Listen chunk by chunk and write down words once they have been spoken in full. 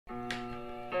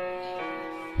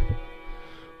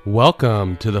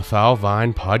Welcome to the Foul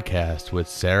Vine Podcast with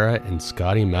Sarah and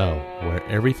Scotty Moe, where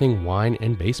everything wine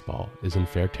and baseball is in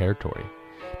fair territory.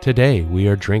 Today we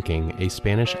are drinking a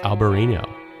Spanish Albariño,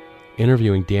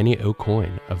 interviewing Danny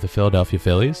Aucoin of the Philadelphia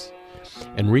Phillies,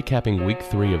 and recapping Week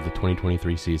 3 of the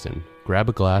 2023 season. Grab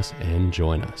a glass and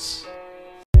join us.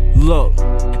 Look,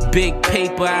 big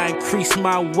paper, I increase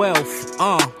my wealth.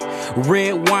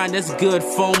 Red wine, that's good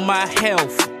for my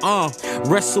health.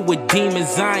 Wrestle with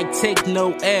demons, I ain't take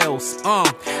no L's.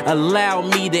 Allow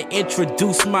me to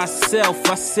introduce myself.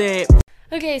 I said,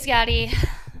 okay, Scotty.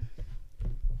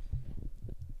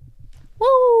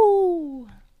 Woo!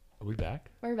 Are we back?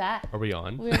 We're back. Are we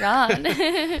on? We're on.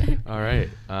 All right.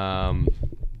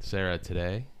 Sarah,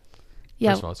 today,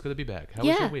 Yeah. first of all, it's good to be back. How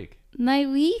was your week? My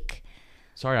week?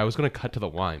 Sorry, I was going to cut to the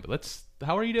wine, but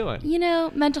how are you doing? You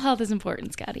know, mental health is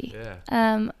important, Scotty.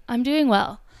 Yeah. I'm doing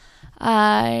well.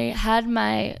 I had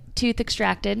my tooth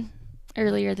extracted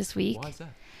earlier this week. Why is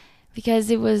that? Because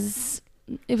it was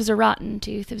a rotten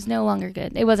tooth. It was no longer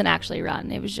good. It wasn't actually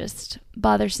rotten. It was just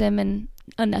bothersome and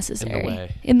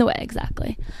unnecessary. In the way,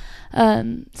 exactly.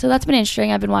 So that's been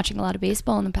interesting. I've been watching a lot of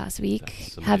baseball in the past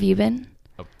week. Have you been?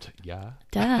 Oh, yeah.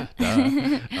 Duh.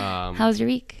 Duh. How was your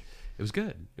week? It was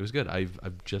good. It was good.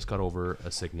 I've just got over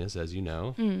a sickness, as you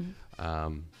know.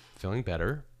 Feeling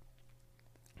better.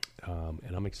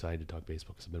 And I'm excited to talk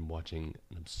baseball because I've been watching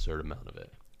an absurd amount of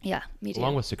it. Yeah, me too.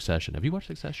 Along with Succession. Have you watched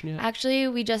Succession yet? Actually,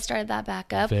 we just started that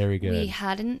back up. Very good.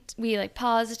 We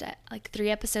paused at 3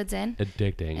 episodes in.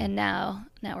 Addicting. And now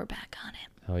we're back on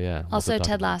it. Oh, yeah. Also,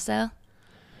 Ted Lasso.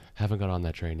 Haven't got on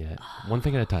that train yet. One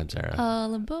thing at a time, Sarah.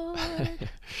 All aboard.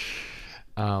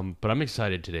 But I'm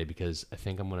excited today because I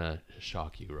think I'm going to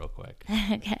shock you real quick.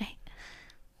 Okay.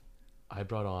 I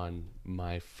brought on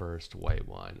my first white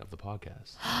wine of the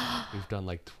podcast. We've done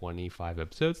 25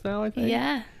 episodes now, I think.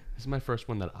 Yeah. This is my first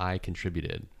one that I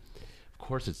contributed. Of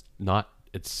course, it's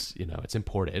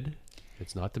imported.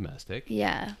 It's not domestic.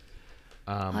 Yeah.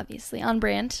 Obviously, on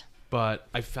brand. But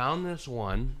I found this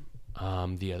one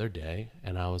the other day,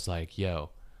 and I was like,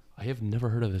 yo, I have never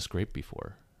heard of this grape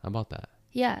before. How about that?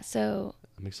 Yeah, so...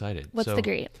 I'm excited. What's the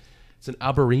grape? It's an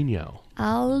Albariño.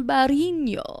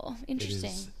 Albariño. Interesting.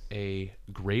 It is a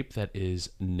grape that is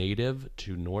native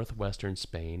to northwestern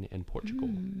Spain and Portugal.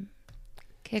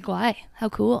 Que guay. How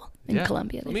cool. In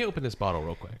Colombia. Let me open this bottle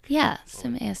real quick. Yeah,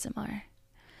 some ASMR.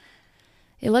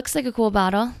 It looks like a cool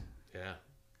bottle. Yeah.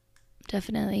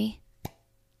 Definitely.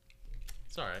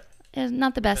 It's all right. It's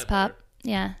not the best pop. Better.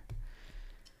 Yeah.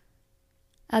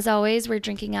 As always, we're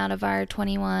drinking out of our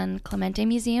 21 Clemente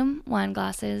Museum wine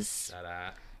glasses.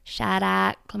 Shout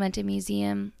out Clemente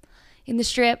Museum. In the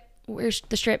Strip, where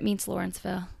the Strip meets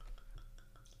Lawrenceville.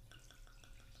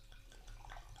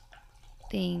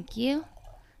 Thank you.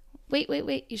 Wait.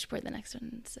 You should pour the next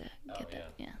one. So get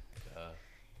that. Yeah.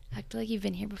 Act like you've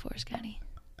been here before, Scotty.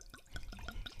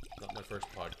 Not my first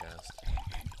podcast.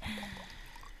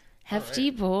 Hefty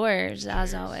pours,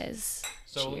 as always.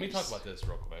 So Cheers. let me talk about this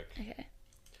real quick. Okay.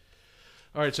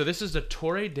 All right, so this is the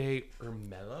Torre de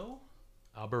Ermelo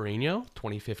Albariño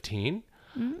 2015.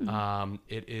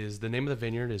 It is, the name of the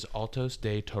vineyard is Altos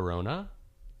de Torona.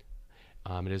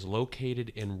 It is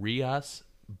located in Rías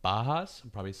Bajas. I'm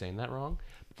probably saying that wrong.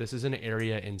 But this is an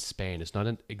area in Spain. It's not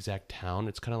an exact town.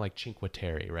 It's kind of like Cinque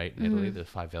Terre, right? In Italy, the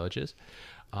 5 villages.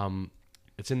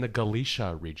 It's in the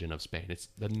Galicia region of Spain. It's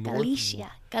the north.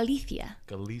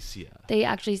 Galicia. They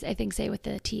actually, I think, say with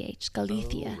the TH.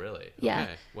 Galicia. Oh, really? Yeah.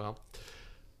 Okay. Well,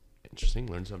 interesting.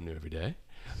 Learn something new every day.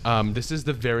 This is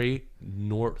the very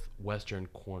northwestern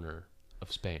corner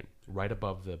of Spain, right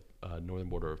above the northern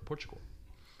border of Portugal.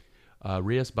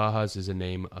 Rías Bajas is a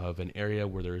name of an area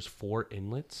where there's 4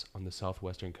 inlets on the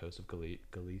southwestern coast of Galicia.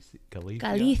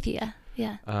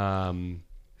 Yeah.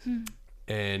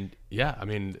 And yeah, I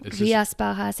mean, Rías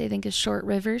Bajas, I think, is short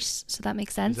rivers, so that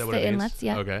makes sense. Is that what the it inlets, is?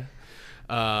 yeah. Okay.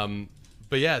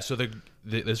 But yeah, so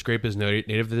this grape is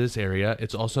native to this area.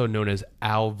 It's also known as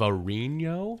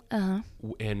Albariño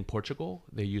in Portugal.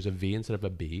 They use a V instead of a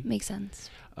B. Makes sense.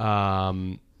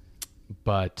 But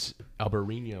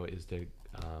Albariño is the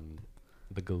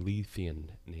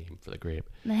Galician name for the grape.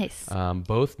 Nice.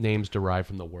 Both names derive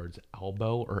from the words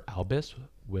albo or albus,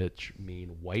 which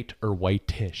mean white or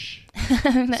whitish.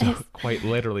 Nice. So quite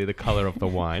literally the color of the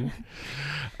wine.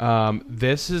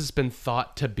 This has been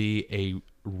thought to be a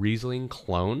Riesling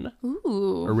clone.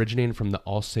 Ooh. Originating from the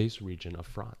Alsace region of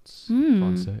France.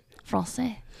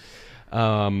 Francais.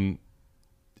 Some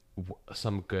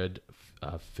good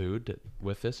food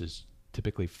with this is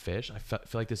typically fish. I feel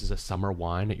like this is a summer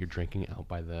wine that you're drinking out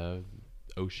by the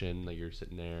ocean, like you're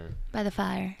sitting there by the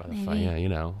fire. yeah, you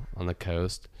know, on the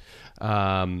coast.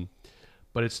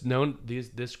 But it's known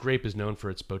this grape is known for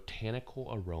its botanical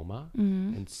aroma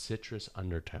and citrus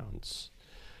undertones.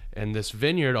 And this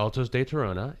vineyard, Altos de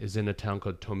Torona, is in a town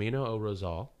called Tomino o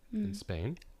Rosal in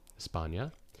Spain,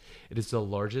 España. It is the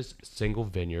largest single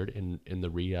vineyard in the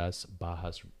Rías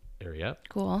Bajas area.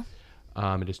 Cool.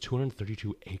 It is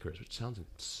 232 acres, which sounds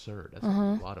absurd. That's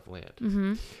a lot of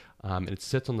land. And it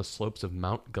sits on the slopes of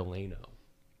Mount Galeno.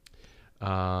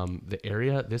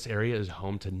 This area is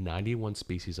home to 91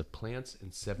 species of plants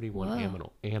and 71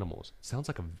 animals. Sounds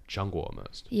like a jungle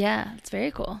almost. Yeah, it's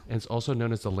very cool. And it's also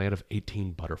known as the land of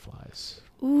 18 butterflies.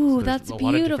 Ooh, so that's a beautiful.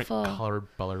 lot of different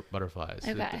colored butterflies.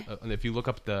 Okay. And if you look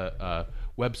up the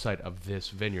website of this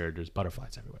vineyard, there's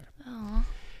butterflies everywhere. Oh.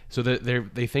 So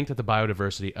they think that the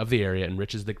biodiversity of the area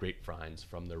enriches the grapevines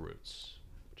from their roots,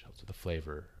 which helps with the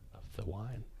flavor of the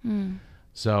wine.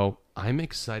 So I'm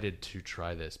excited to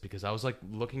try this because I was like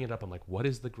looking it up. I'm like, what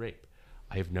is the grape?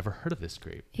 I have never heard of this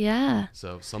grape. Yeah.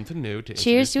 So something new to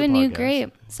Cheers to a new podcast.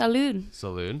 grape. Salud.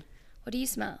 Salud. What do you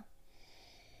smell?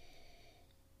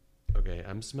 Okay,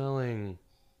 I'm smelling.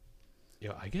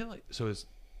 I get it's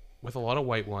with a lot of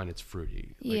white wine. It's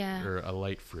fruity, or a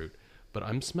light fruit. But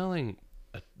I'm smelling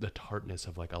the tartness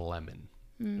of like a lemon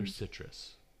or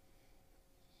citrus.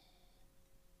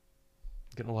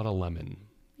 Getting a lot of lemon.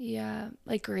 Yeah,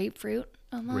 like grapefruit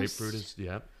almost. Grapefruit is,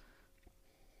 yeah.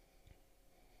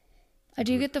 I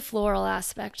do get the floral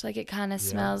aspect. Like it kind of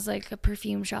smells like a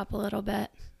perfume shop a little bit.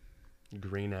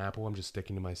 Green apple. I'm just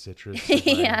sticking to my citrus.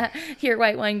 Yeah, your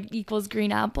white wine equals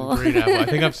green apple. Green apple. I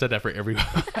think I've said that for everyone.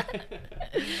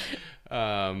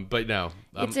 But no.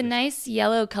 It's a nice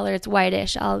yellow color. It's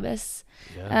whitish, albus.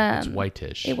 Yeah, it's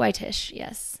whitish. Whitish,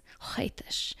 yes.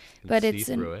 Whitish. But it's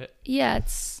through it. Yeah,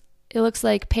 it looks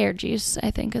like pear juice,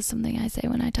 I think, is something I say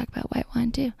when I talk about white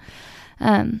wine too.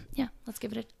 Yeah, let's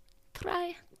give it a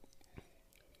try.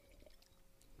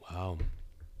 Wow.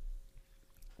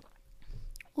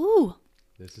 Ooh.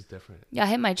 This is different. Yeah, I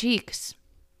hit my cheeks.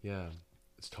 Yeah,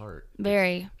 it's tart.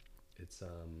 Very.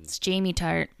 It's Jamie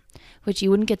tart, which you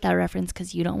wouldn't get that reference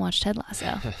because you don't watch Ted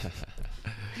Lasso.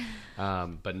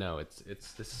 But no,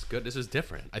 this is good. This is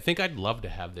different. I think I'd love to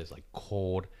have this like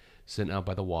cold, sitting out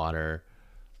by the water.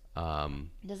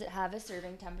 Does it have a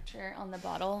serving temperature on the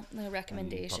bottle? The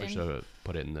recommendation. Probably should have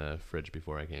put it in the fridge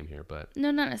before I came here, but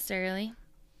no, not necessarily.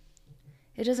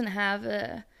 It doesn't have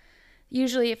a.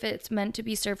 Usually, if it's meant to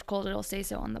be served cold, it'll say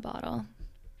so on the bottle.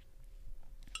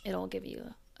 It'll give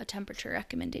you a temperature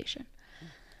recommendation.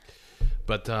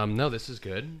 But no, this is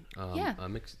good. Yeah.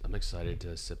 I'm excited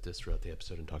to sip this throughout the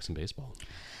episode and talk some baseball.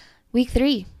 Week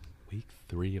 3. Week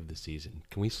 3 of the season.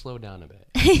 Can we slow down a bit?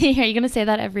 Are you going to say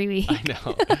that every week? I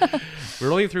know.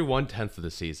 We're only through 1/10 of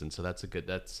the season, so that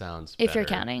sounds better. If you're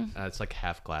counting. It's like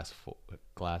half glass full,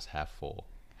 half full.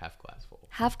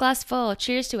 Half glass full.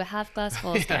 Cheers to a half glass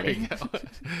full, Scotty.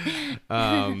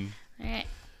 All right.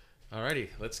 Alrighty,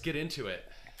 let's get into it.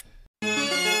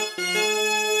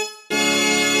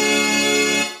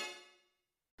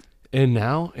 And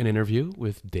now an interview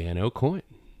with Dan Aucoin.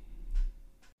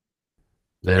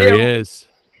 There he is.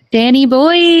 Danny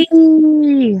boy.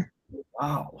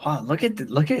 Wow! Look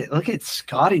at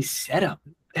Scotty's setup.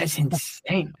 That's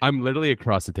insane. I'm literally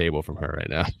across the table from her right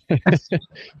now.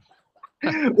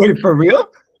 Wait, for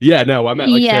real? Yeah, no, I'm at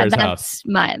Sarah's house.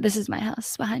 This is my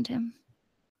house behind him.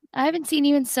 I haven't seen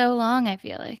you in so long, I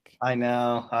feel like. I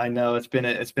know. It's been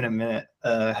a minute,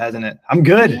 hasn't it? I'm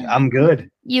good. Yeah. I'm good.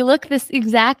 You look this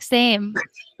exact same.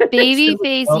 Baby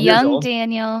face, young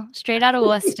Daniel, straight out of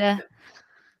Worcester.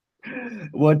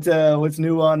 What's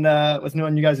new on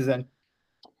you guys' end?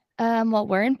 Well,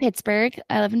 we're in Pittsburgh.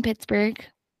 I live in Pittsburgh.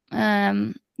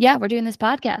 Yeah, we're doing this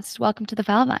podcast. Welcome to the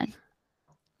Foul Vine.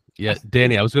 Yeah,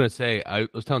 Danny, I was going to say, I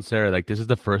was telling Sarah, like, this is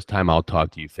the first time I'll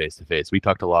talk to you face to face. We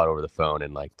talked a lot over the phone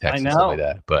and like text and stuff like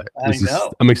that, but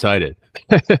I'm excited.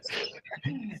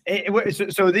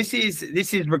 So this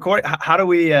is recorded. How do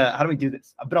we do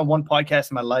this? I've been on one podcast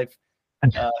in my life,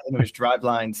 and it was Drive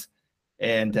Lines,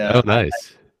 and oh,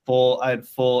 nice. I had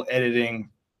full editing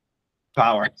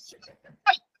power.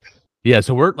 Yeah,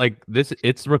 so we're like this.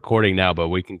 It's recording now, but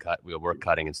we can cut. We're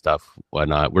cutting and stuff,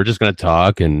 whatnot. We're just gonna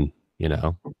talk, and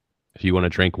if you want to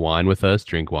drink wine with us,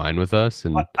 drink wine with us.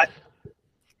 And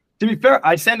to be fair,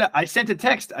 I sent a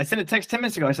text. I sent a text 10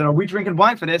 minutes ago. I said, "Are we drinking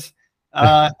wine for this?"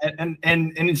 And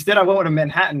instead, I went with a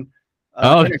Manhattan.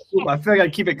 I feel like I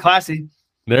keep it classy.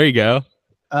 There you go.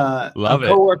 Love it.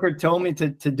 A coworker told me to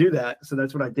do that, so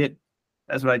that's what I did.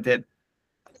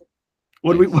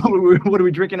 What are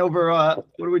we drinking over?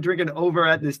 What are we drinking over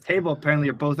at this table? Apparently,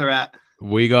 you both are at.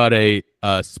 We got a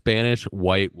Spanish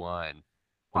white wine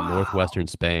from northwestern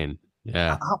Spain.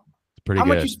 Yeah, it's pretty How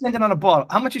good. much you spending on a bottle?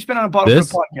 How much you spend on a bottle for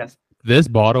the podcast? This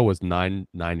bottle was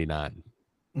 $9.99.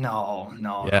 No.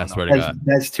 Yeah, I swear to God.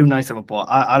 That's too nice of a bottle.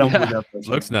 I don't believe that.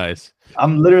 Looks nice.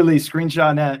 I'm literally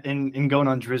screenshotting that and going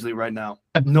on Drizzly right now.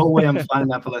 No way I'm finding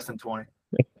that for less than 20.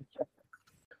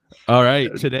 All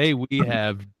right. Today we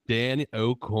have Dan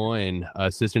Aucoin,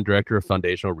 Assistant Director of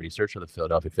Foundational Research of the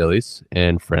Philadelphia Phillies,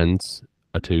 and friends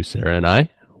to Sarah and I.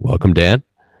 Welcome, Dan.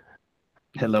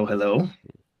 Hello.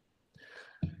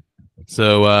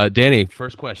 So, Danny,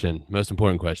 first question, most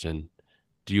important question.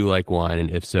 Do you like wine?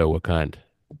 And if so, what kind?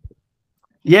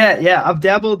 Yeah. I've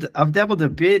dabbled a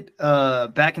bit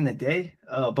back in the day,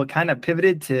 but kind of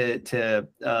pivoted to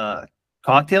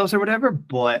cocktails or whatever.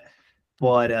 But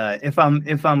if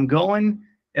I'm going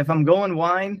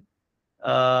wine,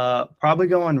 probably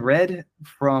going red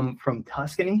from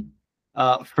Tuscany.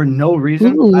 For no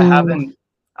reason. Ooh.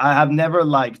 I have never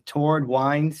like toured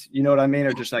wines, you know what I mean,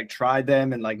 or just like tried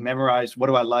them and like memorized what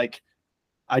do I like.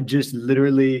 I just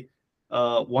literally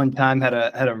one time had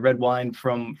a red wine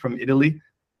from Italy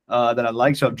that I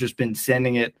like, so I've just been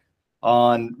sending it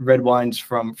on red wines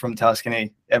from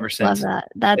Tuscany ever since. Love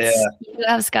that. You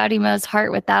have Scotty Mo's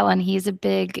heart with that one. He's a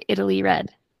big Italy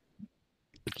red.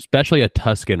 Especially a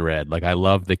Tuscan red. Like I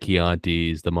love the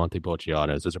Chiantis, the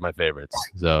Montepulcianos. Those are my favorites.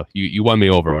 So you won me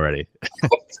over already.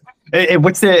 Hey,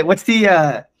 what's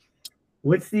the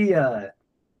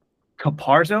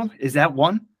Caparzo? Is that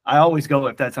one? I always go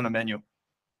if that's on a menu.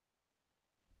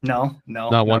 No.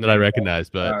 Not one that I recognize,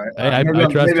 but right. Hey, I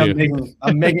trust you.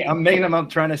 I'm making them up,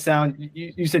 trying to sound.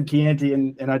 You said Chianti,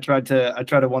 and I tried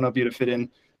to one up you to fit in.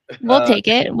 We'll take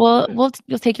it. We'll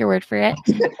take your word for it.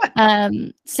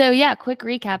 So yeah, quick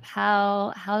recap.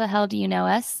 How the hell do you know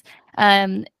us?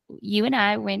 You and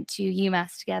I went to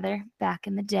UMass together back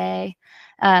in the day,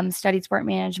 studied sport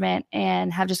management,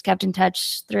 and have just kept in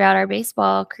touch throughout our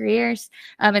baseball careers.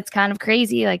 It's kind of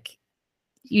crazy. Like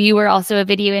you were also a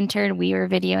video intern, we were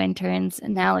video interns,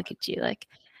 and now look at you. Like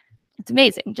it's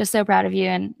amazing. Just so proud of you,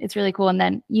 and it's really cool. And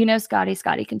then Scotty.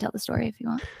 Scotty can tell the story if you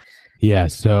want. Yeah,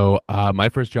 so my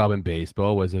first job in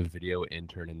baseball was a video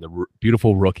intern in the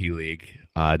beautiful rookie league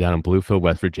down in Bluefield,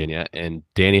 West Virginia. And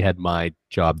Danny had my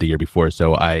job the year before,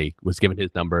 so I was given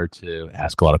his number to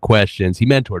ask a lot of questions. He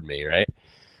mentored me, right?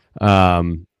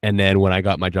 And then when I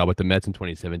got my job with the Mets in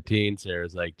 2017,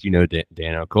 Sarah's like, "Do you know Dan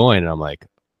Aucoin?" And I'm like,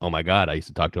 "Oh my God, I used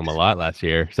to talk to him a lot last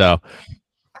year." So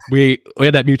we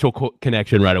had that mutual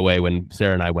connection right away when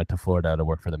Sarah and I went to Florida to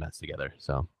work for the Mets together.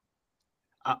 So.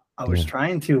 I was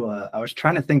trying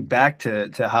to think back to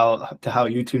how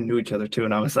you two knew each other too,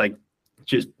 and I was like,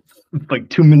 just like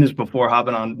 2 minutes before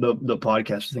hopping on the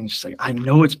podcast thing, just like I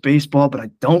know it's baseball, but I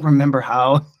don't remember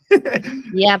how.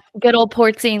 Yeah, good old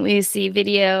Port St. Lucie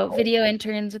video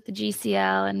interns with the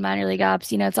GCL and minor league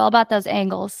ops. It's all about those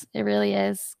angles. It really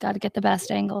is. Got to get the best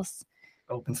angles.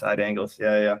 Open side angles.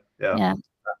 Yeah.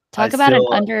 Talk about an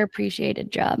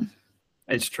underappreciated job.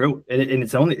 It's true, and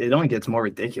it only gets more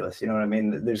ridiculous. You know what I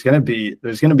mean? There's gonna be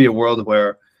a world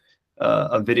where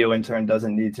a video intern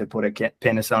doesn't need to put a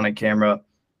Panasonic camera,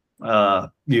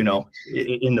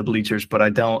 in the bleachers. But I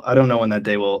don't know when that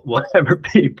day will ever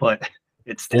be. But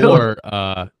it's still or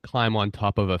climb on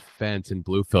top of a fence in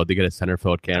Bluefield to get a center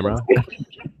field camera.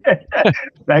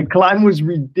 That climb was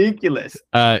ridiculous.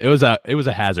 It was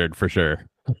a hazard for sure.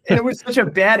 And it was such a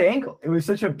bad angle. It's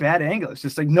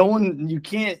just like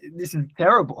this is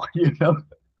terrible,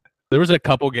 There was a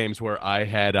couple games where I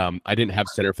didn't have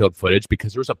center field footage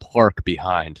because there was a park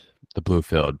behind the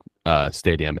Bluefield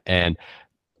stadium, and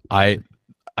I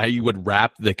would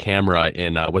wrap the camera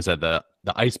in the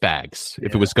ice bags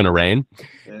if it was going to rain.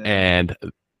 Yeah. And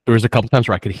there was a couple times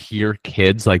where I could hear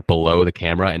kids like below the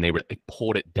camera, and they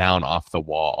pulled it down off the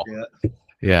wall.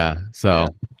 Yeah. So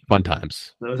fun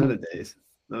times. Those are the days.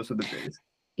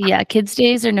 Yeah, kids'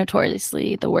 days are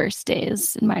notoriously the worst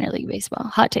days in minor league baseball.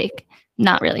 Hot take.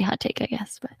 Not really hot take, I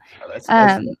guess, but that's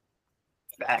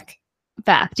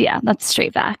fact. Yeah, that's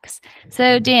straight facts.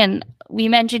 So Dan, we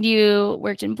mentioned you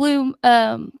worked in Bluefield,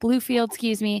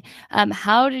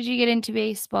 how did you get into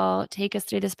baseball? Take us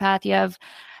through this path. You have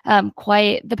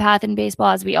quite the path in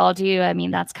baseball, as we all do. I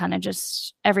mean, that's kind of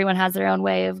just everyone has their own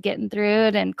way of getting through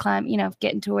it and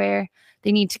getting to where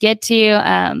they need to get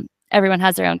to. Everyone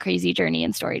has their own crazy journey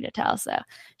and story to tell. So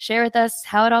share with us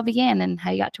how it all began and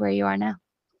how you got to where you are now.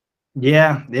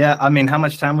 Yeah. I mean, how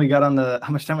much time we got on the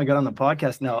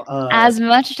podcast now? As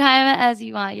much time as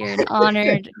you want. You're an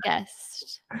honored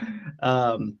guest.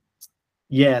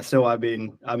 Yeah. So I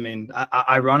mean,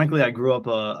 ironically, I grew up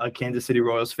a Kansas City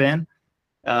Royals fan,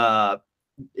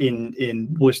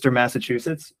 in Worcester,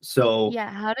 Massachusetts. So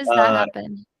yeah, how does that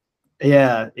happen?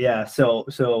 Yeah. So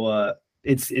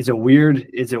it's a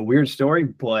weird story,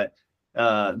 but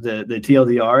the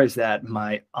TLDR is that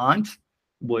my aunt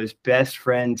was best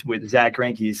friends with Zach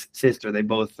Greinke's sister. They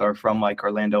both are from like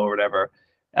Orlando or whatever.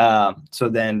 So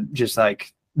then just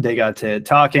like they got to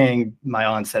talking. My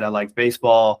aunt said I liked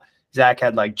baseball. Zach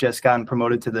had like just gotten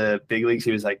promoted to the big leagues.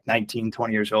 He was like 19,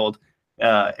 20 years old.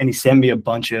 And he sent me a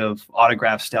bunch of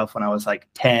autograph stuff when I was like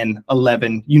 10,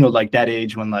 11, like that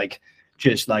age when like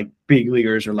just like big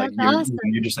leaguers or like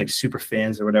you're just like super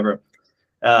fans or whatever.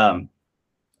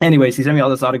 Anyways, he sent me all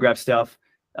this autograph stuff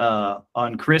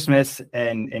on Christmas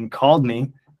and called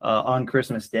me on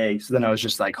Christmas Day. So then I was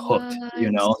just like hooked,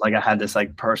 like I had this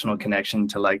like personal connection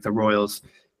to like the Royals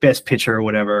best pitcher or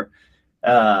whatever.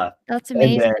 That's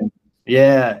amazing.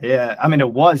 Yeah. I mean,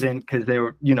 it wasn't because they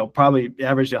were, probably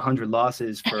averaged 100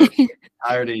 losses for the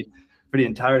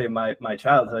entirety of my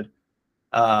childhood.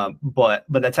 But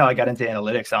that's how I got into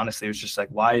analytics. Honestly, it was just like,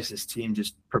 why is this team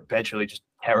just perpetually just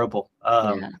terrible?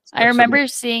 I remember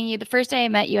seeing you the first day I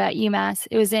met you at UMass.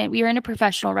 We were in a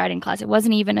professional writing class. It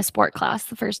wasn't even a sport class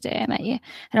the first day I met you.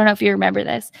 I don't know if you remember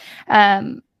this.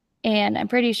 And I'm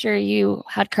pretty sure you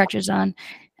had crutches on.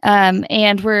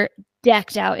 And we're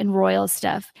decked out in Royals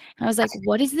stuff. And I was like,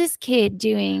 what is this kid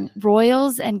doing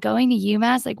Royals and going to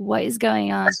UMass? Like, what is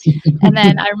going on? And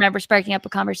then I remember sparking up a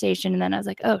conversation, and then I was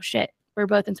like, oh shit, we're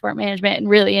both in sport management and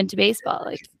really into baseball.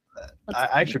 Like,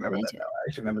 I actually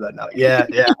remember that now. Yeah.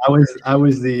 I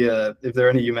was the if there are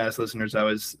any UMass listeners, I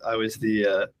was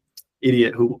the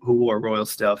idiot who wore Royal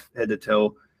stuff head to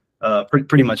toe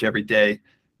pretty much every day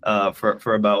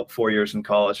for about 4 years in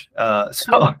college.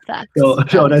 So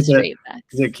that's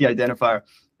a key identifier.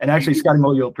 And actually, Scotty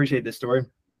Mo, you'll appreciate this story.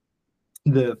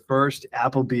 The first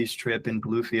Applebee's trip in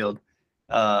Bluefield,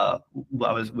 I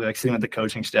was like sitting with the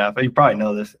coaching staff. You probably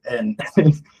know this, and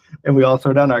and we all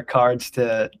throw down our cards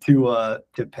to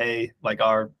pay like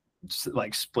our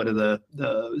like split of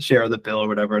the share of the bill or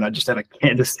whatever. And I just had a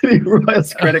Kansas City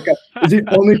Royals credit card. It's the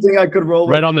only thing I could roll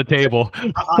right on the table.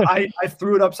 I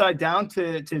threw it upside down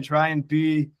to try and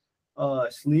be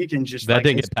sleek and just that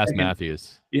didn't get past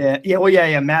Matthews. Yeah.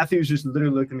 Matthews just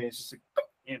literally looked at me and just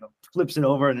like, flips it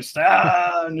over and it's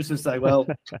just like, well,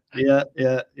 yeah.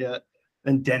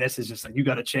 And Dennis is just like, you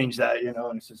got to change that, and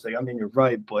it's just like, I mean, you're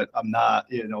right, but I'm not,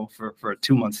 for a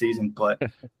 2-month season. But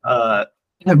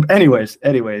anyways,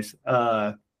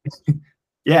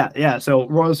 yeah. So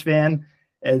Royals fan,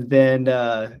 and then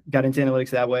got into analytics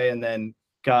that way, and then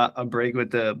got a break with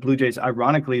the Blue Jays.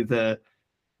 Ironically, the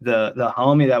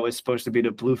homie that was supposed to be the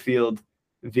Bluefield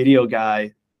video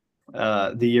guy,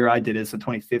 the year I did it, so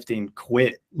 2015,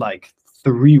 quit like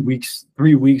 3 weeks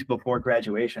before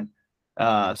graduation.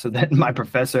 So then my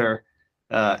professor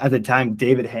at the time,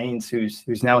 David Haynes,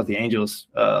 who's now with the Angels,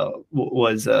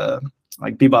 was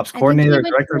like Bebop's coordinator,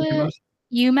 director of Bebop's.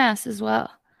 UMass as well.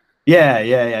 Yeah,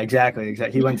 exactly.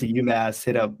 He went to UMass,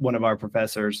 hit up one of our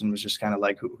professors, and was just kind of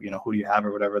like, who do you have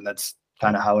or whatever. And that's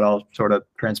kind of how it all sort of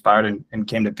transpired and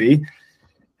came to be.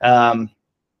 And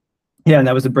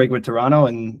that was a break with Toronto,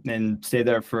 and stayed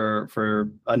there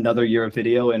for another year of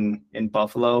video in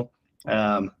Buffalo.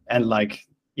 And like,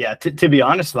 yeah, to be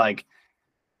honest, like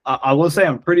I will say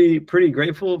I'm pretty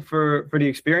grateful for the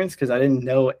experience, because I didn't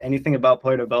know anything about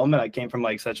player development. I came from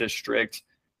like such a strict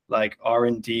like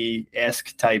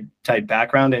R&D-esque type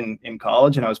background in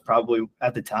college, and I was probably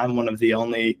at the time one of the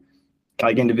only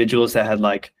like individuals that had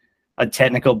like a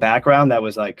technical background that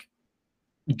was like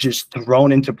just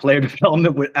thrown into player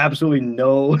development with absolutely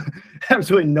no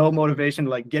motivation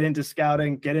to like get into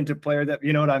scouting, get into player that,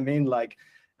 you know what I mean? Like,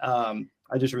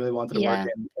 I just really wanted to work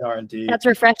in R&D. That's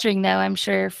refreshing, though, I'm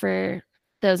sure, for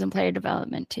those in player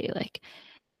development too. Like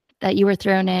that you were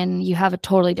thrown in, you have a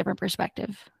totally different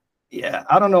perspective. Yeah,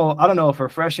 I don't know if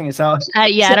refreshing is how.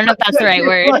 I don't know if that's the right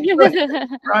word.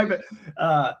 Private.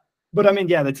 But I mean,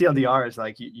 yeah, the TLDR is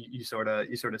like you sort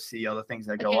of see all the things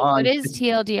that go on. What is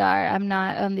TLDR? I'm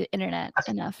not on the internet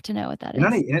enough to know what that is.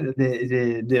 Not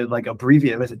the like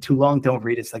abbreviated. Is it too long? Don't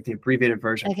read it. It's like the abbreviated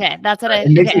version. Okay, that's what it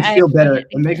makes me feel better.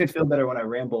 It makes me feel better when I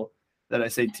ramble that I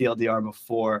say TLDR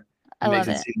before. It makes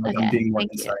it seem like I'm being more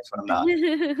concise when I'm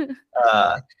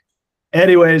not.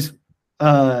 Anyways,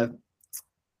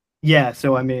 yeah.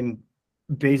 So I mean,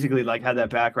 basically, like had that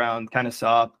background, kind of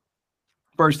saw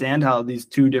firsthand how these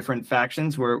two different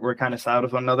factions were kind of side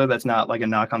with one another. That's not like a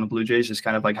knock on the Blue Jays, just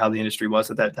kind of like how the industry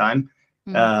was at that time.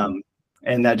 Mm-hmm.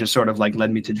 And that just sort of like led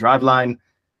me to Driveline.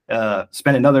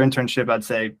 Spent another internship, I'd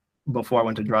say, before I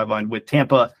went to Driveline with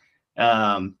Tampa.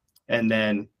 And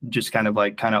then just kind of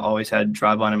always had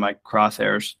Driveline in my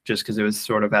crosshairs, just because it was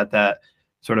sort of at that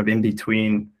sort of in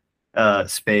between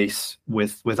space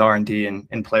with R&D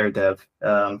and player dev.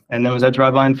 And then was at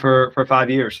Driveline for 5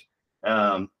 years.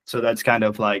 So that's kind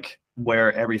of like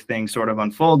where everything sort of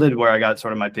unfolded, where I got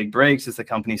sort of my big breaks as the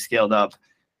company scaled up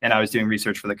and I was doing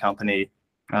research for the company.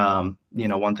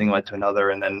 One thing led to another,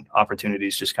 and then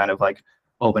opportunities just kind of like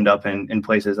opened up in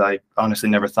places I honestly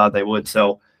never thought they would.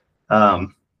 So,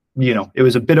 it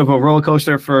was a bit of a roller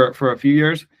coaster for a few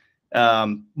years.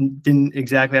 Didn't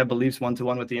exactly have beliefs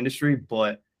one-to-one with the industry,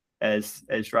 but as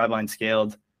Driveline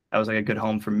scaled, that was like a good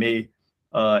home for me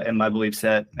and my belief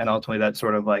set. And ultimately that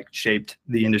sort of like shaped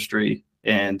the industry,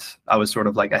 and I was sort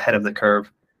of like ahead of the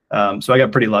curve. So I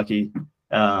got pretty lucky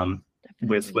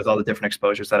with all the different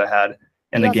exposures that I had.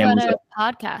 And the game was a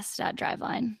podcast at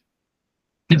Driveline.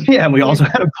 Yeah, and we also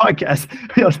had a podcast.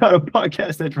 We also had a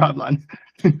podcast at Driveline.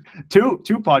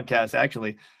 two podcasts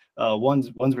actually.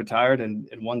 One's retired and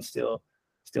one still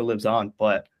lives on.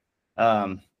 But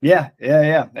yeah.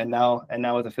 And now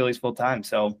with the Phillies full time.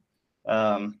 So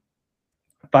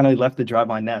finally left the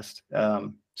Driveline nest.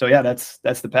 So yeah, that's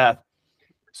the path.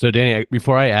 So Danny,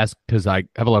 before I ask, because I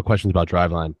have a lot of questions about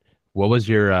Driveline, what was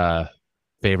your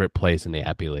favorite place in the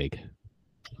Appy League?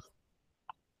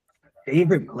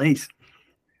 Favorite place?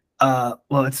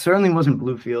 Well, it certainly wasn't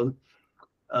Bluefield,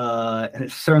 and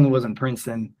it certainly wasn't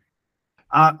Princeton.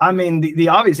 I mean, the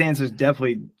obvious answer is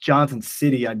definitely Johnson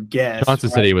City, I'd guess. Johnson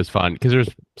City was fun because there's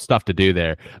stuff to do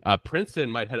there. Princeton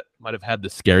might have had the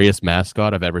scariest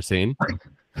mascot I've ever seen.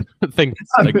 I think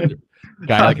like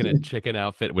guy like in a chicken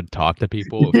outfit would talk to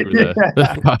people through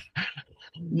the.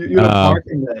 You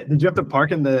did you have to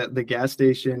park in the gas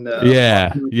station?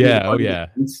 Yeah. Oh yeah.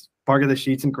 Park in the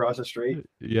sheets and cross the street.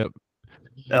 Yep.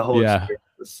 That whole experience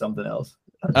was something else.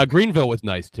 Greenville was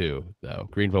nice too, though.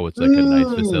 Greenville was like a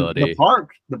nice facility. The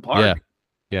park.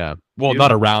 Yeah. Well,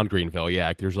 not around Greenville.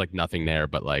 Yeah, there's like nothing there,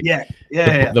 but like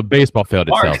the baseball field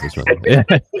itself is really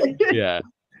yeah.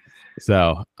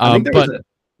 So, but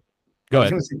go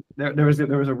ahead. There was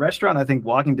a restaurant, I think,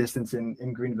 walking distance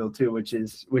in Greenville too, which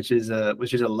is a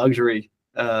luxury.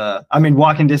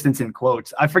 Walking distance in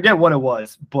quotes. I forget what it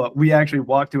was, but we actually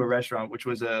walked to a restaurant, which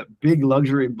was a big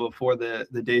luxury before the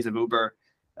days of Uber.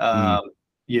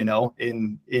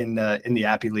 In the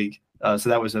Appy League. So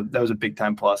that was a big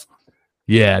time plus.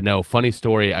 Yeah, no, funny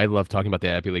story. I love talking about the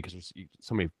Appy League because there's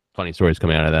so many funny stories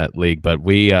coming out of that league. But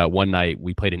we one night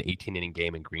we played an 18-inning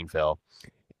game in Greenville,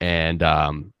 and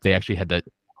they actually had to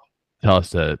tell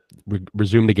us to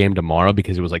resume the game tomorrow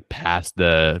because it was like past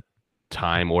the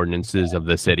time ordinances of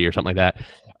the city or something like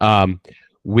that.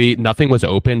 Nothing was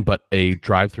open but a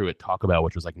drive-through at Taco Bell,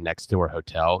 which was like next to our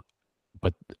hotel.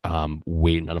 But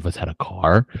none of us had a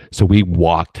car, so we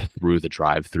walked through the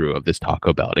drive-through of this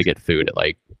Taco Bell to get food at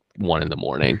like 1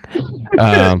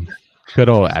 a.m. Good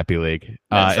old Appy League.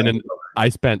 And then I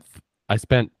spent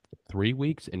 3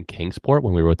 weeks in Kingsport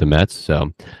when we were with the Mets,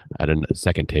 so I had a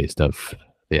second taste of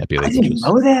the Appy League. I didn't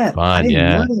know that. Fun,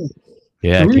 yeah.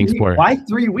 Kingsport. Why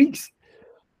 3 weeks?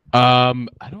 I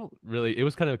don't really. It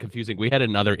was kind of confusing. We had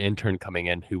another intern coming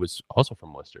in who was also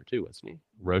from Worcester too, wasn't he?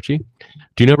 Rochi.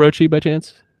 Do you know Rochi by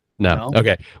chance? No.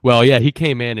 Okay. Well, yeah, he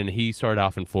came in and he started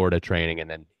off in Florida training, and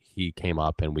then he came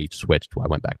up and we switched. I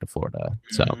went back to Florida.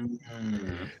 So,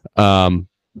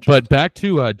 but back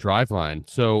to Driveline.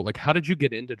 So, like, how did you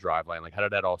get into Driveline? Like, how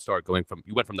did that all start? You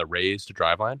went from the Rays to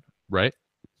Driveline, right?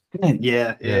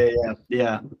 Yeah.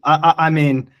 I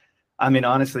mean,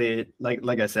 honestly,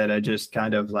 like I said, I just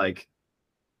kind of like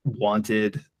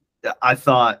wanted. I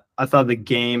thought the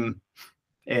game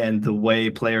and the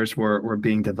way players were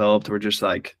being developed were just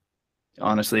like,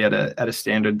 honestly, at a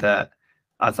standard that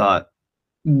I thought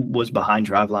was behind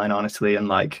Driveline, honestly. And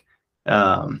like,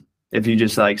 if you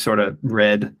just like sort of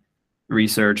read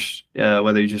research,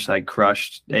 whether you just like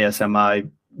crushed ASMI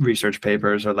research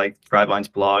papers or like Driveline's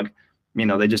blog.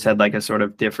 They just had like a sort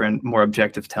of different, more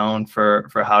objective tone for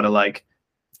how to like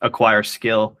acquire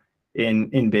skill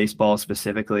in baseball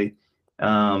specifically.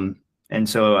 And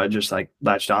so I just like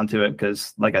latched onto it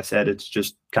because, like I said, it's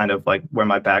just kind of like where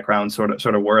my background sort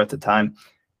of were at the time.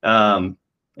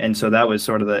 And so that was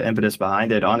sort of the impetus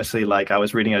behind it. Honestly, like I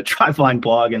was reading a Driveline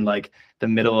blog in like the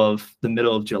middle of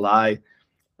July,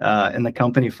 and the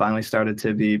company finally started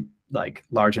to be like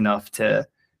large enough to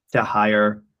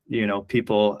hire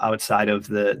people outside of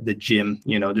the gym,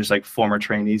 just like former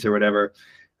trainees or whatever.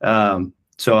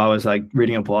 So I was like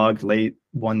reading a blog late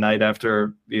one night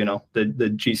after, the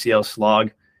GCL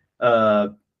slog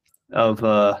of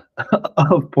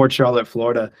Port Charlotte,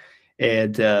 Florida.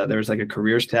 And there was like a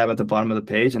careers tab at the bottom of the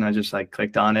page, and I just like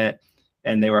clicked on it,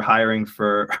 and they were hiring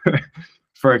for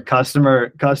a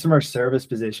customer service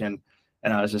position.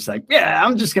 And I was just like, yeah,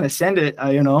 I'm just going to send it,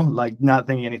 like not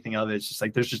thinking anything of it. It's just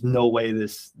like, there's just no way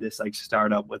this like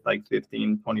startup with like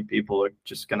 15, 20 people are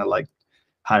just going to like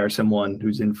hire someone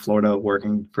who's in Florida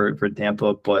working for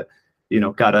Tampa, but,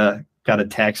 got a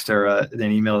text or an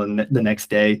email the next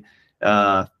day.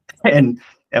 And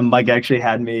Mike actually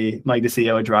had Mike, the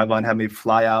CEO, drive on, had me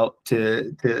fly out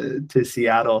to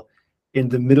Seattle in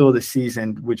the middle of the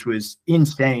season, which was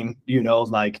insane,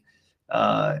 like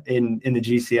in the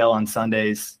GCL on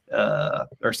Sundays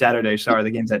or Saturdays. Sorry,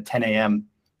 the game's at 10 a.m.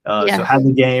 So had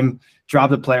the game,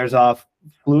 dropped the players off,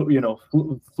 flew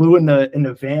in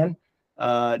the van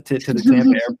to the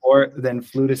Tampa airport, then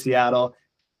flew to Seattle,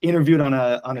 interviewed on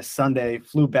a Sunday,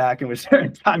 flew back, and was there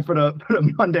in time for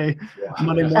the Monday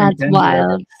morning. That's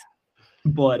wild.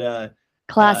 But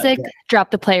classic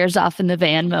drop the players off in the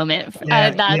van moment.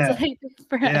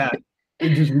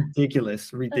 It's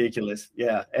just ridiculous.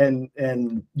 Yeah. And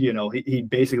he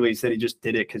basically said he just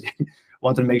did it because he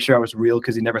wanted to make sure I was real,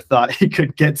 because he never thought he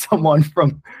could get someone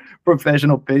from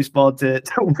professional baseball to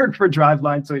work for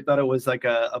Driveline. So he thought it was like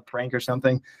a prank or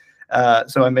something.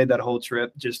 So I made that whole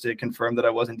trip just to confirm that I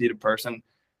was indeed a person.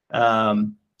 I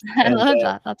love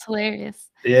that. That's hilarious.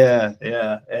 Yeah.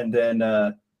 And then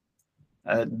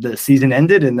the season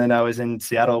ended, and then I was in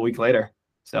Seattle a week later.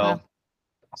 So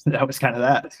that was kind of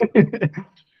that.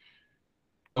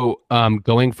 So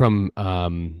going from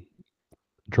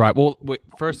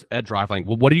first at Driveline,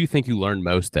 what do you think you learned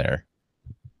most there?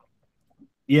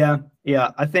 Yeah.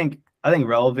 I think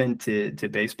relevant to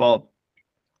baseball,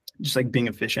 just like being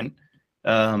efficient.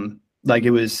 Like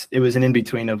it was an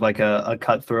in-between of like a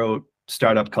cutthroat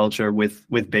startup culture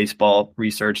with baseball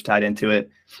research tied into it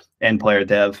and player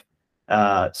dev.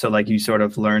 So like you sort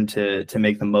of learn to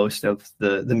make the most of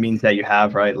the means that you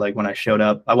have, right? Like when I showed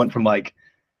up, I went from like,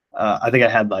 I think I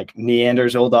had like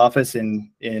Neander's old office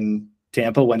in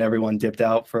Tampa when everyone dipped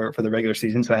out for the regular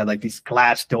season. So I had like these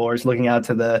glass doors looking out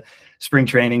to the spring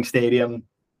training stadium,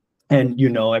 and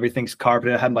everything's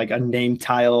carpeted. I had like a name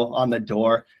tile on the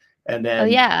door. And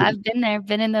then I've been there,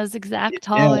 been in those exact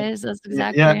hallways, those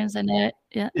exact rooms in it.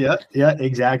 Yeah,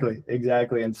 exactly.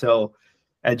 And so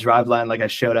at Driveline, like I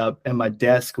showed up and my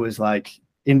desk was like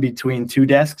in between two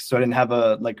desks. So I didn't have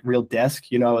a like real desk,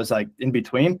 I was like in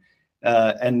between.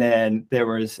 And then there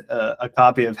was a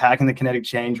copy of Hacking the Kinetic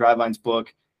Chain, Driveline's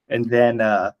book. And then,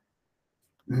 I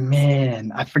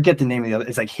forget the name of the other.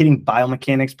 It's like Hitting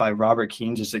Biomechanics by Robert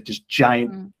Keene, just like this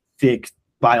giant, thick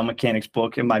biomechanics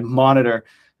book. And my monitor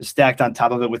was stacked on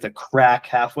top of it with a crack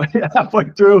halfway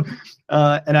through.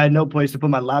 And I had no place to put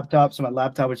my laptop. So my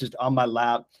laptop was just on my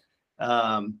lap.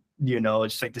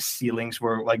 It's just like the ceilings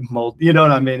were like mold, you know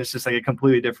what I mean? It's just like a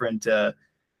completely different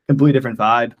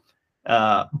vibe.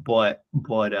 But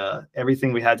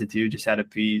everything we had to do just had to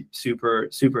be super,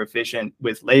 super efficient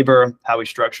with labor, how we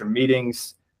structure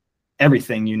meetings,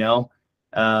 everything,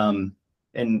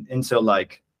 and so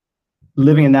like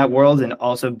living in that world and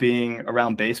also being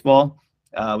around baseball,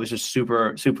 was just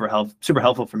super, super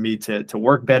helpful for me to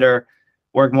work better,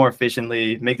 work more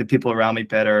efficiently, make the people around me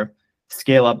better,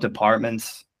 scale up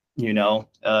departments,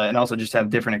 and also just have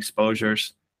different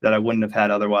exposures that I wouldn't have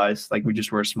had otherwise. Like we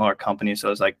just were a smaller company. So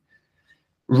I was like,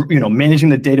 managing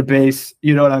the database,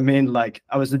 you know what I mean? Like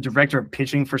I was the director of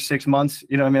pitching for 6 months,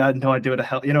 I had no idea what the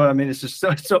hell, you know what I mean? It's just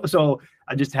so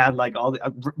I just had like I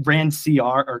ran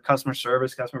CR or customer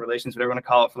service, customer relations, whatever you want to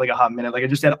call it, for like a hot minute. Like I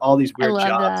just had all these weird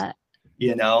jobs, that.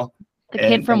 The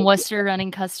kid from Worcester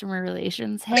running customer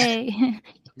relations. Hey,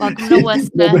 welcome to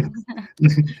Worcester. Welcome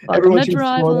to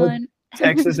Driveline.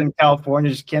 Texas and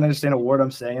California just can't understand a word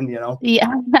I'm saying,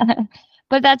 Yeah.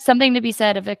 But that's something to be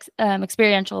said of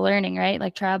experiential learning, right?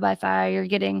 Like trial by fire, you're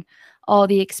getting all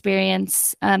the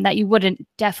experience that you wouldn't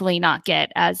definitely not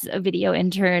get as a video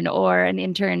intern or an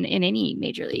intern in any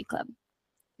major league club.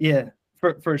 Yeah,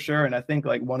 for sure. And I think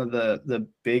like one of the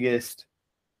biggest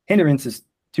hindrances,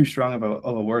 too strong of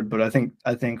a word, but I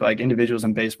think like individuals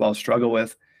in baseball struggle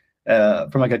with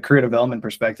from like a career development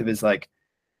perspective is like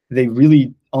they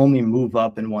really only move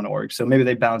up in one org. So maybe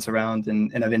they bounce around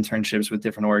and have internships with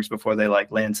different orgs before they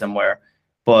like land somewhere.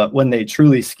 But when they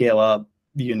truly scale up,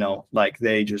 like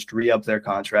they just re-up their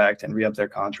contract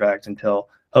until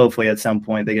hopefully at some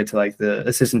point they get to like the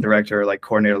assistant director or like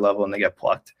coordinator level and they get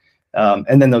plucked.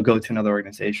 And then they'll go to another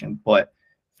organization. But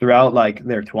throughout like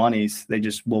their 20s, they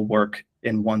just will work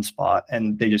in one spot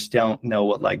and they just don't know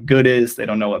what like good is. They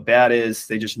don't know what bad is.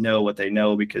 They just know what they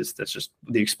know because that's just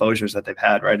the exposures that they've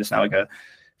had, right? It's not like a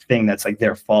thing that's like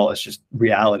their fault. It's just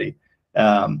reality.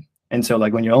 And so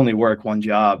like when you only work one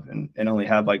job and only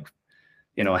have like,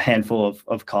 a handful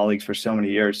of colleagues for so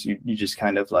many years, you just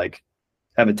kind of like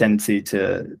have a tendency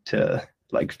to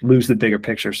like lose the bigger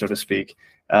picture, so to speak.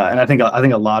 And I think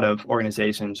a lot of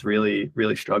organizations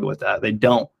really struggle with that. They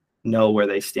don't know where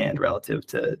they stand relative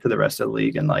to the rest of the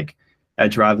league. And like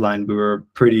at Driveline, we were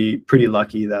pretty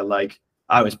lucky that, like,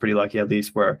 I was pretty lucky at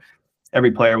least, where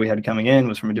every player we had coming in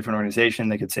was from a different organization.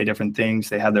 They could say different things.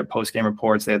 They had their post-game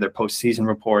reports. They had their post-season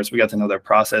reports. We got to know their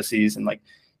processes, and like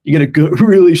you get a good,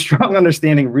 really strong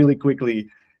understanding really quickly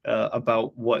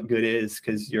about what good is,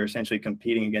 because you're essentially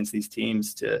competing against these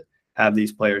teams to have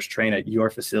these players train at your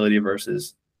facility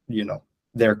versus, you know,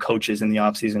 their coaches in the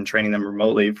offseason training them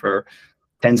remotely for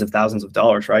tens of thousands of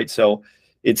dollars, right? So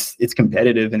it's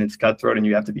competitive and it's cutthroat, and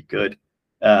you have to be good.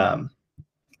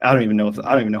 I don't even know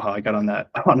how I got on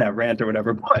that rant or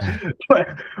whatever,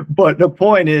 but the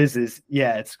point is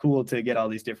yeah, it's cool to get all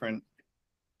these different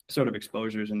sort of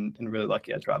exposures, and really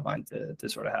lucky at Driveline to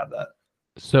sort of have that.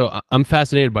 So I'm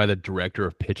fascinated by the director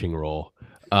of pitching role.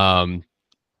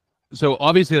 So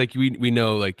obviously, like we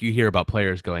know, like you hear about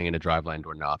players going into Driveline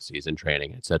during off season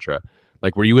training, etc.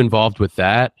 Like, were you involved with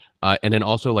that? And then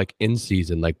also like in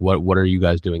season, like what are you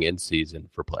guys doing in season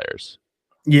for players?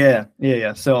 Yeah.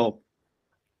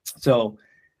 So,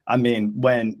 I mean,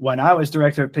 when I was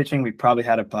director of pitching, we probably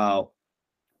had about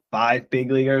 5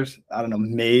 big leaguers. I don't know,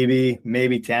 maybe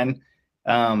 10.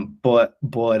 But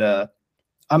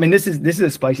I mean, this is a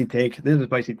spicy take.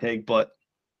 But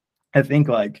I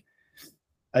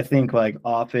think like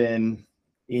often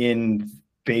in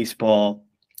baseball,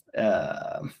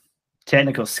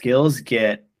 technical skills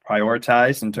get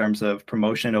prioritized in terms of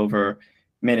promotion over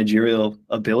managerial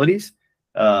abilities.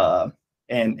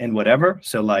 And whatever.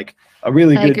 So like a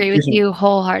really good. I agree with you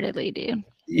wholeheartedly, dude.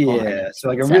 Yeah. So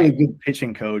like a really good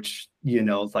pitching coach, you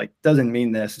know, like doesn't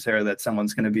mean necessarily that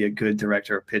someone's going to be a good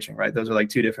director of pitching, right? Those are like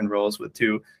 2 different roles with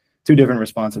two different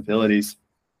responsibilities.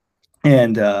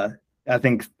 And I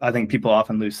think people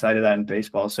often lose sight of that in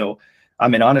baseball. So I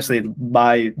mean, honestly,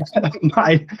 my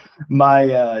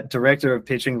director of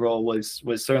pitching role was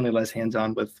certainly less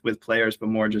hands-on with players, but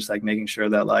more just like making sure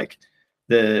that like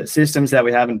the systems that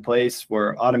we have in place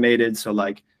were automated. So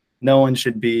like no one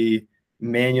should be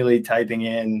manually typing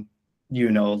in, you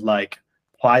know, like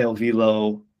plyo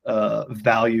velo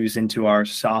values into our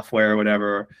software or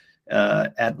whatever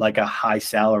at like a high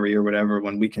salary or whatever,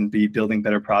 when we can be building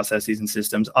better processes and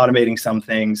systems, automating some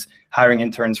things, hiring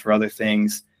interns for other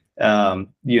things.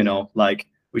 You know, like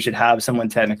we should have someone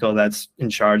technical that's in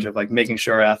charge of like making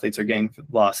sure our athletes are gaining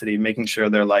velocity, making sure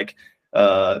they're like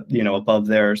you know, above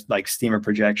their like steamer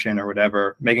projection or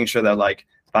whatever, making sure that like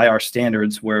by our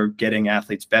standards we're getting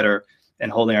athletes better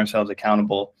and holding ourselves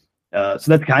accountable. So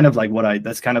that's kind of like what I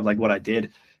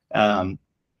did,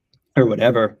 or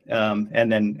whatever.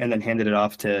 And then handed it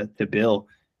off to Bill,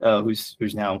 who's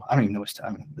now, I don't even know his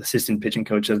time, assistant pitching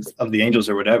coach of the Angels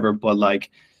or whatever. But like,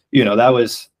 you know, that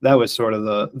was sort of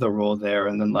the role there.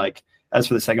 And then like, as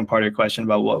for the second part of your question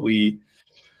about what we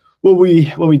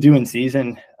do in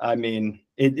season, I mean,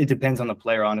 it depends on the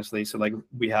player, honestly. So like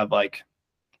we have like,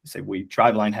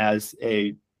 Driveline has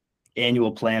a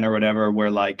annual plan or whatever, where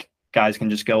like guys can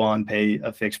just go on, pay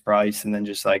a fixed price, and then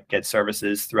just like get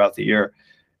services throughout the year.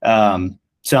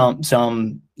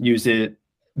 Some use it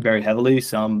very heavily,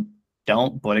 some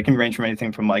don't, but it can range from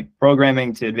anything from like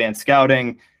programming to advanced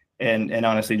scouting and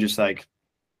honestly just like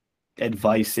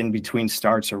advice in between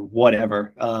starts or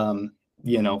whatever.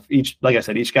 You know, like I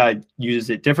said, each guy uses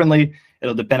it differently.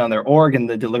 It'll depend on their org and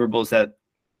the deliverables that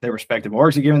their respective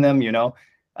orgs are giving them, you know.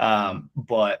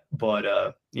 But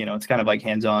you know, it's kind of like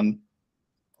hands-on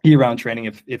year-round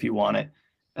training if you want it,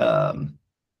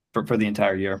 for the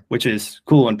entire year, which is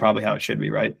cool and probably how it should be,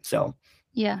 right? So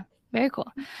yeah, very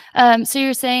cool. So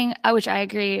you're saying, which I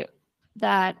agree,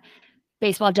 that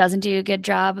baseball doesn't do a good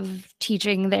job of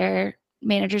teaching their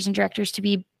managers and directors to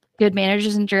be good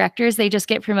managers and directors. They just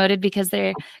get promoted because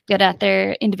they're good at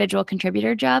their individual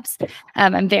contributor jobs.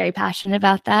 I'm very passionate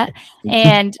about that.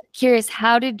 And curious,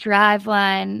 how did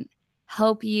Driveline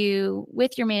help you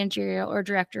with your managerial or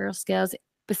directorial skills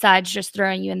besides just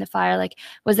throwing you in the fire? Like,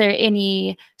 was there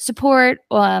any support,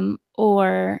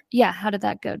 or how did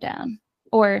that go down?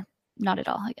 Or not at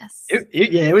all, I guess.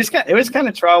 It was kind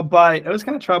of trial by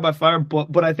fire,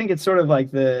 but I think it's sort of like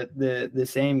the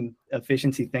same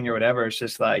efficiency thing or whatever. It's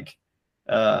just like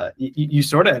you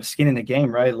sort of have skin in the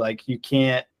game, right? Like you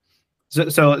can't.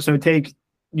 So take,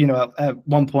 you know, at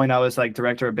one point I was like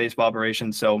director of baseball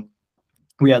operations, so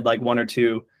we had like one or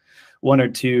two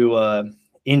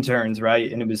interns,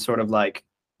 right? And it was sort of like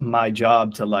my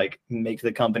job to like make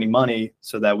the company money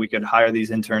so that we could hire these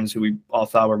interns who we all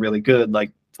thought were really good,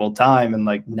 like full time, and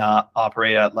like not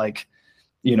operate at like,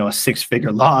 you know, a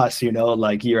 6-figure loss, you know,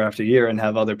 like year after year, and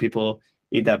have other people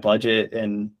eat that budget,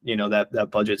 and that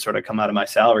budget sort of come out of my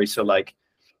salary. So like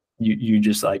you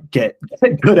just like get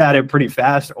good at it pretty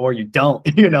fast, or you don't,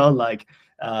 like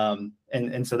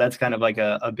and so that's kind of like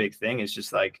a big thing. It's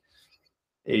just like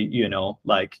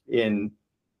like in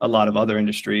a lot of other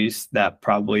industries that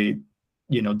probably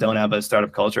don't have a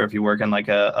startup culture. If you work in like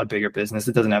a bigger business,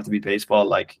 it doesn't have to be baseball.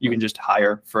 Like you can just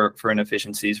hire for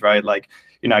inefficiencies, right? Like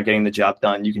you're not getting the job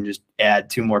done, you can just add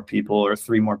 2 more people or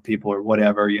 3 more people or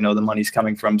whatever. The money's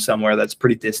coming from somewhere that's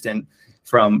pretty distant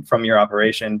from your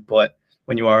operation. But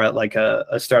when you are at like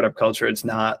a startup culture, it's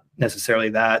not necessarily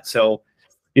that. So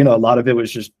a lot of it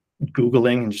was just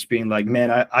Googling and just being like,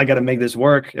 man, I got to make this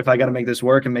work. If I got to make this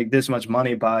work and make this much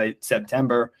money by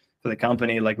September for the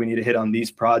company, like we need to hit on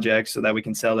these projects so that we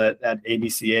can sell it at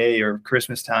ABCA or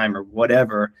Christmas time or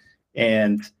whatever.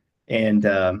 And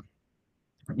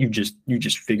you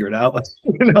just figure it out,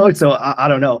 So I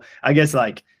don't know. I guess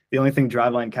like the only thing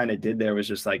Driveline kind of did there was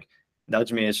just like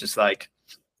nudge me. It's just like,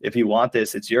 if you want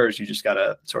this, it's yours. You just got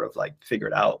to sort of like figure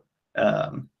it out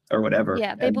or whatever.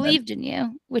 Yeah, they believed in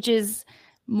you, which is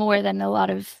more than a lot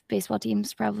of baseball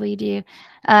teams probably do.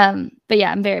 But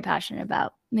yeah, I'm very passionate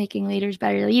about making leaders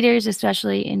better leaders,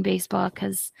 especially in baseball,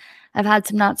 because I've had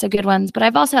some not so good ones, but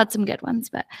I've also had some good ones.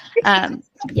 But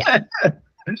yeah,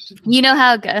 you know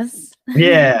how it goes.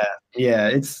 Yeah.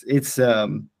 It's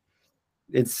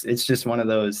just one of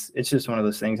those. It's just one of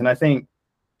those things. And I think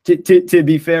to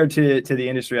be fair to the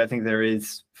industry, I think there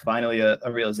is finally a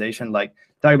realization. Like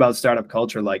talk about startup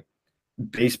culture, like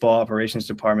baseball operations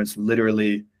departments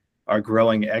literally are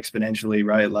growing exponentially,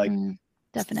 right? Like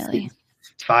definitely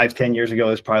 5-10 years ago,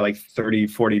 it was probably like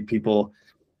 30-40 people,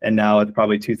 and now it's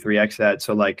probably 2-3x that.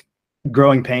 So like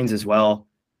growing pains as well,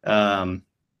 and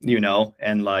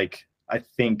like I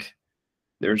think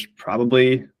there's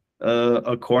probably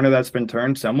a corner that's been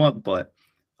turned somewhat, but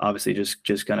obviously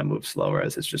just gonna move slower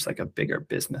as it's just like a bigger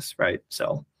business, right?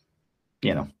 So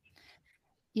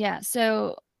yeah.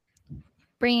 So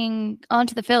bringing on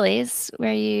to the Phillies,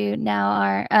 where you now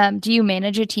are, do you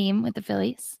manage a team with the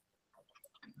Phillies?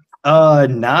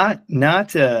 Not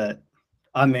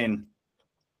I mean,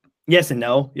 yes and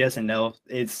no.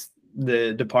 It's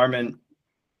the department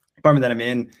that I'm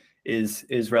in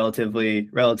is relatively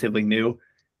new.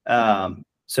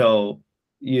 So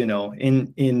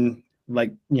in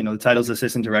like the title's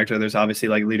assistant director, there's obviously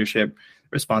like leadership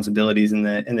responsibilities in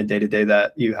the day-to-day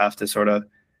that you have to sort of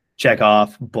check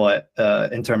off. But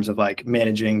in terms of like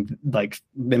managing, like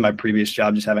in my previous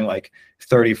job, just having like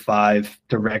 35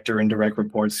 direct or indirect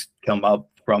reports come up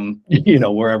from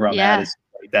wherever I'm at, is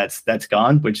like, that's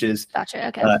gone, which is gotcha.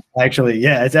 Okay. Actually,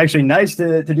 it's actually nice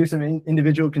to do some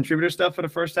individual contributor stuff for the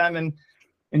first time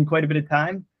in quite a bit of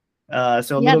time.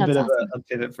 So a little bit awesome. of a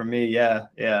pivot for me.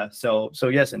 Yeah. So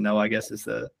yes and no, I guess, is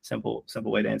the simple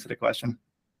way to answer the question.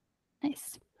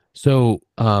 Nice. So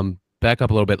back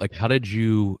up a little bit. Like, how did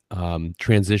you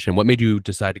transition? What made you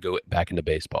decide to go back into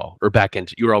baseball, or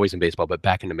you were always in baseball, but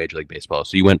back into Major League Baseball?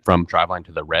 So you went from Driveline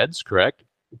to the Reds, correct?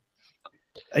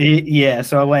 Yeah.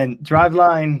 So I went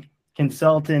Driveline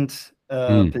consultant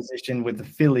position with the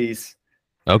Phillies.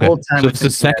 Okay. So it's the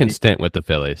second stint with the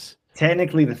Phillies.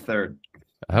 Technically the third.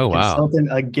 Oh, wow.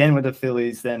 Consultant again with the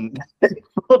Phillies, then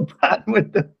full time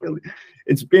with the Phillies.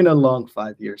 It's been a long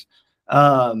 5 years.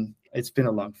 But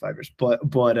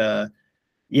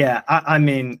yeah, I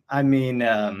mean,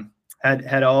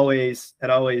 had always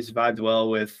vibed well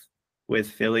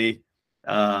with Philly.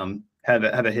 Have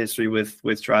a history with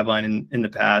Driveline in the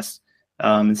past,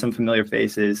 and some familiar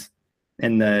faces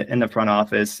in the front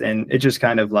office, and it just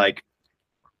kind of like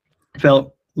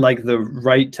felt like the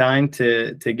right time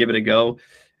to give it a go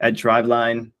at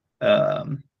Driveline.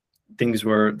 Things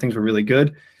were really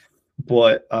good,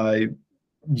 but I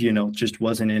just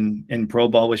wasn't in pro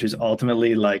ball, which is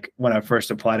ultimately like when I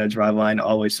first applied at Driveline,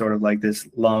 always sort of like this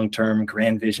long-term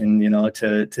grand vision,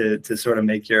 to sort of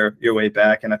make your way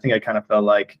back. And I think I kind of felt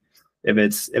like if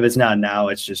it's not now,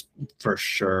 it's just for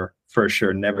sure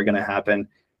never going to happen.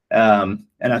 And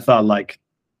I thought like,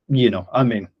 I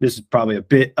mean, this is probably a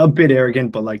bit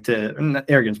arrogant, but like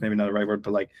arrogance, maybe not the right word,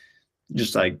 but like,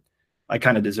 just like I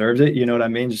kind of deserved it. You know what I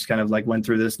mean? Just kind of like went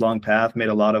through this long path, made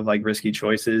a lot of like risky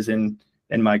choices in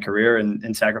my career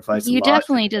and sacrificed a lot. You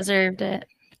definitely deserved it.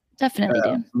 Definitely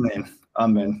do.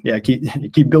 Man. Yeah.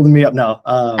 Keep building me up now.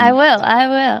 I will.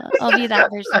 I'll be that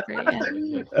person for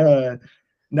you.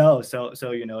 No. So,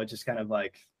 it just kind of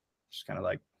like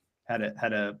had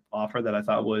a offer that I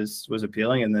thought was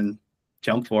appealing, and then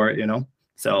jumped for it,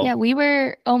 So yeah, we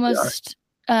were almost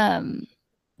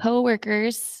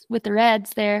co-workers with the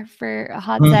Reds there for a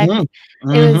hot sec.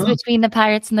 It was between the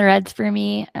Pirates and the Reds for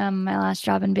me, my last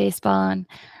job in baseball. And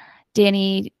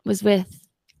Danny was with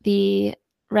the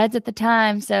Reds at the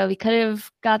time, so we could have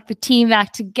got the team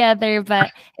back together,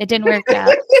 but it didn't work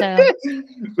out. So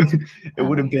it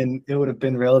would have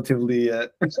been relatively a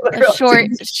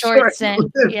short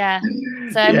stint. Yeah.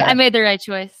 So yeah. I made the right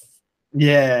choice.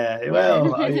 Yeah.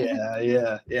 Well,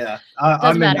 yeah.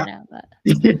 Doesn't matter now, but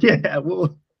yeah,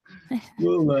 we'll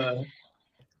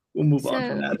move on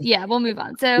from that. Yeah, we'll move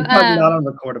on. So we're probably not on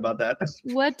record about that.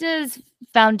 What does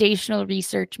foundational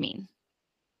research mean?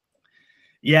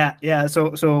 Yeah.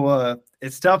 So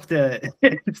it's tough to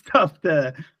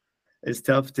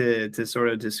sort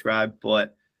of describe,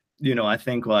 but I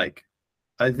think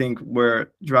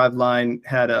where Driveline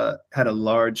had a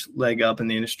large leg up in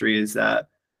the industry is that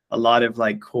a lot of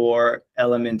like core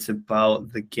elements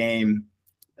about the game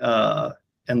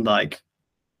and like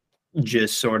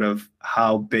just sort of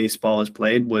how baseball is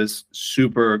played was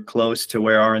super close to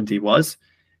where R&D was,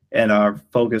 and our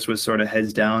focus was sort of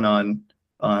heads down on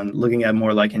looking at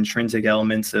more like intrinsic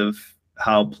elements of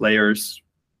how players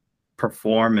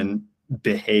perform and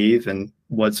behave and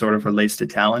what sort of relates to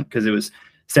talent, because it was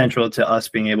central to us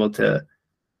being able to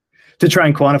try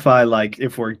and quantify like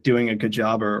if we're doing a good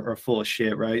job or full of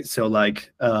shit, right? So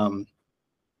like a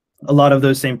lot of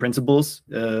those same principles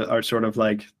are sort of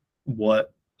like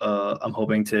what I'm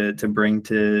hoping to bring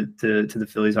to the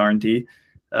Phillies R&D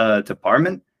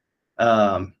department.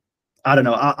 I don't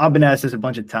know. I've been asked this a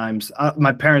bunch of times.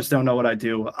 My parents don't know what I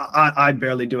do. I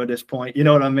barely do at this point. You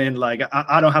know what I mean? Like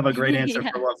I don't have a great answer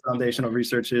for what foundational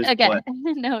research is. Okay. But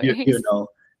No worries.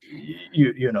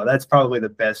 You know, that's probably the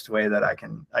best way that I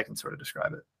can sort of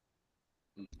describe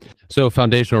it. So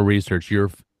foundational research, you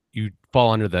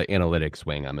fall under the analytics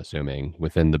wing, I'm assuming,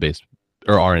 within the base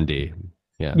or R&D.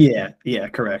 Yeah.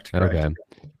 Correct. Okay.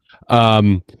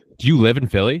 Do you live in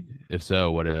Philly? If so,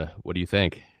 what do you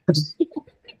think?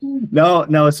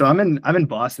 No. So I'm in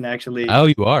Boston actually. Oh,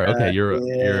 you are? Okay, you're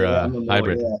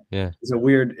hybrid. Yeah. It's a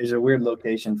weird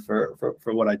location for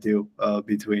what I do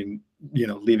between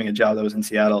leaving a job that was in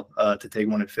Seattle to take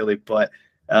one in Philly. But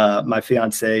my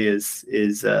fiance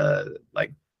is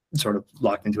like sort of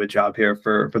locked into a job here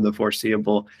for the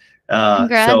foreseeable.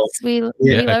 Congrats. So, we love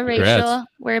congrats. Rachel.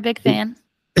 We're a big fan.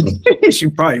 She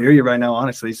probably hear you right now,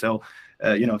 honestly. So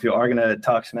if you are gonna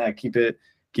talk smack, keep it.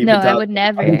 No, it I would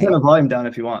never. I can turn the volume down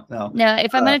if you want. No,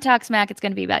 if I'm going to talk smack, it's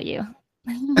going to be about you.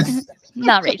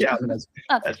 Not Rachel. Yeah,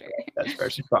 that's fair.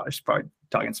 She's probably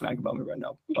talking smack about me right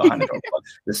now behind the door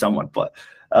to someone. But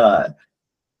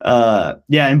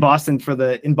in Boston for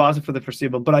the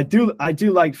foreseeable. But I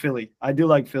do like Philly. I do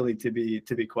like Philly to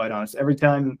be quite honest. Every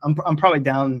time I'm probably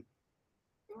down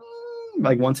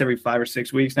like once every 5 or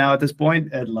 6 weeks now at this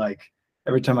point, and like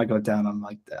every time I go down, I'm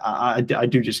like, I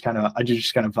do just kind of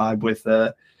vibe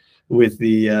with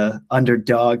the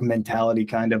underdog mentality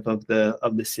kind of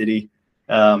the city,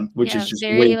 which is just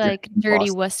very like dirty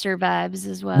Boston. Worcester vibes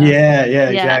as well. Yeah,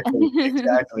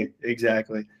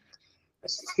 exactly.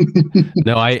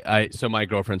 No, so my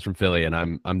girlfriend's from Philly, and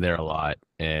I'm there a lot,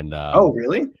 and oh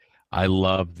really? I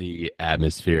love the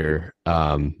atmosphere.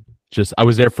 I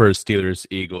was there for Steelers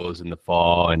Eagles in the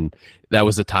fall, and that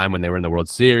was the time when they were in the World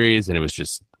Series, and it was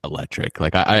just electric.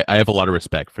 Like I have a lot of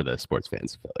respect for the sports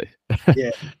fans of Philly.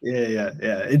 yeah.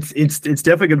 It's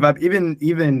definitely a good vibe.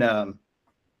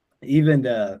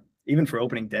 Even for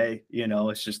opening day,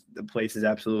 it's just the place is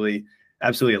absolutely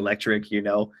electric.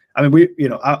 I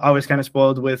mean, I was kind of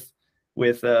spoiled with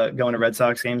going to Red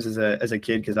Sox games as a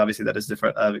kid, because obviously that is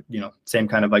different. Same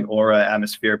kind of like aura,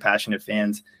 atmosphere, passionate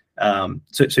fans.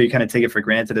 So you kind of take it for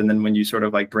granted, and then when you sort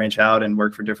of like branch out and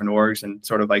work for different orgs and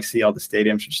sort of like see all the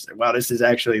stadiums, you're just like, wow, this is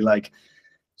actually like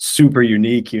super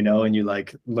unique, and you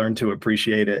like learn to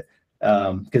appreciate it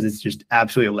because it's just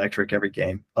absolutely electric every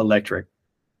game. Electric.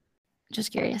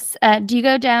 Just curious, do you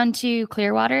go down to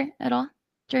Clearwater at all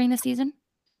during the season?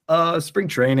 Spring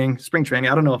training.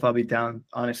 I don't know if I'll be down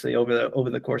honestly over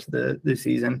the course of the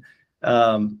season.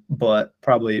 But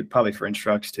probably for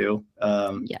instructs too.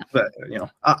 But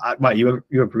why you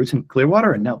have roots in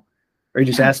Clearwater or no? Or are you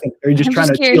just asking? Are you just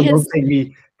trying to locate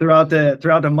me throughout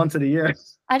the months of the year?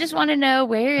 I just want to know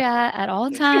where you're at all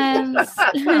times.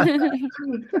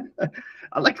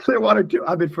 I like Clearwater too.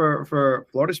 I mean, for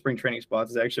Florida spring training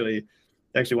spots is actually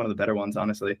one of the better ones,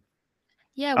 honestly.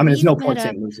 Yeah, I mean, it's no Port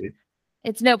St. Lucie.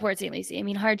 It's no Port St. Lucie. I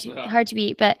mean, hard to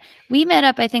beat. But we met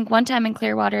up, I think, one time in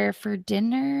Clearwater for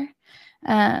dinner.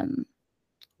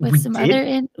 With some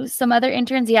other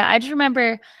interns. Yeah, I just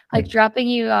remember like dropping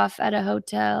you off at a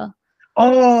hotel.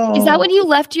 Oh, is that when you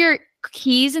left your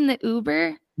keys in the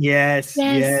Uber? Yes.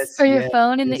 Or your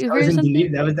phone in the Uber or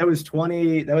something? That was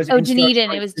 20. That was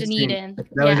Dunedin. It was Dunedin.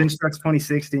 That was Instructs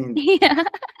 2016. Yeah.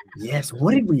 Yes.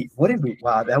 What did we?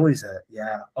 Wow, that was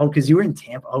yeah. Oh, because you were in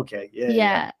Tampa. Okay.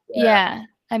 Yeah.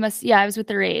 I was with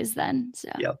the Rays then. So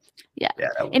Yep. Yeah. Yeah.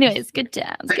 Anyways, good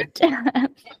times.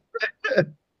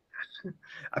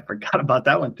 I forgot about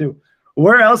that one too.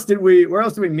 Where else did we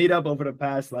meet up over the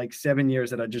past like 7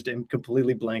 years that I just am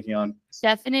completely blanking on?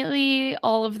 Definitely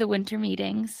all of the winter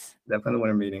meetings. Definitely the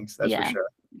winter meetings. That's for sure.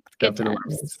 Good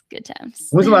times. Good times.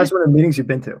 When's the last winter meetings you've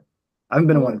been to? I haven't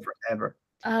been to one forever.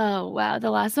 Oh, wow.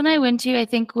 The last one I went to, I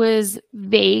think, was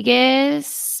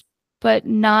Vegas, but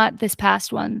not this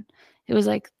past one. It was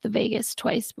like the Vegas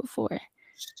twice before,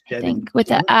 I think, with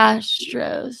the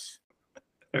Astros.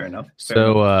 Fair enough.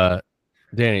 So,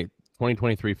 Danny,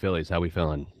 2023 Phillies, how we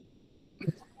feeling?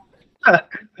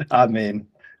 I mean,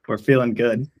 we're feeling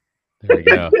good. There we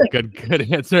go.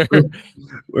 Good answer.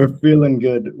 We're feeling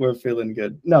good.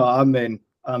 No, I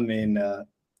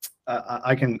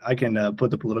can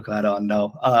put the political hat on.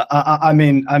 No, I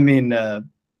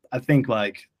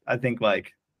think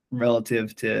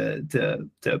relative to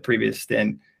a previous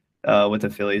stint with the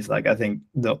Phillies, like I think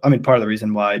part of the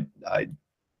reason why I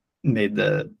made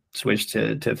the switch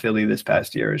to Philly this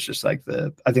past year is just like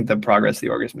I think the progress the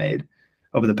org has made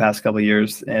over the past couple of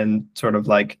years, and sort of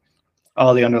like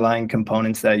all the underlying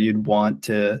components that you'd want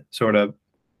to sort of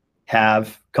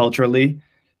have culturally,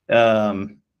 are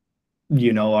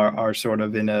sort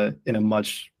of in a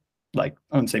much, like,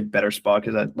 I wouldn't say better spot,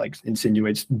 because that like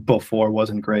insinuates before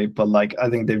wasn't great, but like I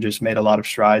think they've just made a lot of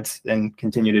strides and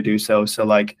continue to do so. So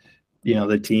like,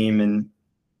 the team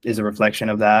is a reflection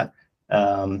of that.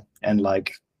 And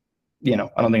like, I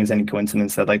don't think it's any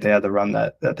coincidence that like they had the run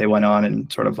that they went on, and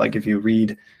sort of like if you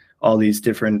read all these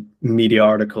different media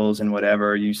articles and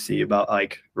whatever, you see about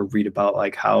like, or read about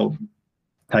like how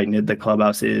tight knit the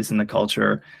clubhouse is and the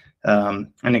culture,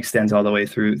 and extends all the way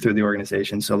through the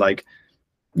organization. So like,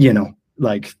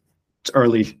 like it's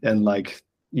early, and like,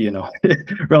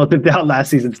 relative to how last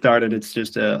season started, it's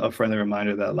just a friendly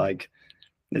reminder that like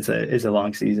it's a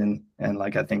long season, and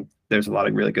like I think there's a lot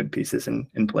of really good pieces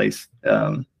in place.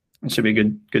 It should be a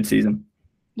good season.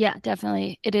 Yeah,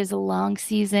 definitely. It is a long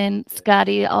season,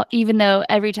 Scotty. Even though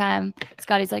every time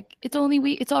Scotty's like, it's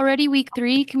already week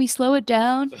 3. Can we slow it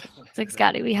down? It's like,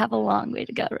 Scotty, we have a long way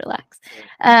to go. Relax.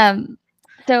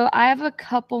 So I have a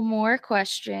couple more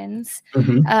questions.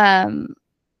 Mm-hmm.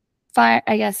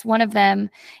 I guess one of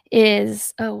them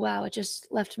is, oh wow, it just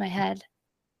left my head.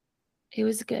 It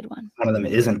was a good one. One of them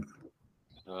isn't.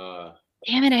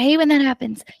 Damn it, I hate when that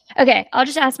happens. Okay, I'll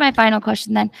just ask my final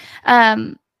question then.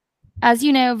 As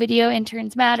you know, video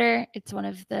interns matter. It's one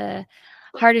of the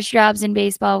hardest jobs in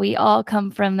baseball. We all come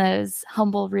from those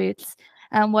humble roots.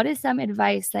 What is some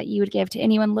advice that you would give to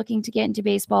anyone looking to get into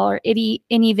baseball, or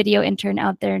any video intern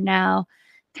out there now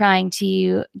trying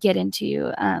to get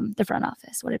into the front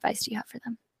office? What advice do you have for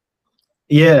them?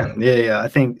 Yeah. I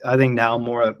think now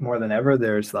more than ever,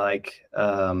 there's like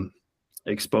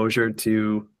exposure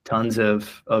to tons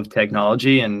of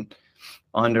technology and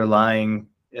underlying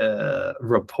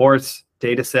reports,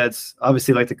 data sets.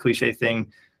 Obviously, like the cliche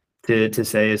thing to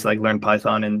say is like learn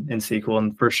Python and SQL,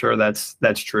 and for sure that's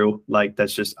true. Like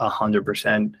that's just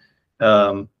 100%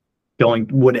 going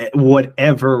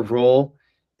whatever role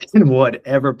in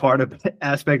whatever part of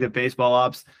aspect of baseball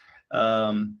ops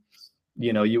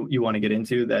you want to get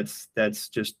into. That's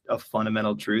just a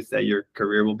fundamental truth, that your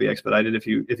career will be expedited if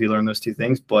you learn those two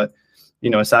things. But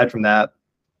aside from that,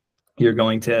 you're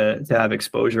going to have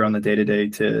exposure on the day-to-day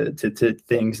to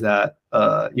things that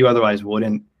you otherwise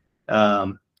wouldn't.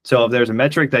 So if there's a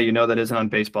metric that that isn't on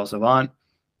Baseball Savant,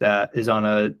 that is on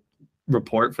a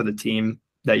report for the team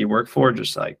that you work for,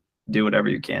 just like do whatever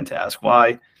you can to ask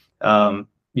why.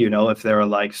 If there are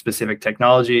like specific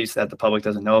technologies that the public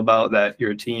doesn't know about that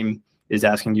your team is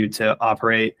asking you to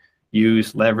operate,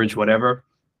 use, leverage, whatever,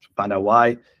 find out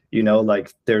why.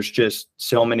 Like there's just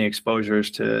so many exposures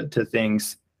to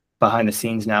things behind the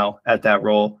scenes now at that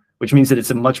role, which means that it's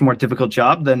a much more difficult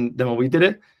job than when we did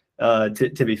it,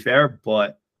 to be fair,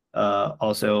 but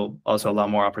also a lot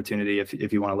more opportunity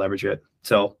if you want to leverage it.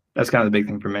 So that's kind of the big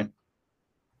thing for me.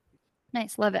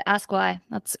 Nice. Love it. Ask why.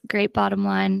 That's great bottom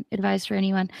line advice for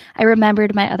anyone. I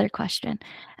remembered my other question.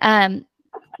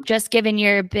 Just given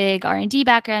your big R&D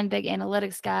background, big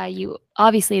analytics guy, you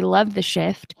obviously love the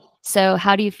shift. So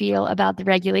how do you feel about the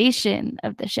regulation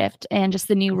of the shift and just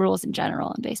the new rules in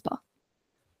general in baseball?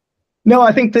 No,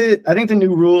 I think the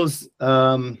new rules,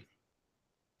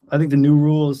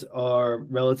 are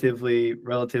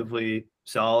relatively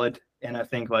solid. And I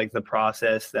think like the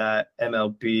process that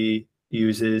MLB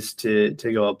uses to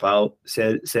go about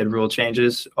said rule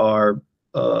changes are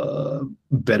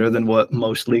better than what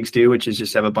most leagues do, which is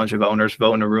just have a bunch of owners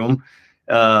vote in a room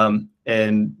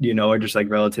and are just like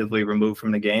relatively removed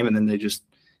from the game, and then they just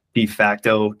de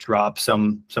facto drop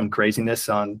some craziness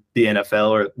on the NFL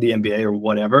or the NBA or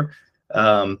whatever.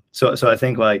 So I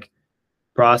think like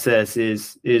process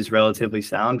is relatively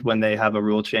sound. When they have a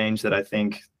rule change that I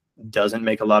think doesn't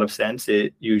make a lot of sense,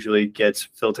 it usually gets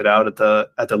filtered out at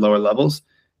the lower levels.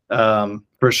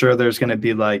 For sure, there's going to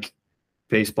be like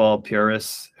baseball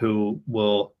purists who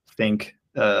will think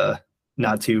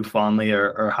not too fondly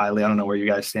or highly. I don't know where you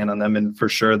guys stand on them. And for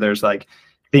sure, there's like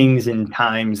things and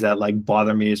times that like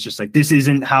bother me. It's just like, this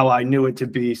isn't how I knew it to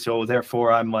be. So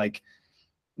therefore I'm like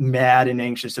mad and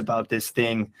anxious about this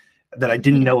thing that I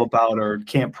didn't know about or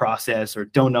can't process or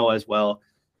don't know as well.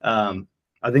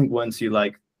 I think once you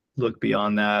like look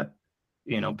beyond that,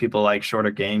 people like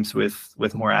shorter games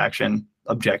with more action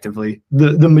objectively,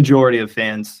 the majority of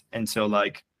fans. And so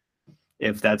like,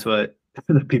 if that's what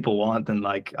the people want, then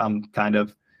like, I'm kind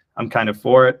of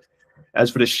for it. As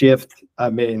for the shift, I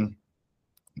mean,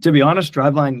 to be honest,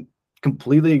 Driveline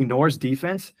completely ignores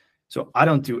defense. So I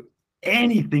don't do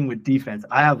anything with defense.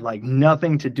 I have like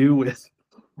nothing to do with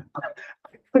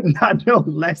not no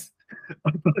less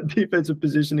defensive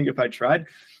positioning if I tried.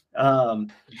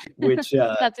 Which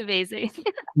that's amazing.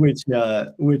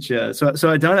 So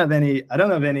I don't have any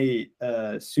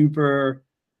super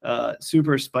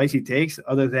spicy takes,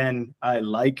 other than I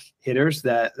like hitters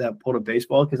that pull the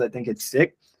baseball because I think it's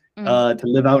sick to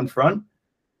live out in front,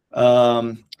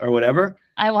 or whatever.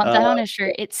 I want that on a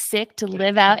shirt. It's sick to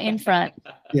live out in front.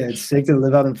 Yeah, it's sick to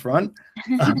live out in front.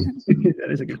 That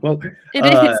is a good quote. It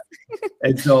is.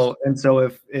 And so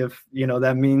if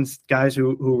that means guys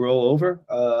who roll over,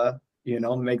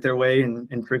 make their way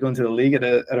and trickle into the league at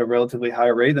a relatively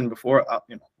higher rate than before,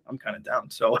 I'm kind of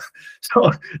down. So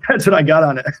that's what I got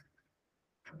on it.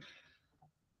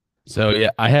 So yeah,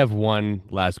 I have one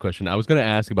last question. I was going to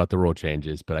ask about the rule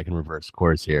changes, but I can reverse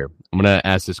course here. I'm going to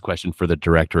ask this question for the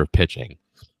director of pitching.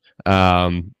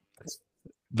 I'm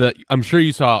sure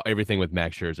you saw everything with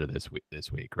Max Scherzer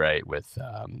this week, right? With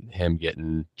him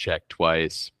getting checked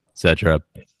twice, etc.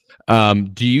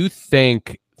 Do you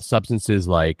think substances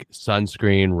like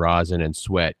sunscreen, rosin, and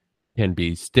sweat can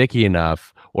be sticky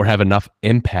enough or have enough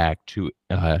impact to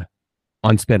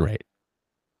on spin rate?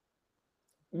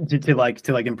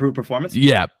 To improve performance?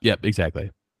 Yeah,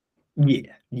 exactly.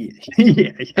 Yeah.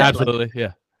 Absolutely,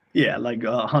 yeah, like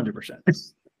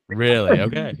 100%. Really?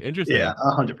 Okay, interesting. Yeah,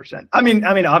 100%. I mean,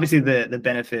 obviously the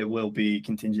benefit will be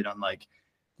contingent on like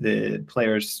the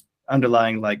players'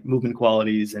 underlying like movement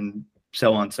qualities and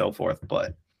so on and so forth.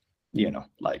 But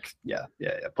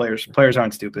players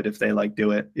aren't stupid if they like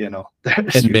do it, and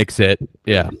mix it.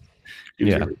 Yeah.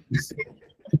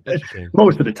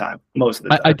 Most of the time.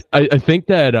 I think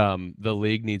that the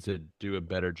league needs to do a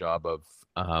better job of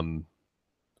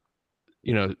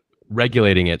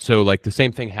regulating it. So like the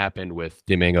same thing happened with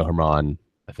Domingo Germán,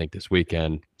 I think this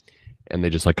weekend, and they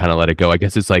just like kind of let it go. I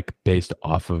guess it's like based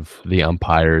off of the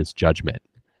umpire's judgment.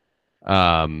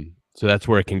 So that's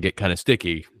where it can get kind of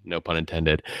sticky, no pun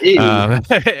intended.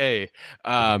 Hey.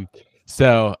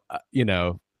 So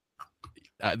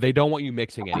they don't want you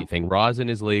mixing anything. Rosin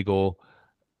is legal.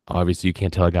 Obviously, you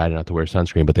can't tell a guy not to wear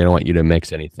sunscreen, but they don't want you to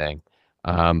mix anything.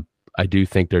 I do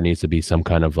think there needs to be some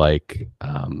kind of like,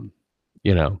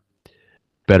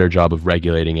 better job of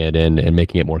regulating it and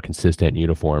making it more consistent and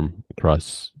uniform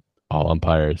across all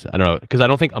umpires. I don't know, because I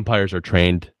don't think umpires are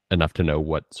trained enough to know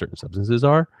what certain substances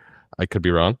are. I could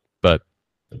be wrong, but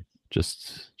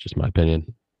just my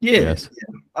opinion. Yes.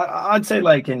 I'd say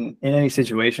like in any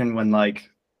situation when like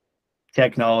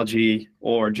technology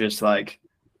or just like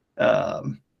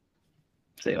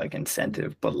say like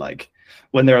incentive, but like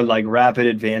when there are like rapid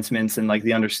advancements and like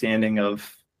the understanding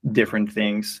of different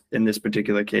things, in this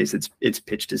particular case it's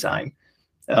pitch design.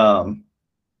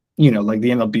 Like the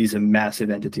MLB is a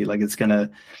massive entity. Like it's gonna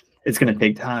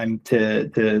take time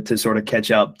to sort of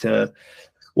catch up to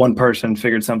one person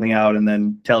figured something out and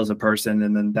then tells a person,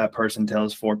 and then that person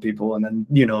tells four people, and then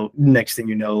next thing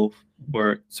you know,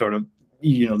 we're sort of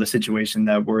the situation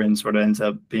that we're in sort of ends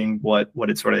up being what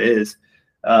it sort of is.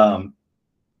 And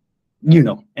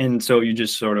so you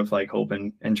just sort of like hope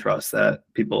and trust that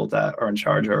people that are in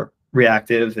charge are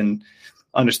reactive and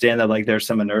understand that like there's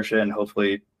some inertia and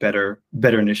hopefully better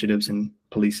initiatives in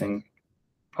policing,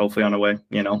 hopefully on the way,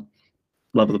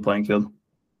 level the playing field.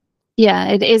 Yeah,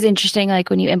 it is interesting. Like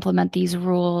when you implement these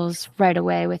rules right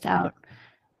away without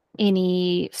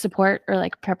any support or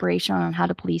like preparation on how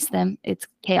to police them,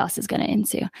 chaos is going to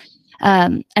ensue.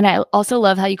 And I also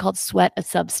love how you called sweat a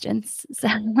substance. So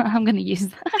I'm going to use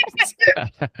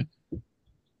that.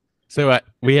 So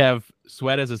we have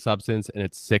sweat as a substance, and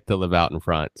it's sick to live out in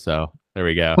front. So there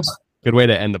we go. Good way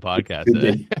to end the podcast.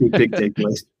 Two big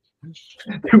takeaways.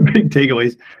 Two big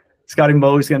takeaways. Scotty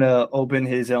Moe's gonna open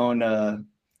his own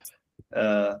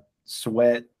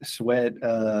sweatshop.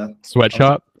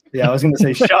 Yeah, I was gonna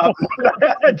say shop.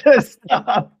 Just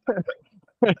stop.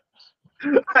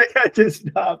 I got to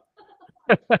stop.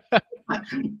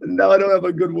 No, I don't have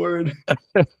a good word.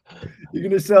 You're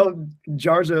gonna sell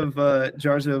jars of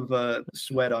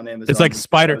sweat on Amazon. It's like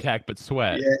spider tack, but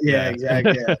sweat. Yeah.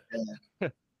 Exactly. Yeah.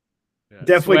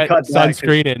 Definitely sweat, cut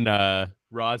sunscreen and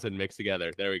rosin mixed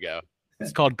together. There we go.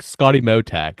 It's called Scotty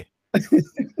Motac.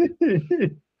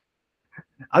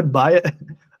 I'd buy it.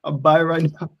 I'll buy it right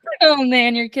now. Oh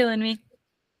man, you're killing me.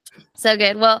 So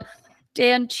good. Well,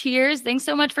 Dan, cheers. Thanks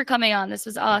so much for coming on. This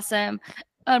was awesome.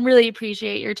 Really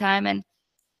appreciate your time, and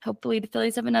hopefully the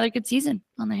Phillies have another good season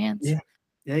on their hands.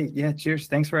 Yeah. Cheers.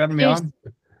 Thanks for having me on.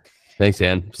 Thanks,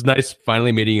 Dan. It's nice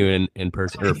finally meeting you in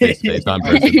person or face to face, not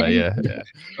in person, but yeah.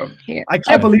 Here. I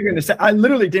can't believe you're gonna I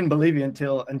literally didn't believe you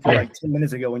until like 10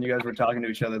 minutes ago when you guys were talking to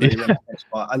each other. That you were in the same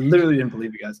spot. I literally didn't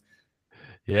believe you guys.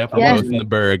 Yeah, we're both in the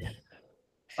Berg.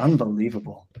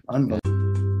 Unbelievable.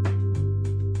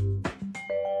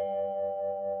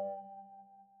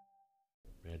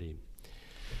 Ready.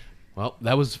 Well,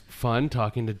 that was fun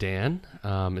talking to Dan.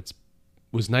 It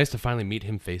was nice to finally meet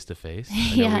him face to face.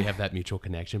 I know we have that mutual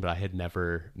connection, but I had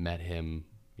never met him,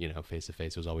 face to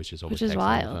face. It was always just over text. Which is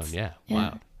wild. On the phone. Yeah,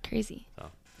 wow. Crazy.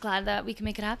 Glad that we can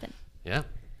make it happen. Yeah.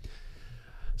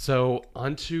 So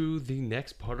on to the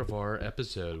next part of our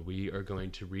episode. We are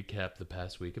going to recap the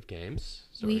past week of games,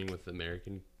 starting with the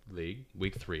American League,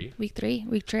 week 3. Week 3.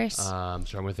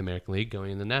 Starting with the American League,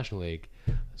 going in the National League.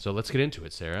 So let's get into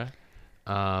it, Sarah.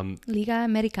 Liga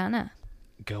Americana.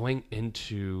 Going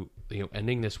into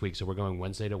ending this week, so we're going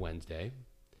Wednesday to Wednesday.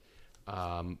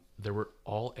 There were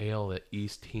all AL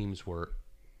East teams were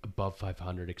above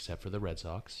 500 except for the Red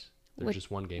Sox. They're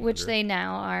just one game which under. They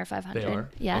now are 500. They are?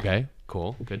 Yeah. Okay,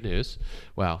 cool. Good news.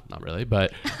 Well, not really,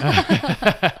 but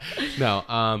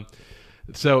no.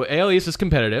 So AL East is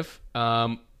competitive.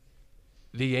 The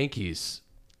Yankees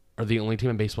are the only team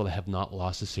in baseball that have not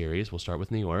lost a series. We'll start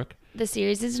with New York. The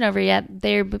series isn't over yet.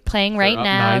 They're playing right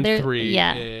now. 9-3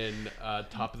 yeah. in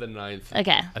top of the 9th.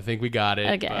 Okay. I think we got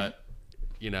it. Okay. But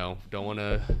don't want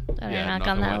to knock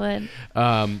on that wood.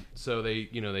 So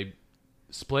they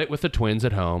split with the Twins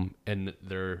at home, and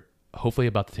they're hopefully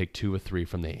about to take 2 or 3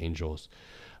 from the Angels.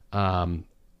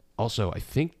 Also, I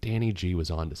think Danny G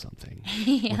was on to something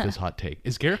with his hot take.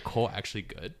 Is Garrett Cole actually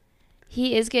good?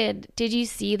 He is good. Did you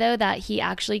see, though, that he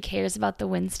actually cares about the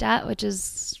win stat, which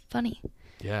is funny?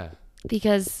 Yeah.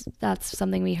 Because that's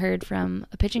something we heard from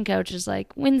a pitching coach is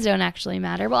like, wins don't actually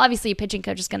matter. Well, obviously a pitching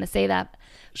coach is going to say that,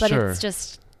 but Sure. It's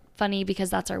just funny because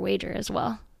that's our wager as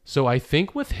well. So I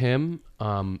think with him,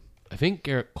 I think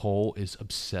Garrett Cole is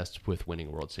obsessed with winning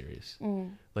a World Series.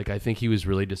 Like, I think he was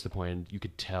really disappointed. You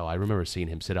could tell. I remember seeing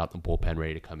him sit out in the bullpen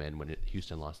ready to come in when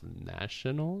Houston lost the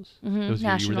Nationals. It was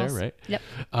Nationals. You were there, right?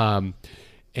 Yep.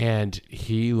 And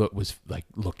he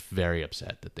looked very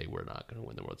upset that they were not going to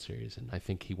win the World Series. And I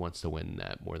think he wants to win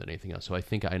that more than anything else. So I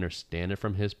think I understand it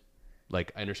from his, I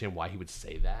understand why he would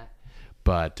say that.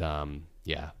 But,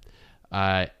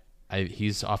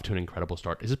 he's off to an incredible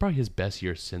start. This is probably his best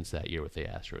year since that year with the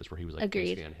Astros, where he was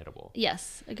basically unhittable.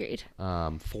 Yes, agreed.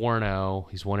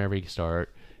 4-0. He's won every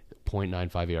start.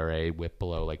 0.95 ERA, whip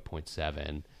below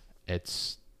 0.7.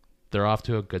 They're off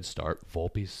to a good start.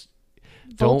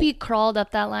 Volpe crawled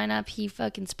up that lineup. He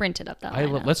fucking sprinted up that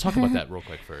lineup. Let's talk about that real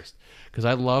quick first, because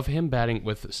I love him batting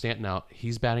with Stanton out.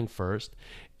 He's batting first,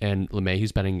 and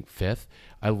LeMahieu's batting fifth.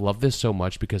 I love this so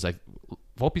much because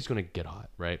Volpe's going to get hot,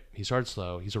 right? He started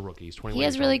slow. He's a rookie. He's 21. He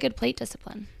has really good plate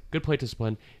discipline. Good plate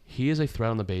discipline. He is a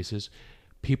threat on the bases.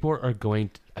 People are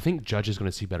I think Judge is going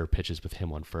to see better pitches with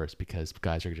him on first because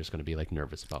guys are just going to be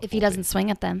nervous about if Volpe. He doesn't swing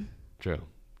at them. True.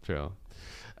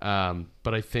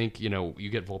 But I think, you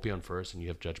get Volpe on first and you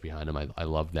have Judge behind him. I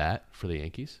love that for the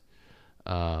Yankees.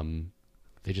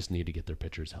 They just need to get their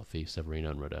pitchers healthy,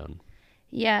 Severino and Rodon.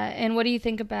 Yeah, and what do you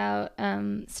think about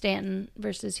Stanton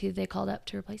versus who they called up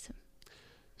to replace him?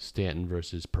 Stanton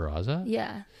versus Peraza?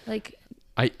 Yeah.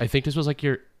 I think this was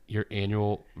your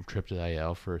annual trip to the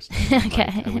IL first.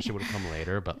 Okay. I wish it would have come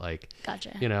later, but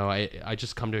gotcha. I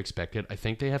just come to expect it. I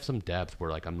think they have some depth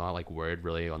where I'm not worried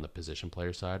really on the position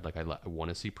player side. I want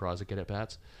to see Peraza get at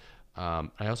bats. I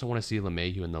also want to see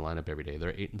LeMahieu in the lineup every day.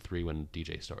 They're 8-3 when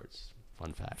DJ starts.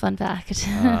 Fun fact.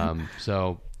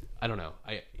 So I don't know.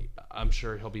 I'm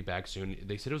sure he'll be back soon.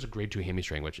 They said it was a grade 2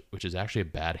 hamstring, which is actually a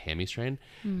bad hamstring.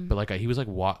 But he was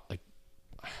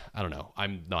I don't know.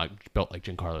 I'm not built like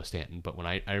Giancarlo Stanton, but when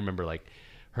I remember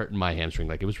hurting my hamstring,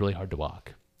 it was really hard to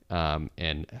walk.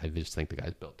 And I just think the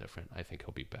guy's built different. I think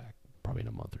he'll be back probably in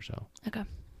a month or so. Okay.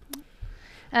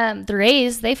 The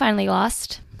Rays, they finally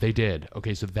lost. They did.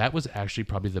 Okay, so that was actually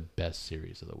probably the best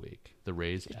series of the week. The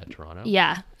Rays at Toronto.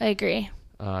 Yeah, I agree.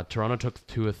 Toronto took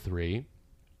 2 of 3.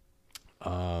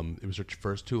 It was their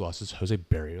first 2 losses. Jose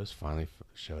Barrios finally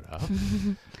showed up.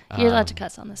 You're allowed to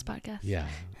cuss on this podcast. Yeah.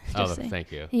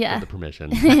 Thank you. Yeah. For the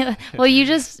permission. Well, you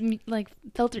just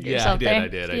filtered yourself there. I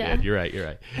did. You're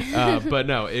right. But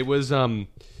no, it was a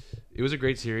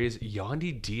great series.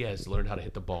 Yandy Diaz learned how to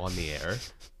hit the ball in the air.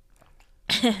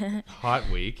 Hot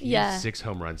week. He had 6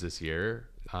 home runs this year.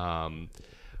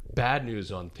 Bad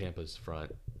news on Tampa's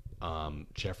front.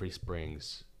 Jeffrey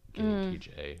Springs getting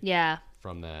TJ. Yeah.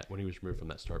 From that, when he was removed from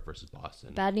that start versus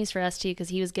Boston. Bad news for us too, because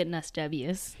he was getting us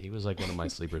W's. He was like one of my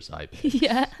sleeper side picks.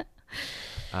 Yeah.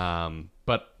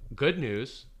 But good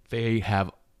news, they have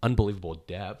unbelievable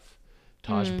depth.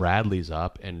 Taj Bradley's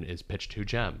up and is pitched 2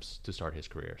 gems to start his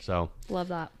career. So love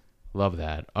that.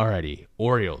 Alrighty,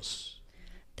 Orioles.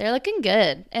 They're looking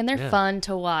good and they're fun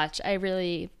to watch. I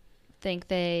really think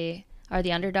they are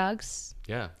the underdogs.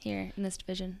 Yeah. Here in this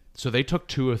division. So they took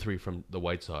 2 of 3 from the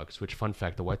White Sox, which, fun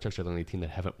fact, the White Sox are the only team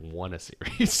that haven't won a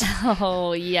series.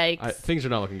 Oh, yikes. Things are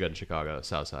not looking good in Chicago,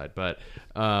 South Side. But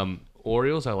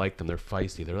Orioles, I like them. They're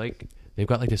feisty. They've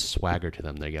got like this swagger to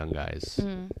them. They're young guys.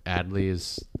 Adley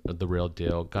is the real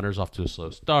deal. Gunner's off to a slow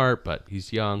start, but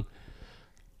he's young.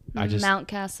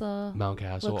 Mountcastle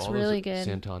looks all really those, good.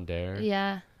 Santander.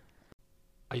 Yeah.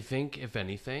 I think, if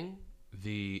anything,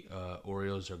 the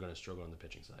Orioles are going to struggle on the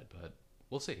pitching side, but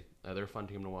we'll see. They're a fun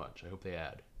team to watch. I hope they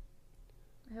add.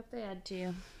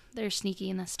 Too. They're sneaky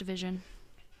in this division.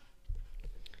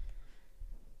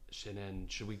 And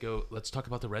should we go? Let's talk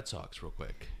about the Red Sox real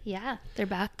quick. Yeah, they're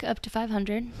back up to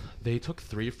 500. They took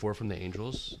 3 or 4 from the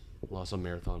Angels. Lost on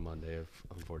Marathon Monday,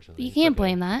 unfortunately. You can't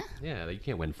blame that. Yeah, you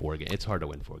can't win 4 games. It's hard to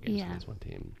win 4 games against one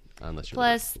team. Unless you're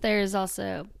Plus, there's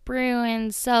also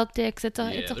Bruins, Celtics. It's a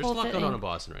whole thing. There's a lot going on in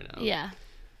Boston right now. Yeah.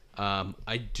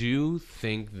 I do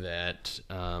think that,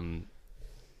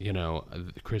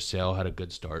 Chris Sale had a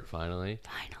good start finally.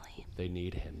 They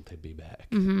need him to be back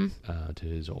to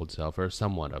his old self, or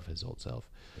somewhat of his old self.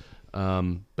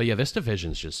 But yeah, this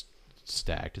division's just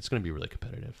stacked. It's going to be really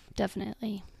competitive.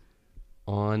 Definitely.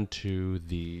 On to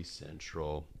the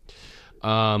Central.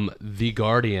 The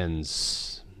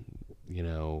Guardians,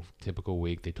 typical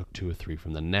week. They took 2 or 3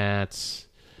 from the Nats.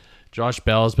 Josh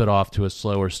Bell's been off to a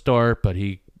slower start, but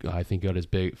I think got his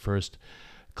big first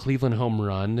Cleveland home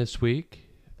run this week.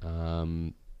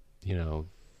 Where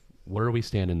are we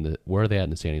standing? Where are they at in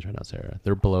the standings right now, Sarah?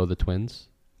 They're below the Twins.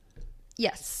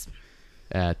 Yes.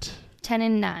 At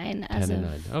 10-9 as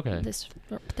 10-9. Okay. This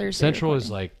Thursday. Central recording.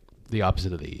 is like the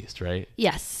opposite of the East, right?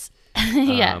 Yes.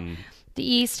 Yeah. The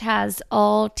East has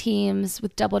all teams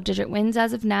with double-digit wins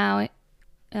as of now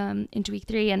into week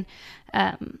 3, and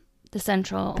the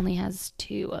Central only has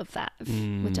 2 of that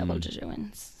with double-digit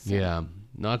wins. So. Yeah.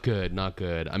 Not good.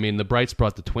 I mean, the bright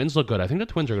spot, the Twins look good. I think the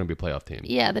Twins are going to be a playoff team.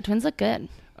 Yeah, the Twins look good.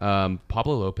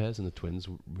 Pablo Lopez and the Twins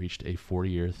reached a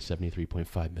 4-year,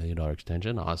 $73.5 million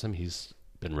extension. Awesome. He's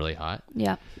been really hot.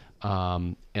 Yeah.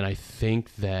 And I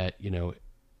think that,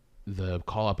 the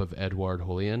call-up of Edward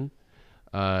Julian,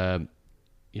 he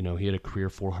had a career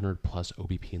 400-plus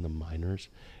OBP in the minors.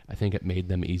 I think it made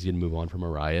them easy to move on from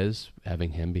Arias,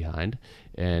 having him behind,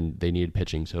 and they needed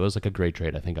pitching. So it was like a great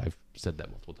trade. I think I've said that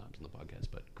multiple times on the podcast,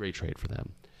 but great trade for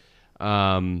them.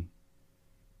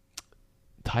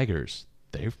 Tigers,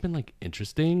 they've been like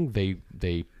interesting.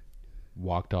 They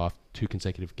walked off 2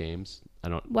 consecutive games.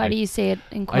 Why do you say it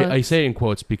in quotes? I say it in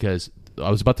quotes because I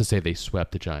was about to say they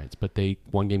swept the Giants, but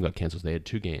one game got canceled. So they had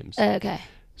 2 games. Okay.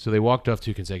 So they walked off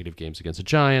 2 consecutive games against the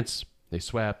Giants. They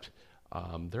swept.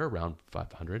 They're around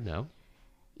 500 now.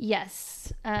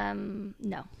 Yes.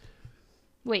 No.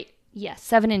 Wait. Yes.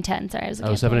 7-10. Sorry, I was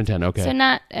looking. 7-10. Okay. So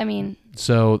not. I mean.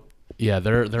 So yeah,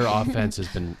 their offense has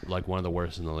been like one of the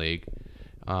worst in the league.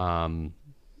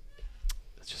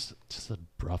 It's just a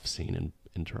rough scene in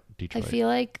Detroit. I feel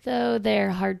like though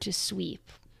they're hard to sweep.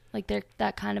 Like they're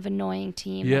that kind of annoying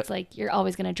team. Yeah. It's like you're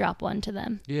always going to drop one to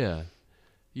them. Yeah.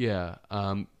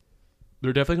 They're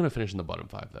definitely going to finish in the bottom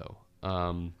 5 though.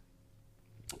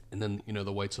 And then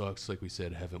the White Sox, like we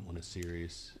said, haven't won a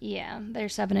series. Yeah, they're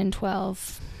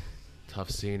 7-12. Tough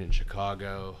scene in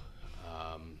Chicago.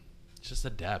 It's just the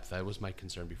depth. That was my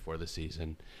concern before the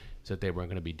season, is that they weren't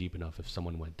going to be deep enough if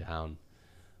someone went down.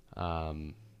 I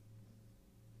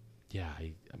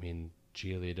mean,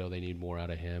 Giolito, they need more out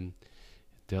of him.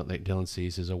 Dylan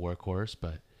Cease is a workhorse,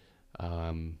 but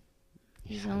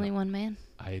he's only one man.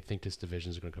 I think this division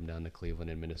is going to come down to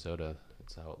Cleveland and Minnesota.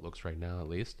 That's how it looks right now, at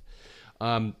least.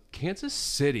 Kansas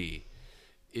City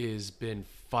has been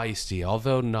feisty,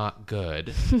 although not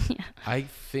good. Yeah. I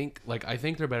think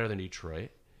they're better than Detroit.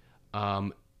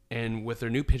 And with their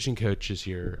new pitching coach this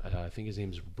year, I think his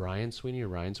name's Ryan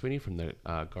Sweeney from the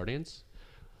Guardians.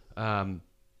 A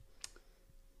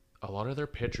lot of their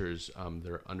pitchers,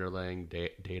 their underlying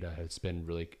data has been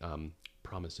really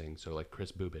promising. So like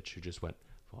Chris Bubich, who just went,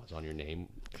 was on your name,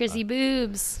 Chrissy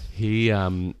Boobs. He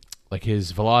like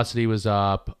his velocity was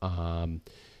up, and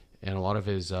a lot of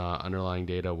his underlying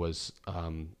data was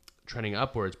trending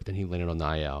upwards. But then he landed on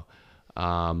the IL.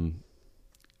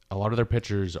 A lot of their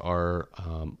pitchers are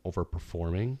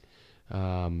overperforming.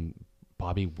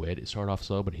 Bobby Witt started off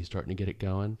slow, but he's starting to get it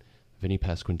going. Vinny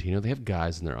Pasquantino. They have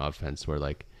guys in their offense where,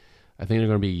 like, I think they're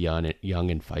going to be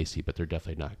young and feisty, but they're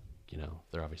definitely not.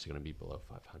 They're obviously going to be below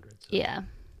 500. So. Yeah.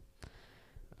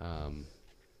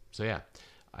 So yeah,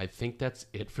 I think that's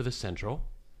it for the Central.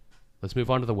 Let's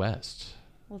move on to the West.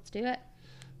 Let's do it.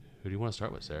 Who do you want to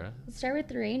start with, Sarah? Let's start with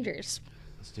the Rangers.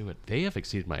 Let's do it. They have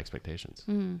exceeded my expectations.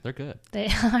 They're good. They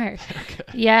are.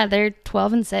 Yeah, they're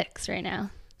 12-6 right now.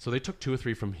 So they took 2 or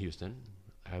 3 from Houston.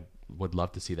 I would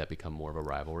love to see that become more of a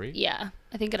rivalry. Yeah,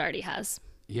 I think it already has.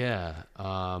 Yeah.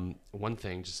 One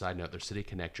thing, just a side note, their City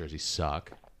Connect jerseys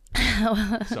suck.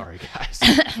 Sorry, guys.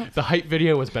 The hype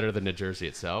video was better than the jersey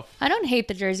itself. I don't hate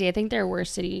the jersey. I think there are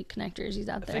worse City Connect jerseys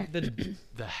out there. I think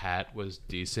the hat was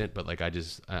decent, but like I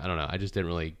don't know. I just didn't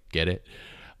really get it.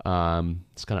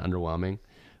 It's kind of underwhelming.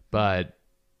 But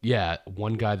yeah,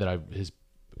 one guy that has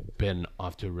been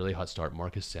off to a really hot start,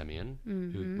 Marcus Semien,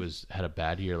 who had a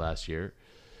bad year last year.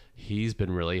 He's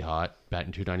been really hot,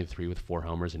 batting .293 with 4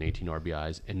 homers and 18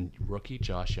 RBIs. And rookie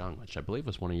Josh Young, which I believe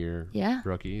was one of your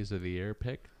rookies of the year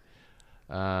pick.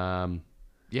 The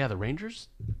Rangers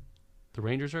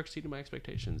are exceeding my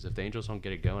expectations. If the Angels don't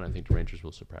get it going, I think the Rangers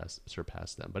will surpass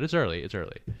them. But it's early.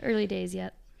 Early days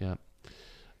yet. Yeah.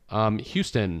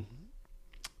 Houston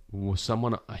was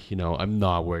someone, I'm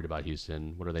not worried about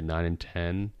Houston. What are they, 9-10?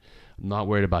 I'm not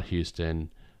worried about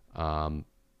Houston.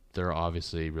 They're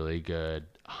obviously really good.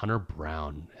 Hunter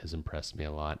Brown has impressed me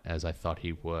a lot, as I thought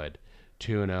he would.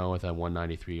 2-0 with a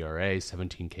 1.93 ERA,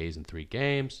 17 Ks in 3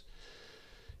 games.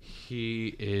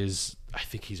 I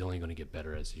think he's only going to get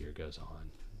better as the year goes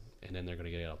on. And then they're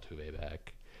going to get Altuve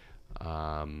back.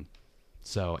 And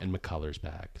McCullers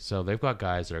back. So they've got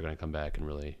guys that are going to come back and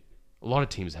really... A lot of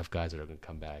teams have guys that are going to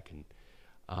come back and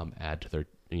add to their,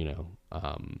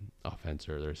 offense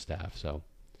or their staff. So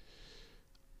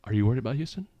are you worried about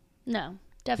Houston? No,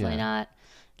 definitely not.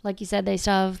 Like you said, they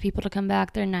still have people to come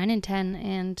back. They're 9-10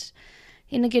 and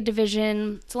in a good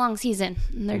division. It's a long season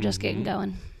and they're just getting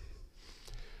going.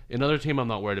 Another team I'm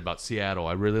not worried about, Seattle.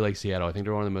 I really like Seattle. I think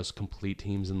they're one of the most complete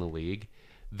teams in the league.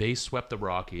 They swept the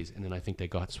Rockies, and then I think they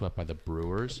got swept by the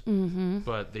Brewers.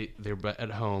 But they're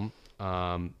at home.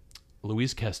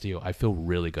 Luis Castillo, I feel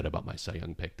really good about my Cy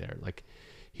Young pick there. Like,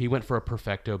 he went for a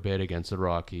perfecto bid against the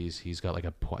Rockies. He's got like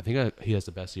I think he has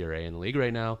the best ERA in the league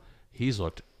right now.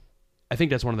 I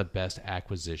think that's one of the best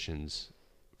acquisitions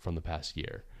from the past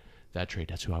year. That trade,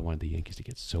 that's who I wanted the Yankees to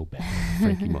get so bad.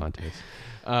 Frankie Montes.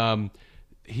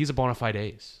 He's a bona fide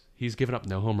ace. He's given up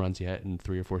no home runs yet in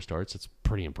 3 or 4 starts. It's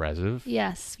pretty impressive.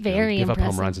 Yes, very impressive. Give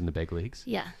up home runs in the big leagues.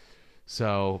 Yeah.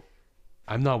 So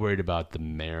I'm not worried about the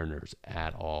Mariners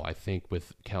at all. I think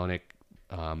with Kelenic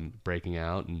breaking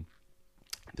out, and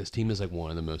this team is like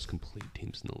one of the most complete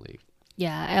teams in the league.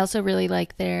 Yeah, I also really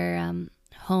like their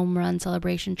home run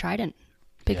celebration trident.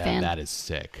 Big fan. That is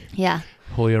sick. Yeah.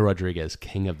 Julio Rodriguez,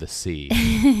 king of the sea.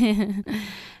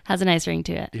 Has a nice ring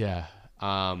to it. Yeah.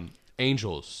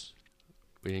 Angels.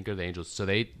 We didn't go to the Angels. So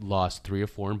they lost 3 or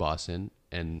 4 in Boston,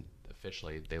 and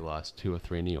officially they lost 2 or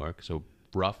 3 in New York. So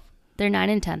rough. They're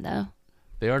 9-10 though.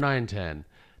 They are 9-10.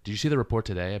 Did you see the report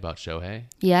today about Shohei?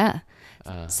 Yeah.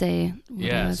 So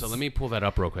let me pull that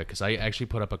up real quick because I actually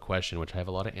put up a question, which I have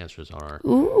a lot of answers on our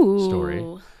story.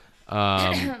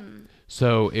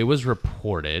 So it was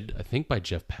reported, I think by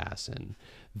Jeff Passan,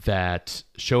 that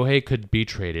Shohei could be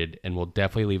traded and will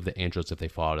definitely leave the Angels if they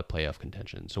fall out of playoff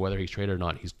contention. So whether he's traded or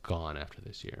not, he's gone after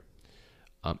this year.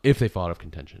 If they fall out of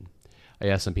contention. I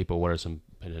asked some people what are some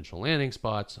potential landing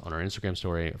spots on our Instagram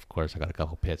story. Of course, I got a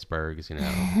couple Pittsburghs,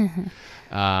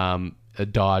 the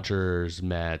Dodgers,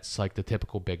 Mets, like the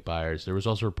typical big buyers. There was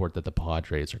also a report that the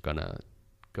Padres are going to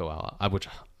go out, which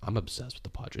I'm obsessed with the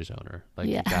Padres owner. Like,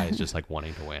 the guy is just like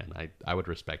wanting to win. I would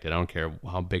respect it. I don't care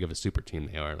how big of a super team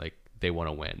they are. Like, they want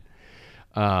to win.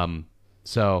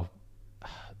 So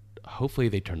hopefully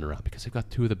they turn around because they've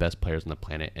got 2 of the best players on the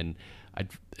planet. And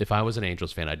if I was an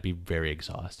Angels fan, I'd be very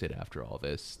exhausted after all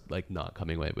this, like not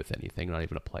coming away with anything, not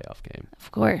even a playoff game.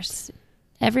 Of course.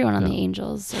 everyone on the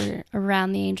Angels or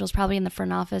around the Angels, probably in the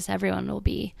front office, everyone will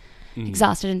be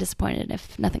exhausted and disappointed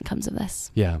if nothing comes of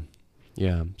this. Yeah.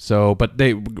 So, but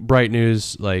bright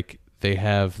news, like they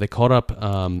called up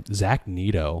Zach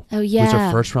Neto. Oh yeah. Who's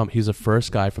a first round. He's the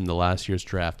first guy from the last year's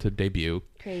draft to debut.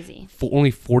 Crazy. Only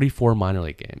 44 minor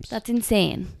league games. That's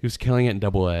insane. He was killing it in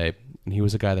Double-A, and he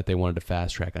was a guy that they wanted to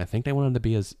fast track. And I think they wanted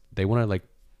to like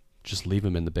just leave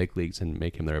him in the big leagues and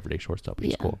make him their everyday shortstop, which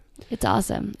is cool. It's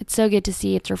awesome. It's so good to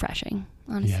see. It's refreshing,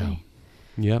 honestly.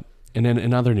 Yeah. Yep. And then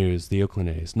in other news, the Oakland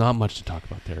A's. Not much to talk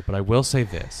about there, but I will say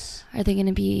this. Are they going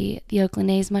to be the Oakland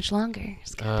A's much longer?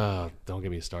 Don't get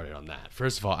me started on that.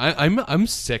 First of all, I'm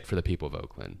sick for the people of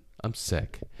Oakland. I'm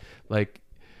sick. Like,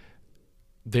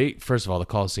 first of all, the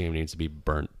Coliseum needs to be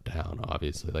burnt down,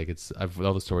 obviously. Like,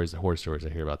 all the horror stories I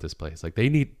hear about this place. Like,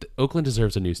 Oakland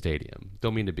deserves a new stadium.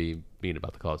 Don't mean to be mean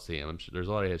about the Coliseum. I'm sure there's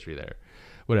a lot of history there.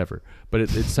 Whatever. But it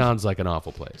sounds like an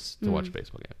awful place to watch a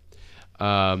baseball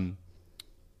game.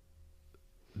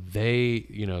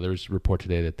 There's a report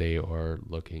today that they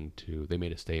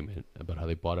made a statement about how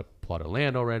they bought a plot of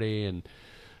land already, and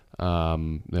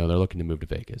they're looking to move to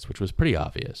Vegas, which was pretty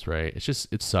obvious, right?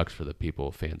 It sucks for the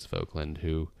fans of Oakland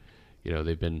who,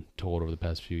 they've been told over the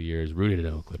past few years, rooted in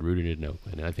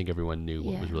Oakland, and I think everyone knew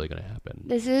what was really going to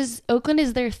happen. Oakland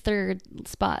is their third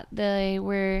spot.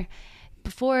 Before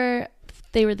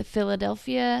they were the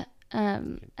Philadelphia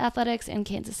Athletics and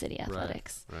Kansas City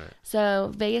Athletics. Right.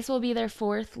 So Vegas will be their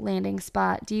fourth landing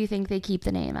spot. Do you think they keep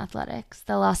the name Athletics?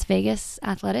 The Las Vegas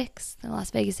Athletics? The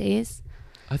Las Vegas A's?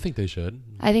 I think they should.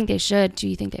 I think they should. Do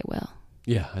you think they will?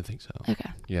 Yeah, I think so. Okay.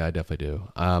 Yeah, I definitely do.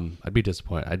 I'd be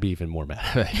disappointed. I'd be even more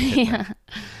mad at it.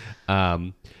 Yeah.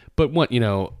 But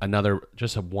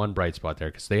one bright spot there,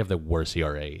 because they have the worst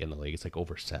ERA in the league. It's like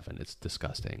over 7. It's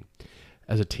disgusting.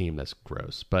 As a team, that's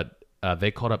gross. But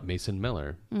they called up Mason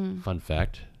Miller. Fun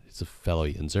fact, he's a fellow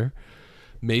Yinzer.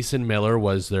 Mason Miller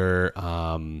was their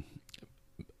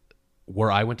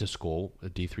where I went to school, a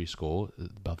D3 school,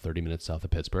 about 30 minutes south of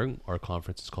Pittsburgh. Our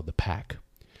conference is called the PAC.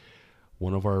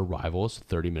 One of our rivals,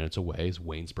 30 minutes away, is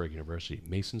Waynesburg University.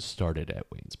 Mason started at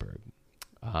Waynesburg.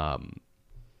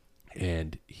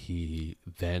 And he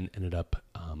then ended up,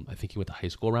 I think he went to high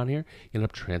school around here. He ended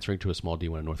up transferring to a small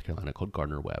D1 in North Carolina called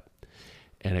Gardner-Webb.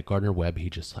 And at Gardner-Webb, he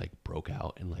just like broke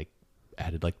out and like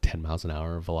added like 10 miles an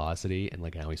hour of velocity, and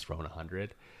like now he's throwing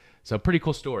 100. So pretty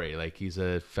cool story. Like, he's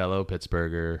a fellow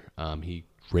Pittsburgher. He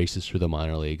races through the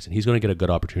minor leagues, and he's going to get a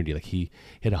good opportunity. Like, he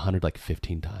hit 100 like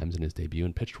 15 times in his debut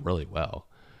and pitched really well.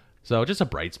 So just a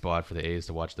bright spot for the A's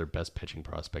to watch their best pitching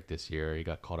prospect this year. He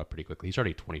got called up pretty quickly. He's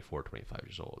already 24, 25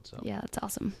 years old. So yeah, that's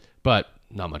awesome. But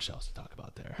not much else to talk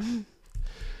about there.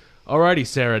 Alrighty,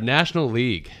 Sarah, National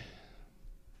League.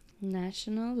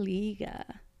 National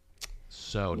Liga.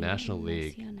 So, National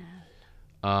League.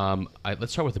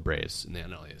 Let's start with the Braves in the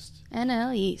NL East.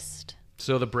 NL East.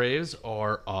 So, the Braves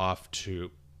are off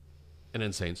to an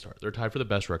insane start. They're tied for the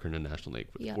best record in the National League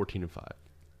with 14-5.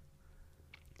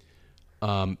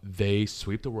 They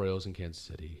sweep the Royals in Kansas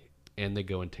City, and they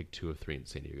go and take 2 of 3 in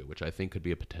San Diego, which I think could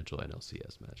be a potential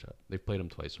NLCS matchup. They've played them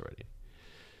twice already.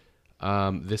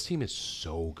 This team is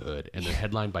so good, and they're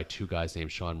headlined by 2 guys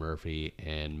named Sean Murphy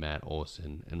and Matt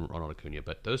Olson and Ronald Acuna.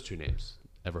 But those 2 names,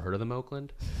 ever heard of them,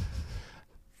 Oakland?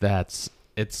 This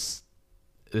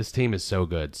team is so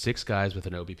good. 6 guys with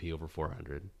an OBP over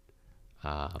 400.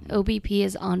 OBP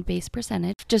is on base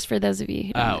percentage. Just for those of you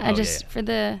who don't, for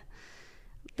the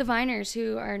Viners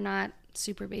who are not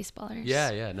super baseballers.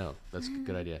 Yeah, no, that's a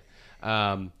good idea.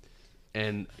 And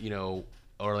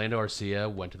Orlando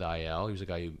Arcia went to the IL. He was a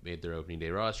guy who made their opening day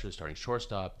roster, starting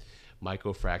shortstop.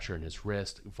 Microfracture in his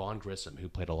wrist. Vaughn Grissom, who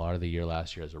played a lot of the year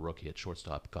last year as a rookie at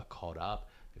shortstop, got called up.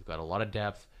 They've got a lot of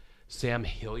depth. Sam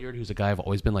Hilliard, who's a guy I've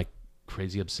always been like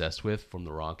crazy obsessed with from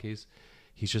the Rockies.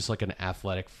 He's just like an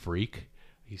athletic freak.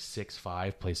 He's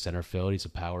 6'5", plays center field. He's a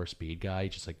power speed guy. He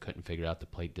just like couldn't figure out the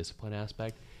plate discipline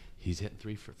aspect. He's hitting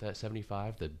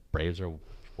 375. The Braves are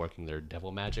working their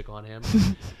devil magic on him.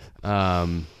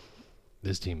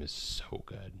 This team is so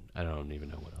good. I don't even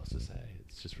know what else to say.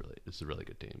 It's a really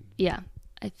good team. Yeah,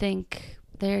 I think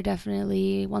they're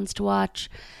definitely ones to watch,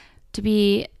 to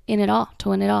be in it all, to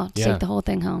win it all, to take the whole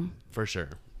thing home. For sure.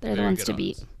 They're the ones to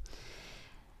beat.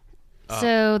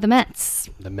 So the Mets.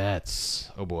 The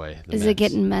Mets. Oh boy. Is it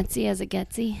getting Metsy as it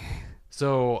getsy?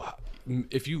 So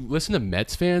if you listen to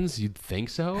Mets fans, you'd think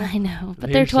so. I know,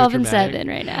 but they're 12-7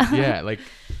 right now. Yeah, like,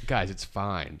 guys, it's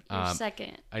fine.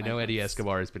 Second. I know Eddie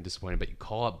Escobar has been disappointed, but you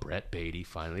call up Brett Beatty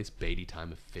finally. It's Beatty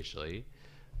time officially.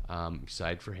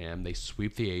 Excited for him. They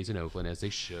sweep the A's in Oakland as they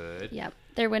should. Yep,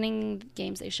 they're winning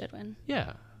games they should win.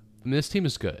 Yeah, I mean, this team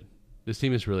is good. This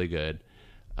team is really good.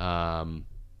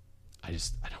 I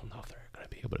don't know if they're going to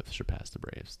be able to surpass the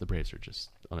Braves. The Braves are just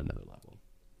on another level.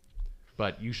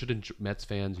 But you should Mets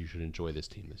fans, you should enjoy this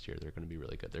team this year. They're going to be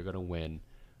really good. They're going to win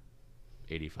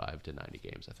 85 to 90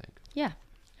 games, I think. Yeah,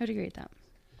 I would agree with that.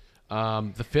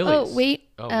 The Phillies. Oh, wait.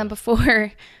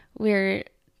 Before we're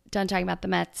done talking about the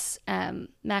Mets,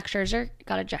 Max Scherzer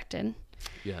got ejected.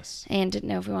 Yes. And didn't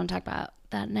know if we want to talk about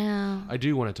that now. I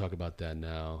do want to talk about that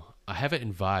now. I have it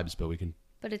in vibes, but we can...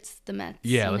 But it's the Mets.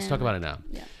 Yeah, let's talk about it now.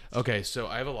 Yeah. Okay, so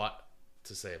I have a lot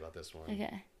to say about this one.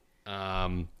 Okay.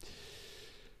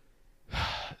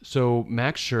 So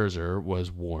Max Scherzer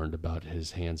was warned about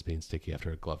his hands being sticky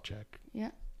after a glove check.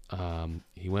 Yeah.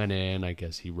 He went in, I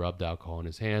guess he rubbed alcohol on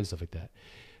his hands, stuff like that.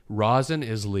 Rosin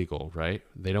is legal, right?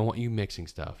 They don't want you mixing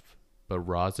stuff, but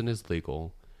rosin is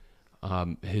legal.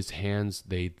 His hands,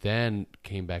 they then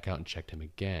came back out and checked him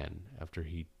again after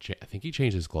I think he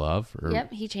changed his glove.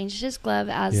 Yep, he changed his glove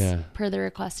as per the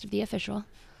request of the official.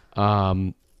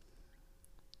 And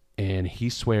he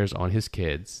swears on his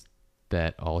kids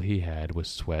that all he had was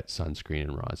sweat, sunscreen,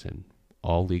 and rosin.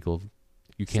 All legal.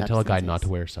 You can't tell a guy not to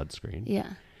wear sunscreen.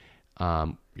 Yeah.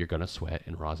 You're going to sweat,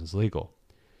 and rosin's legal.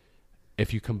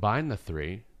 If you combine the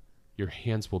three, your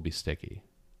hands will be sticky.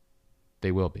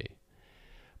 They will be.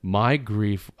 My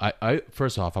grief. I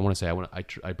first off, I want to say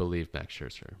I believe Max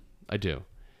Scherzer. I do.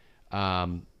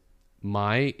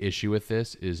 My issue with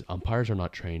this is umpires are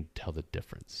not trained to tell the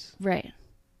difference. Right.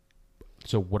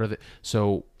 So what are the?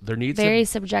 So there needs very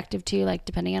subjective too, like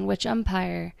depending on which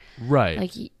umpire. Right.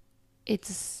 Like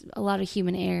it's a lot of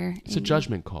human error. It's a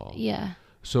judgment call. Yeah.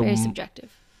 So very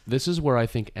subjective. This is where I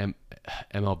think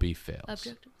MLB fails.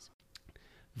 Objectives.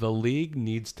 The league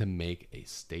needs to make a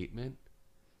statement.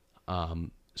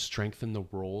 Strengthen the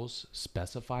rules,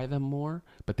 specify them more,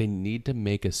 but they need to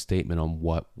make a statement on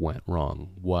what went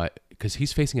wrong. Because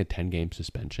he's facing a 10-game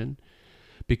suspension.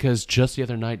 Because just the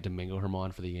other night, Domingo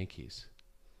Germán for the Yankees,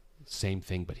 same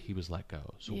thing, but he was let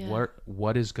go. So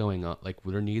what is going on? Like,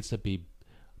 there needs to be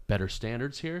better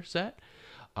standards here set.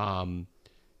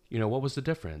 What was the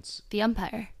difference? The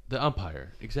umpire. The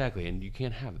umpire, exactly, and you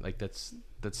can't have it. Like that's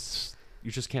you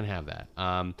just can't have that.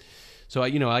 So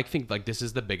I think like this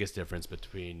is the biggest difference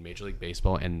between Major League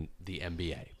Baseball and the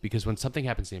NBA, because when something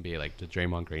happens in the NBA, like the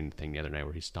Draymond Green thing the other night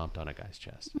where he stomped on a guy's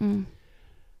chest, an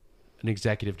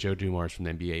executive, Joe Dumars from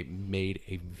the NBA, made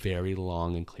a very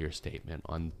long and clear statement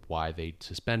on why they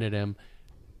suspended him,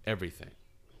 everything.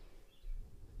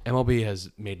 MLB has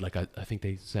made I think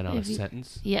they sent out a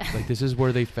sentence. Yeah. Like this is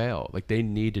where they fail. Like they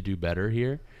need to do better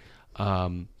here.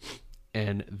 And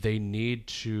they need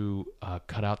to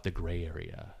cut out the gray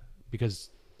area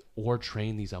or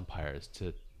train these umpires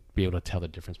to be able to tell the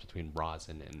difference between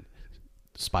rosin and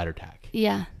spider tack.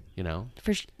 Yeah.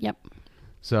 Yep.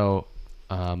 So,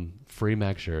 free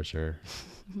Max Scherzer.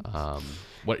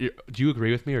 Do you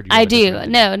agree with me, or do you? I do.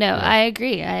 No, Yeah. I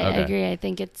agree. I agree. I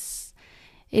think it's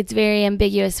very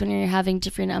ambiguous when you're having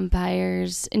different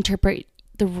umpires interpret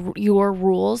your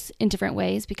rules in different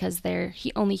ways because they're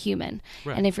only human.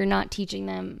 Right. And if you're not teaching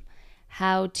them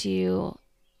how to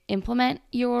implement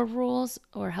your rules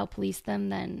or how police them,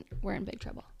 then we're in big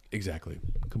trouble. Exactly.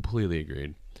 Completely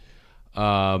agreed.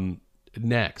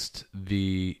 Next,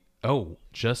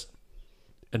 just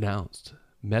announced,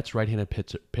 Mets right-handed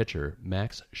pitcher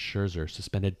Max Scherzer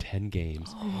suspended 10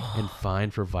 games and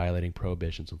fined for violating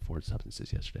prohibitions on foreign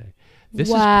substances yesterday. This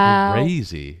is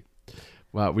crazy.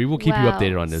 Wow, we will keep you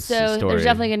updated on this story. So there's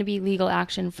definitely going to be legal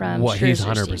action from Scherzer's he's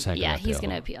 100% team. Yeah, he's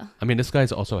going to appeal. I mean, this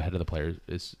guy's also head of the players.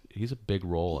 He's a big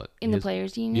role in the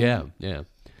players union. Yeah.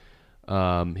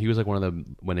 He was like one of the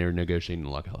when they were negotiating the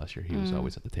lockout last year. He was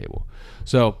always at the table.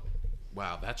 So,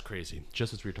 wow, that's crazy.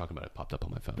 Just as we were talking about it, popped up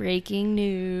on my phone. Breaking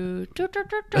news.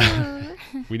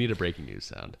 We need a breaking news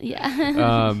sound.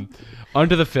 Yeah. On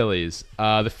to the Phillies.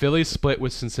 The Phillies split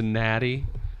with Cincinnati.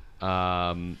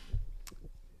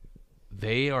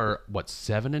 They are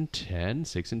 7-10,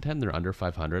 6-10. They're under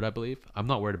 500, I believe. I'm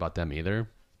not worried about them either.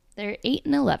 They're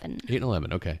 8-11.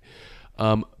 8-11. Okay.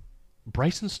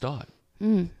 Bryson Stott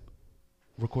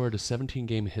recorded a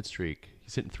 17-game hit streak.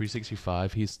 He's hitting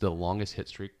 365. He's the longest hit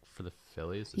streak for the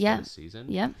Phillies this season.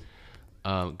 Yeah.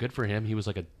 Good for him. He was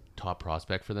like a top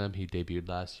prospect for them. He debuted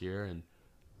last year, and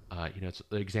it's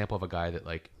an example of a guy that,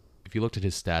 like, if you looked at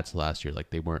his stats last year, like,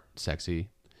 they weren't sexy.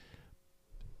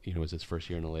 It was his first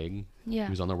year in the league. Yeah. He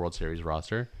was on the World Series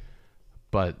roster.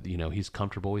 But, he's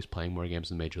comfortable. He's playing more games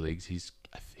in the major leagues. This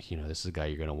is a guy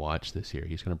you're going to watch this year.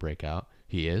 He's going to break out.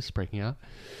 He is breaking out.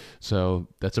 So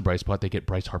that's a bright spot. They get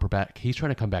Bryce Harper back. He's trying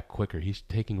to come back quicker. He's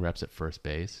taking reps at first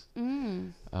base.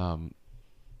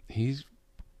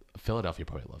 Philadelphia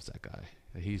probably loves that guy.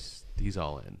 He's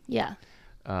all in. Yeah.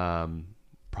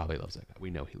 probably loves that guy. We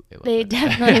know they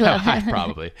definitely love him.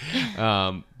 Probably.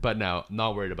 But no,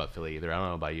 not worried about Philly either. I don't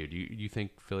know about you. Do you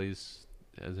think Phillies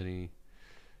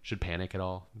should panic at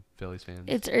all, Phillies fans?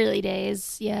 It's early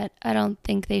days yet. I don't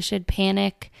think they should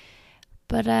panic.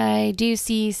 But I do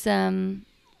see something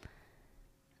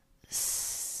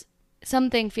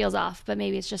feels off, but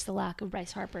maybe it's just the lack of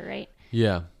Bryce Harper, right?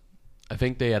 Yeah. I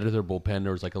think they added their bullpen.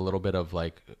 There was like a little bit of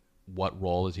like, what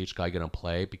role is each guy going to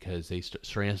play? Because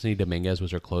Sir Anthony Dominguez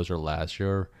was their closer last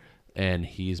year, and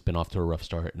he's been off to a rough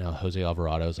start. Now Jose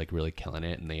Alvarado is like really killing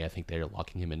it, and I think they're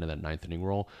locking him into that 9th inning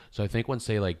role. So I think once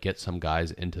they like get some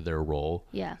guys into their role,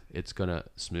 it's going to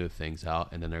smooth things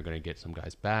out, and then they're going to get some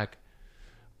guys back.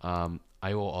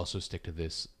 I will also stick to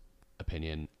this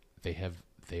opinion. They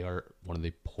are one of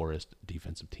the poorest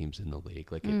defensive teams in the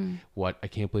league. Like, I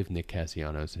can't believe Nick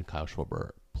Castellanos and Kyle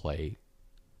Schwarber play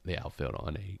the outfield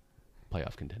on a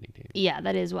playoff contending team. Yeah,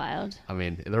 that is wild. I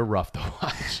mean, they're rough to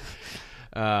watch.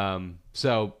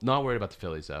 So not worried about the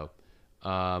Phillies though.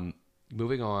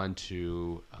 Moving on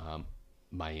to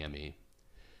Miami.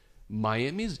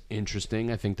 Miami's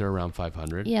interesting. I think they're around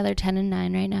 500. Yeah, they're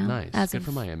 10-9 right now. Nice. Good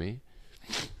for Miami.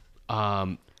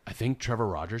 I think Trevor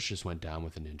Rogers just went down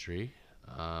with an injury,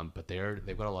 but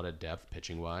they've got a lot of depth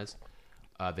pitching wise.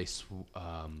 They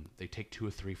take 2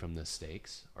 or 3 from the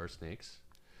Snakes.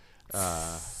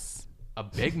 A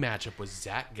big matchup was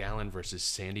Zach Gallen versus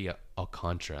Sandy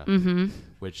Alcantara,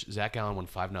 which Zach Gallen won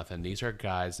 5-0. These are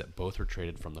guys that both were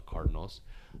traded from the Cardinals.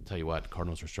 I'll tell you what,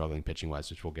 Cardinals were struggling pitching wise,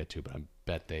 which we'll get to, but I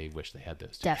bet they wish they had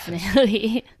those two.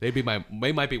 Definitely. They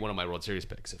might be one of my World Series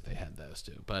picks if they had those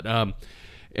two. But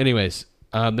anyways,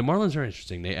 the Marlins are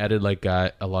interesting. They added like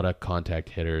a lot of contact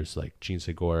hitters like Gene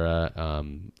Segura,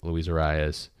 Luis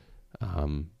Arias.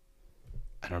 I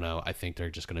don't know. I think they're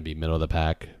just going to be middle of the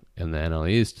pack in the NL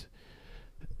East.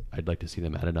 I'd like to see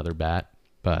them add another bat,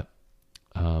 but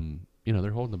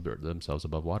they're holding themselves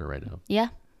above water right now. Yeah.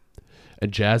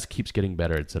 And Jazz keeps getting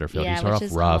better at center field. Yeah, he started which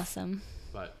off is rough, awesome.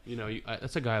 But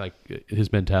that's a guy like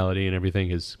his mentality and everything,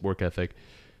 his work ethic.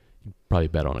 You'd probably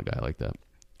bet on a guy like that.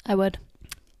 I would.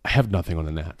 I have nothing on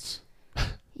the Nats.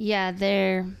 Yeah,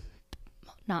 they're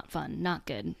not fun, not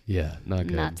good. Yeah, not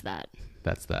good.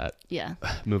 That's that. Yeah.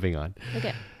 Moving on.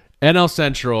 Okay. NL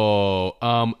Central,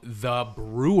 the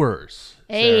Brewers.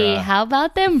 Hey, Sarah, how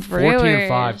about them Brewers?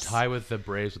 14-5, tie with the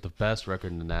Braves with the best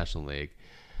record in the National League.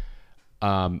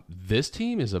 This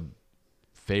team is a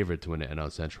favorite to win the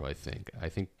NL Central, I think. I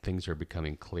think things are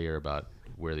becoming clear about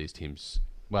where these teams...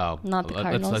 Well, not the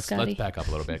Cardinals, let's back up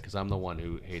a little bit because I'm the one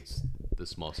who hates the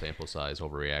small sample size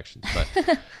overreactions.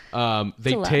 But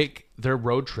they take their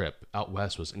road trip out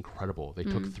west was incredible. They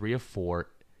took 3 of 4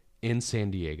 in San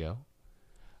Diego.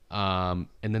 And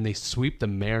then they sweep the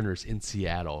Mariners in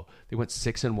Seattle. They went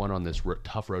 6-1 on this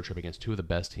tough road trip against 2 of the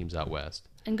best teams out west.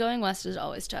 And going west is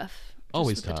always tough.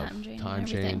 Always tough. Time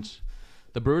change.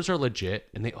 The Brewers are legit,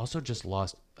 and they also just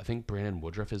lost. I think Brandon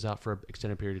Woodruff is out for an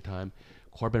extended period of time.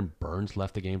 Corbin Burns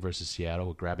left the game versus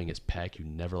Seattle, grabbing his pec. You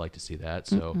never like to see that.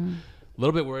 So a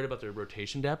little bit worried about their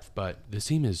rotation depth, but this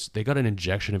team they got an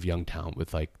injection of young talent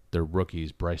with like their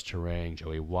rookies, Bryce Terang,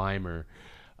 Joey Weimer.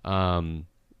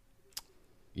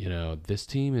 This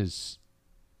team is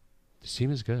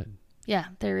good. Yeah,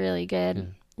 they're really good. Yeah.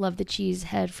 Love the cheese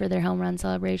head for their home run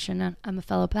celebration. I'm a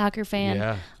fellow Packer fan.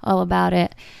 Yeah. All about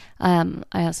it. I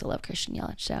also love Christian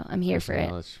Yelich, so I'm here for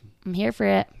it. I'm here for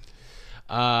it.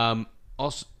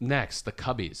 Also, next, the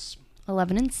Cubbies.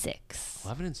 11-6.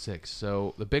 11-6.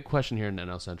 So the big question here in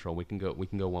NL Central, we can go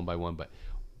one by one, but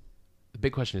the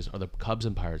big question is: are the Cubs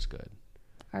and Pirates good?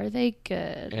 Are they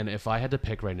good? And if I had to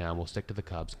pick right now, we'll stick to the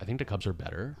Cubs. I think the Cubs are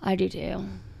better. I do too.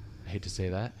 I hate to say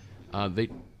that.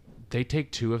 They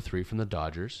take 2 of 3 from the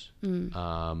Dodgers.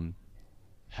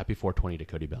 Happy 420 to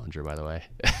Cody Bellinger, by the way.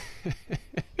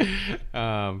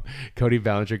 Cody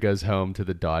Bellinger goes home to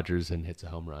the Dodgers and hits a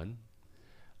home run.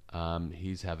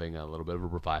 He's having a little bit of a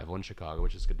revival in Chicago,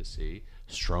 which is good to see.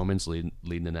 Stroman's leading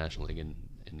the National League in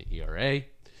the ERA.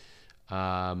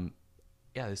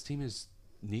 This team is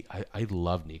neat. I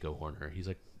love Nico Horner. He's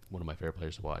like one of my favorite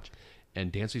players to watch.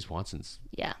 And Dansby Swanson's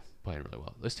playing really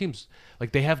well. This team's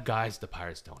like they have guys the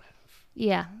Pirates don't have.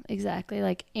 Yeah, exactly.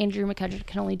 Like Andrew McCutcheon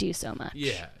can only do so much.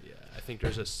 Yeah. I think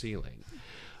there's a ceiling.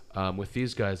 With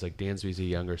these guys, like Dansby's a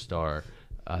younger star.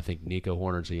 I think Nico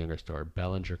Horner's a younger star.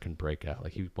 Bellinger can break out.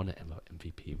 Like he won an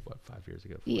MVP 5 years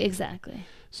ago. Exactly.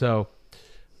 So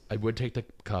I would take the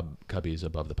Cubbies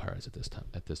above the Pirates at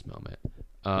this moment.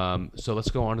 So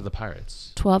let's go on to the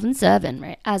Pirates. 12-7,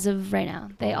 right? As of right now,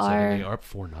 they are up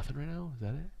 4-0 right now. Is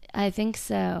that it? I think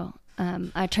so.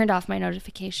 I turned off my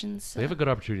notifications. So. They have a good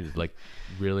opportunity to like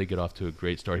really get off to a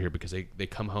great start here because they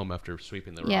come home after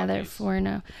sweeping the Rockies. Yeah, they're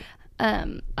 4-0.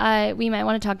 We might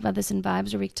want to talk about this in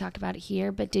Vibes, or we could talk about it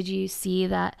here. But did you see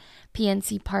that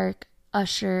PNC Park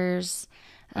ushers,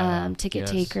 ticket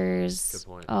takers,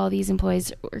 all these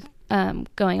employees were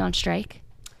going on strike?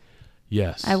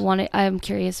 Yes. I'm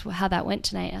curious how that went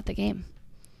tonight at the game.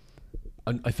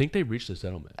 I think they reached a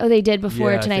settlement. Oh, they did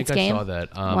before tonight's game? I saw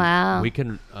that. Wow. We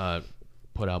can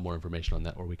put out more information on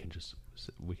that, or we can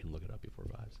look it up before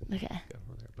Vibes. Okay.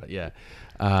 But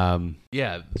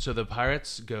so the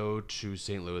Pirates go to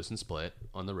St. Louis and split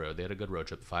on the road. They had a good road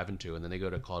trip, 5-2, and then they go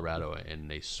to Colorado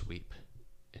and they sweep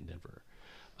in Denver.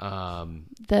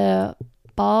 The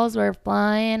balls were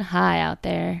flying high out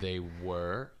there. They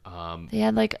were. They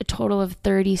had like a total of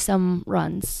 30-some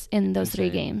runs in those 3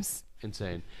 games.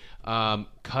 Insane.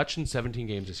 Kutch in 17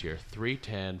 games this year,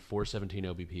 310, 417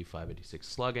 OBP, 586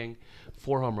 slugging,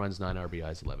 4 home runs, 9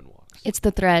 RBIs, 11 walks. It's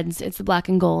the threads. It's the black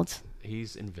and gold.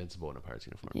 He's invincible in a Pirates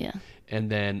uniform. Yeah.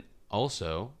 And then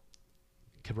also,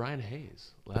 Brian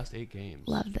Hayes, last 8 games.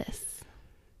 Love this.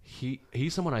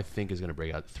 He's someone I think is going to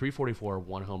break out. 344,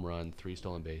 1 home run, 3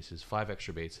 stolen bases, 5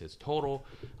 extra base hits total.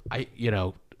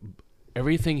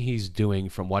 Everything he's doing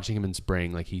from watching him in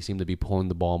spring, like he seemed to be pulling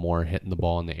the ball more, hitting the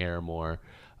ball in the air more,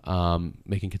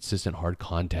 making consistent hard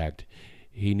contact.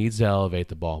 He needs to elevate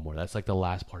the ball more. That's like the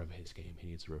last part of his game he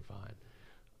needs to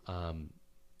refine.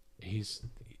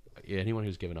 Anyone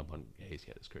who's given up on Hayes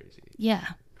yet is crazy. Yeah.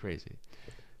 Crazy.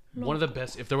 One of the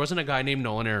best. If there wasn't a guy named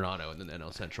Nolan Arenado in the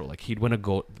NL Central, like he'd win a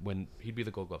gold he'd be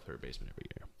the Gold Glove third baseman every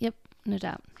year. Yep, no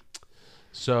doubt.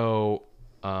 So,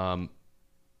 the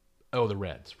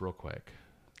Reds, real quick.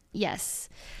 Yes.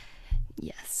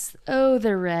 Oh,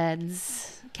 the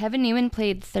Reds. Kevin Newman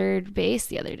played third base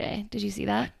the other day. Did you see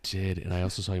that? I did, and I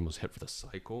also saw he almost hit for the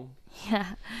cycle.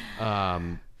 Yeah.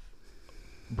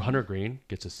 Hunter Green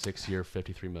gets a 6-year,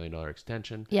 $53 million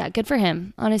extension. Yeah, good for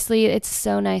him. Honestly, it's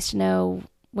so nice to know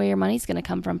where your money's going to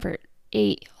come from for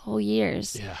 8 whole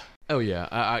years. Yeah. Oh, yeah.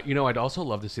 I'd also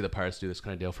love to see the Pirates do this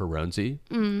kind of deal for Roansy.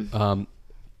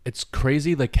 It's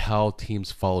crazy, like, how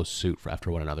teams follow suit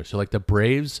after one another. So, like, the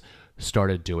Braves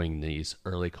started doing these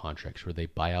early contracts where they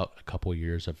buy out a couple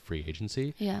years of free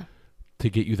agency. Yeah. To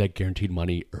get you that guaranteed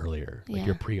money earlier, like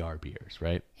your pre-arb years,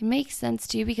 right? It makes sense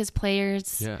too because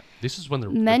players, this is when they're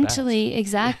mentally,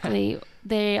 exactly.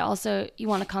 They also, you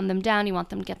want to calm them down, you want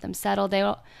them to get them settled. They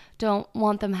don't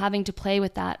want them having to play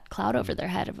with that cloud over their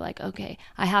head of like, okay,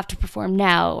 I have to perform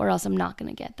now or else I'm not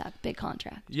going to get that big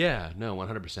contract. Yeah, no,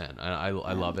 100%. I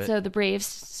love it. So the Braves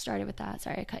started with that.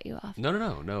 Sorry, I cut you off.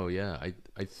 No. Yeah,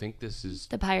 I think this is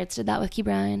the Pirates did that with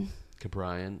Ke'Bryan.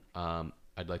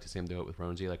 I'd like to see him do it with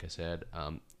Roansy, like I said.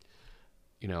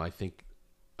 I think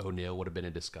O'Neill would have been a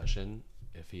discussion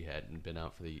if he hadn't been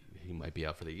out he might be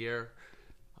out for the year.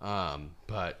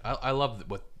 But I love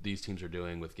what these teams are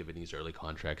doing with giving these early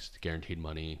contracts, guaranteed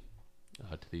money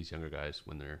to these younger guys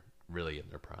when they're really in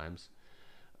their primes.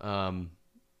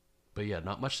 But yeah,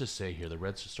 not much to say here. The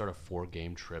Reds start a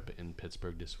 4-game trip in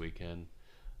Pittsburgh this weekend.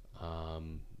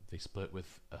 They split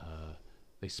with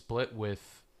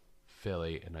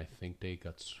Philly, and I think they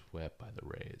got swept by the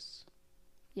Rays.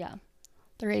 Yeah.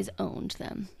 The Rays owned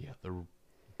them. Yeah, they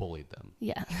bullied them.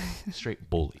 Yeah. Straight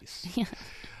bullies. Yeah.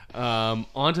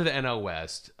 On to the NL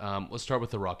West. Let's start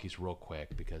with the Rockies real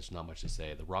quick because not much to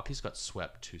say. The Rockies got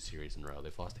swept 2 series in a row.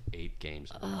 They've lost 8 games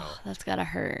in a row. That's got to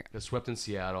hurt. They swept in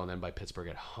Seattle and then by Pittsburgh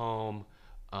at home.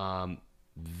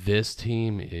 This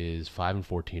team is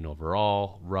 5-14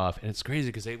 overall. Rough. And it's crazy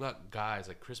because they've got guys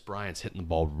like Chris Bryant's hitting the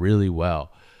ball really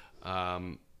well.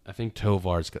 I think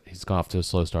he's gone off to a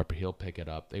slow start, but he'll pick it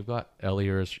up. They've got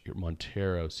Elias,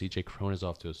 Montero, CJ Cron is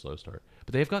off to a slow start.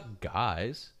 But they've got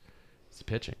guys. It's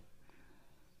pitching.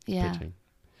 Pitching.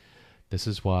 This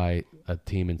is why a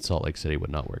team in Salt Lake City would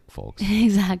not work, folks.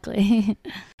 Exactly.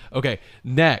 Okay,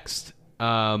 next.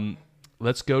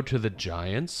 Let's go to the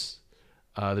Giants.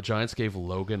 The Giants gave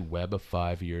Logan Webb a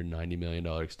 5-year, $90 million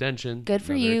extension. Good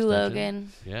for you,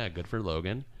 Logan. Yeah, good for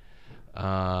Logan.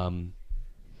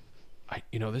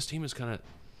 This team is kind of,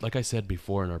 like I said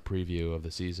before in our preview of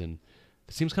the season,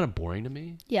 this team's kind of boring to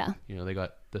me. Yeah. They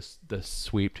got the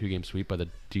 2-game sweep by the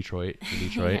Detroit.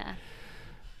 Yeah.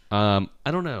 I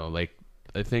don't know. Like,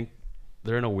 I think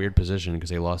they're in a weird position because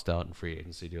they lost out in free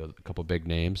agency to a couple big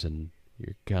names, and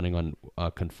you're counting on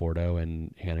Conforto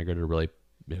and Haniger to really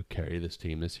carry this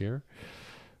team this year.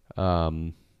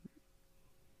 I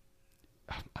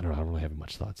don't really have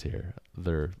much thoughts here.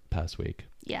 Their past week.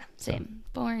 Yeah, same.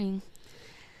 Boring.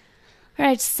 All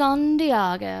right, San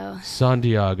Diego.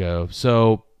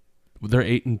 So They're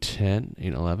 8-10,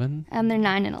 8-11. They're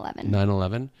 9-11.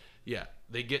 9-11. Yeah,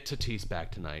 they get Tatis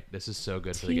back tonight. This is so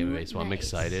good for the game of baseball. I'm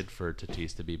excited for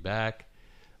Tatis to be back.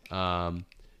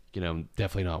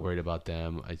 Definitely not worried about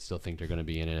them. I still think they're going to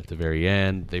be in it at the very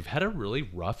end. They've had a really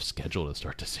rough schedule to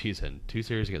start the season. 2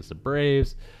 series against the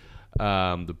Braves,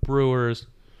 the Brewers.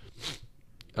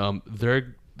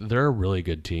 They're a really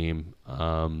good team.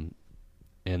 And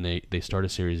they start a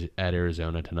series at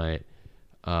Arizona tonight.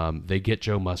 They get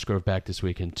Joe Musgrove back this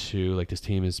weekend too. Like, this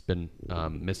team has been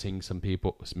missing some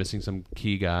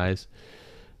key guys.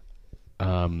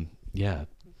 The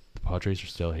Padres are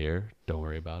still here. Don't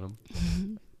worry about them.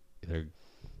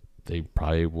 They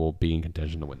probably will be in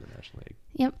contention to win the National League.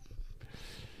 Yep.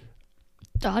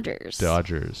 Dodgers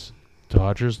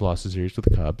lost the series to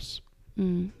the Cubs.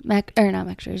 Not Max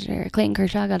Scherzer. Clayton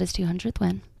Kershaw got his 200th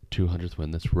win. 200th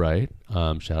win. That's right.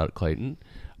 Shout out to Clayton.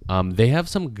 They have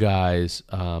some guys.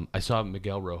 I saw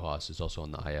Miguel Rojas is also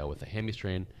on the IL with a hammy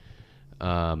The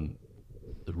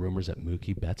rumors that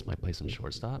Mookie Betts might play some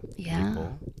shortstop. Yeah.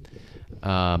 Cool.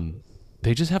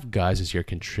 They just have guys this year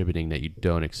contributing that you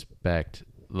don't expect.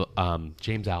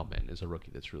 James Outman is a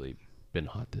rookie that's really been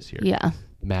hot this year. Yeah.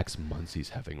 Max Muncy's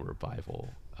having a revival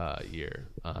year.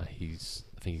 I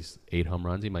think he's 8 home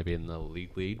runs. He might be in the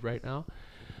league lead right now.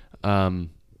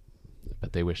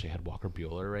 But they wish they had Walker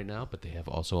Buehler right now. But they have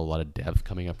also a lot of depth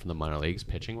coming up from the minor leagues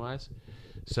pitching wise.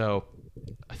 So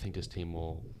I think this team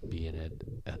will be in it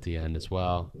at the end as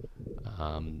well.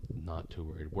 Not too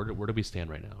worried. Where do we stand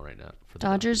right now? For the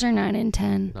Dodgers are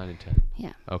 9-10. 9-10.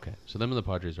 Yeah. Okay. So them and the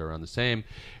Padres are around the same,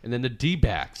 and then the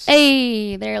D-backs.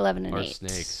 Hey, they're 11-8. Are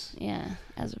snakes. Yeah,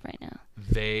 as of right now.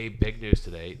 Big news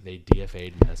today. They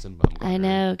DFA'd Madison Bumgarner. I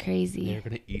know, crazy. They're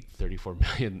going to eat $34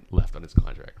 million left on his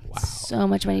contract. Wow. So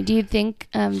much money. Do you think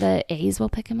the A's will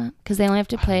pick him up? Because they only have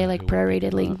to play like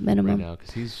prorated league minimum. Right now,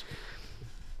 because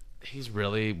he's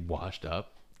really washed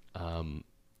up.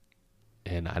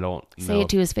 And I don't know. Say it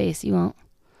to his face. You won't.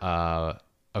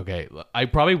 Okay. I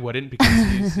probably wouldn't,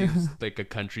 because he seems like a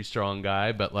country strong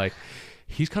guy, but like,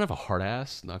 he's kind of a hard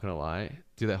ass, not going to lie.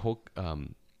 Dude, that whole,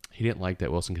 he didn't like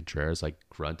that Wilson Contreras like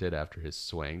grunted after his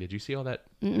swing. Did you see all that?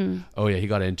 Mm-mm. Oh yeah. He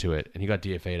got into it, and he got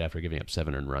DFA'd after giving up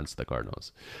 7 earned runs to the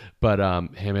Cardinals. But,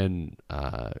 him and,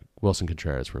 Wilson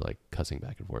Contreras were like cussing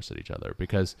back and forth at each other,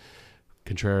 because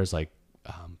Contreras like,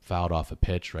 fouled off a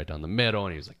pitch right down the middle,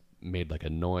 and he was like, made like a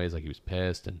noise, like he was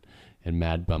pissed, and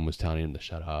Mad Bum was telling him to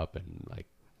shut up and like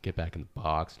get back in the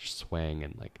box and just swing,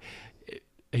 and like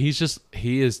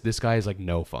this guy is like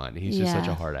no fun. He's just such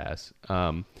a hard ass.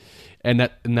 And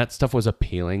that stuff was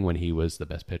appealing when he was the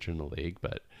best pitcher in the league,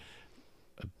 but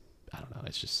I don't know.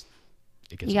 It gets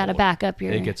you got to back up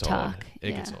your talk.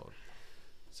 It gets old.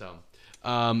 So,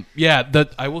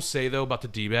 I will say though about the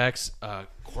D-backs,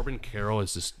 Corbin Carroll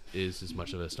is as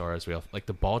much of a star as we have. Like,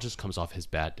 the ball just comes off his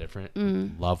bat different.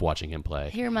 Love watching him play.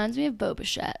 He reminds me of Bo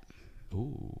Bichette.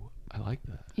 Ooh, I like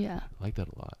that. Yeah, I like that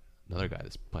a lot. Another guy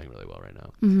that's playing really well right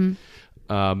now.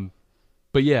 Mm-hmm.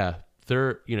 But yeah,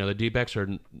 the D-backs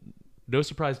are no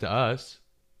surprise to us,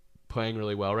 playing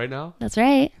really well right now. That's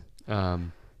right.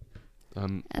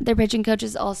 Their pitching coach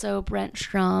is also Brent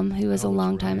Strom, who is a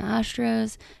longtime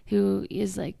Astros, who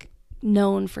is like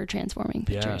known for transforming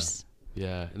pitchers.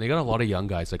 Yeah, and they got a lot of young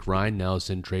guys like Ryan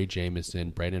Nelson, Trey Jameson,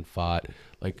 Brandon Pfaadt.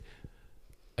 Like,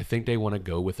 I think they want to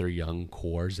go with their young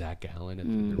core, Zach Gallen,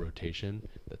 in the rotation.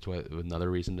 That's why another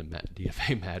reason to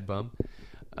DFA Mad Bum.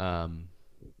 I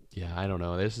don't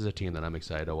know. This is a team that I'm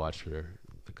excited to watch for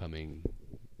the coming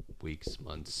weeks,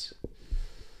 months.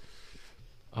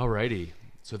 Alrighty,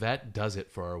 so that does it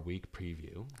for our week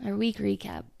preview. Our week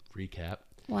recap.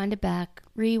 Wind it back.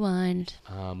 Rewind.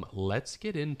 Let's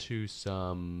get into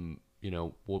some.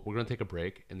 We're going to take a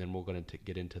break, and then we're going to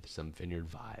get into some Vineyard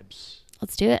vibes.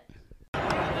 Let's do it.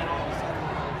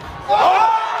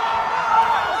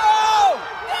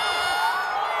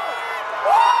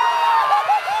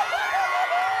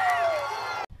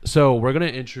 So we're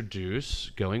going to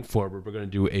introduce, going forward, we're going to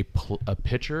do a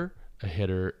pitcher, a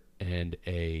hitter, and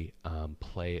a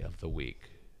play of the week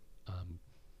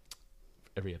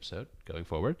every episode going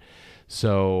forward.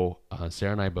 So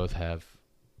Sarah and I both have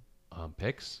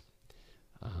picks.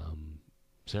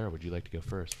 Sarah, would you like to go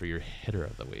first for your hitter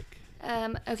of the week?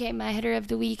 Okay, my hitter of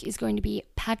the week is going to be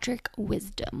Patrick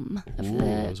Wisdom of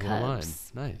the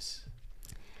Cubs. Nice.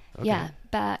 Okay. Yeah,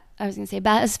 bat. I was going to say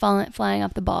bat is flying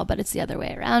off the ball, but it's the other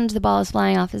way around. The ball is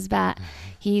flying off his bat.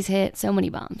 He's hit so many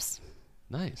bombs.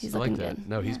 Nice. He's looking looking that. good.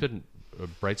 No, he's been a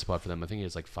bright spot for them. I think he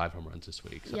has like 5 home runs this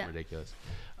week. Something ridiculous.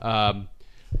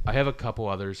 I have a couple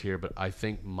others here, but I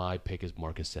think my pick is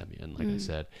Marcus Semien. Like I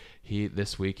said,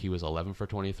 this week he was 11 for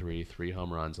 23, 3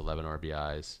 home runs, 11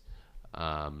 RBIs.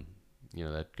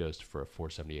 That goes for a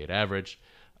 478 average.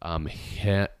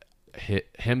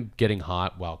 Him getting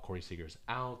hot while Corey Seager's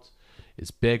out is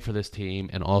big for this team,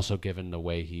 and also given the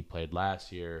way he played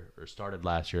last year, or started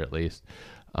last year at least,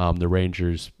 the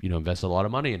Rangers, invested a lot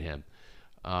of money in him.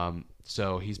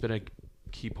 So he's been a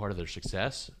key part of their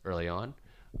success early on.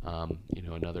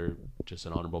 Another, just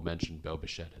an honorable mention, Bo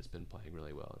Bichette has been playing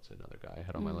really well. It's another guy I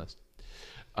had on my list.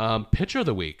 Pitcher of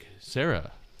the week,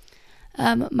 Sarah.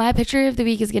 My pitcher of the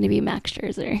week is going to be Max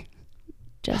Scherzer.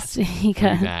 Just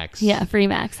because. Free Max. Yeah, free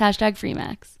Max. # free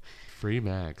Max. Free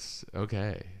Max.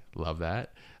 Okay. Love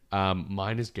that.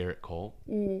 Mine is Garrett Cole.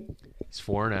 He's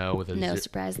 4-0 with a no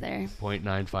surprise there.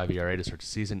 0.95 ERA to start the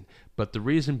season. But the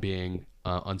reason being,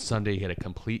 on Sunday, he had a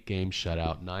complete game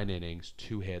shutout, 9 innings,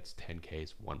 2 hits, 10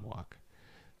 Ks, 1 walk.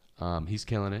 He's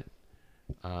killing it.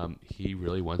 He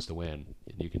really wants to win,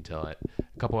 and you can tell it.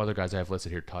 A couple other guys I have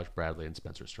listed here, Taj Bradley and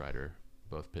Spencer Strider,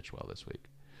 both pitched well this week.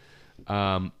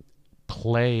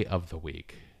 Play of the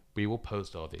week. We will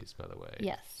post all these, by the way.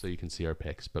 Yes. So you can see our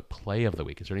picks. But play of the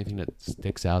week. Is there anything that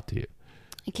sticks out to you?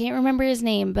 I can't remember his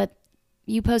name, but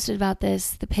you posted about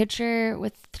this. The pitcher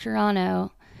with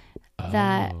Toronto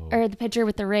or the pitcher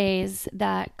with the Rays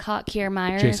that caught Kier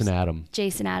Myers. Jason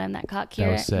Adam that caught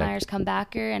Kier Myers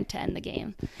comebacker and to end the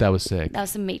game. That was sick. That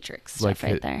was some Matrix stuff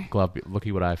right there. Glove,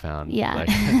 looky what I found. Yeah.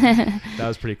 That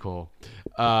was pretty cool.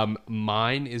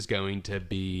 Mine is going to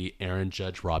be Aaron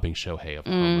Judge robbing Shohei of a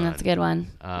home run. That's a good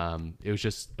one. It was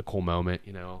just a cool moment,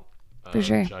 For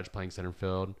sure. Judge playing center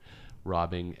field,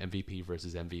 robbing MVP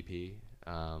versus MVP.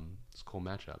 It's a cool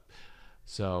matchup.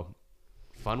 So,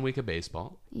 fun week of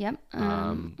baseball. Yep.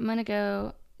 I'm going to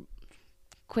go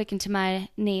quick into my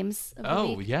names of the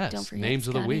week. Oh, yes. Don't forget, Names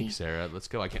Scotty. of the week, Sarah. Let's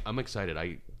go. I'm excited.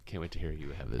 I can't wait to hear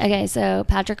you have this. Okay, so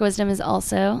Patrick Wisdom is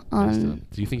also on. Wisdom.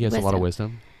 Do you think he has a lot of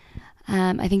wisdom?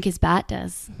 I think his bat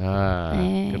does.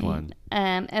 Good one.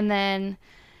 And then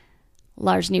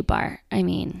Lars Nootbaar. I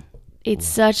mean, it's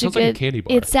Sounds like a candy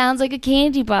bar. It sounds like a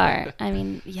candy bar. I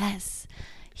mean, yes.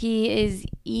 He is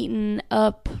eating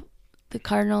up the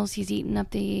Cardinals. He's eating up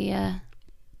the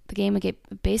game of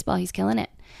baseball. He's killing it.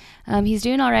 He's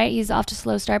doing all right. He's off to a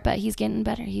slow start, but he's getting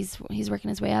better. He's working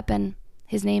his way up, and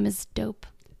his name is Dope.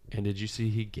 And did you see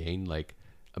he gained like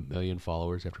 1 million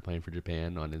followers after playing for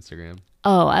Japan on Instagram?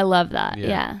 Oh, I love that.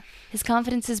 Yeah. His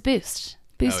confidence is boosted.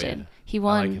 Oh, yeah. He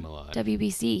won I like him a lot.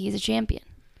 WBC. He's a champion.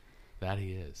 That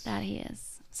he is.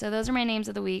 So those are my names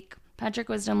of the week. Patrick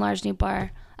Wisdom, Lars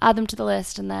Nootbaar. Add them to the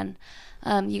list, and then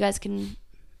you guys can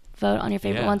vote on your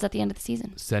favorite ones at the end of the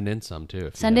season. Send in some,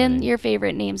 too. Send in your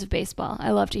favorite names of baseball.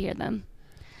 I love to hear them.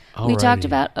 Alrighty. We talked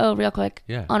about, real quick,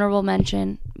 Yeah. honorable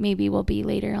mention, maybe will be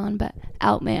later on, but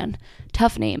Outman.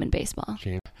 Tough name in baseball.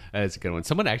 That's a good one.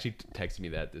 Someone actually texted me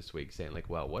that this week saying, like,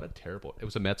 wow, what a terrible... It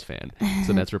was a Mets fan. So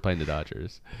the Mets were playing the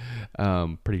Dodgers.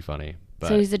 Pretty funny. But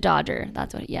So he's a Dodger.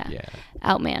 That's what, yeah.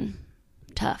 Outman.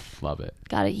 Tough. Love it.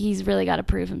 He's really got to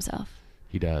prove himself.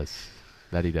 He does.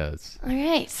 That he does. All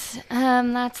right.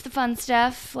 That's the fun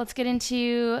stuff. Let's get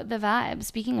into the vibe.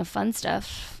 Speaking of fun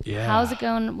stuff, how's it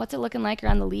going? What's it looking like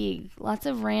around the league? Lots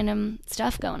of random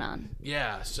stuff going on.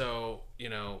 Yeah. So,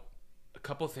 a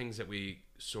couple things that we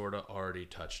sort of already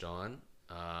touched on.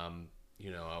 I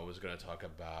was going to talk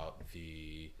about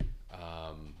the...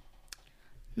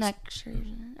 Max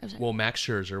Scherzer. Well, Max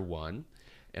Scherzer won.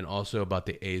 And also about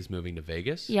the A's moving to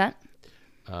Vegas. Yeah.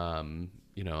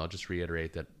 I'll just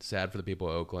reiterate that sad for the people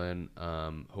of Oakland.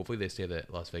 Hopefully they stay the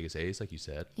Las Vegas A's, like you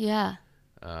said. Yeah.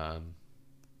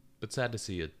 But sad to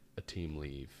see a team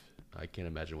leave. I can't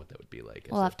imagine what that would be like.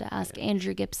 We'll have to ask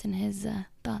Andrew Gibson his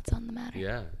thoughts on the matter.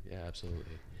 Yeah,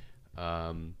 absolutely.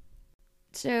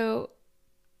 So,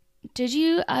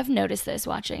 I've noticed this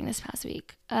watching this past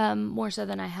week, more so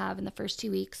than I have in the first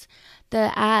 2 weeks,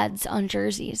 the ads on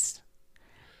jerseys.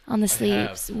 On the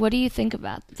sleeves. What do you think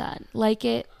about that? Like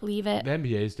it? Leave it? The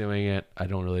NBA's doing it. I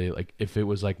don't really like. If it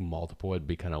was like multiple, it'd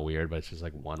be kind of weird. But it's just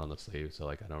like one on the sleeve, so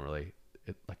like I don't really.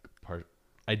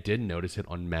 I did notice it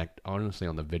on honestly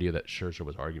on the video that Scherzer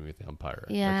was arguing with the umpire.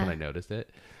 Yeah. That's when I noticed it.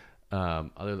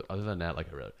 Other than that, like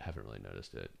I haven't really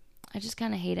noticed it. I just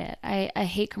kind of hate it. I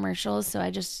hate commercials, so I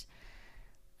just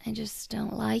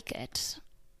don't like it.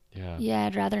 Yeah. Yeah,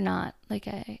 I'd rather not. Like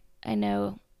I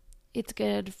know it's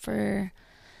good for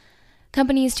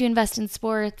companies to invest in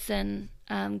sports and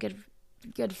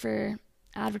good for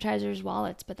advertisers'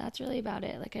 wallets, but that's really about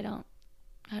it. Like I don't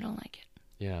like it.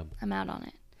 Yeah. I'm out on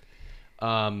it.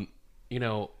 On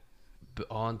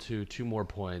to 2 more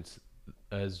points.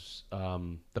 As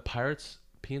the Pirates,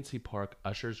 PNC Park,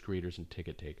 ushers, greeters, and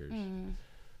ticket takers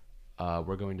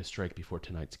were going to strike before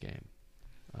tonight's game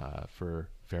for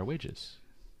fair wages,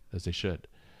 as they should.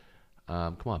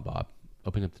 Come on, Bob.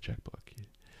 Open up the checkbook.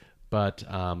 But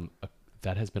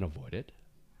that has been avoided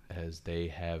as they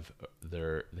have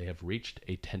reached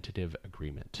a tentative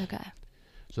agreement. Okay.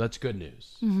 So that's good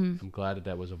news. Mm-hmm. I'm glad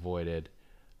that was avoided.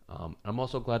 I'm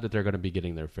also glad that they're going to be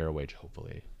getting their fair wage,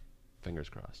 hopefully. Fingers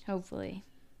crossed. Hopefully.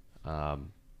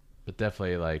 But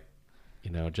definitely, like,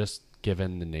 just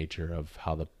given the nature of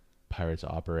how the Pirates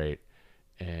operate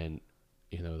and,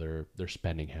 their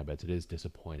spending habits, it is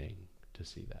disappointing to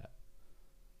see that.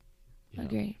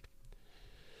 Agreed.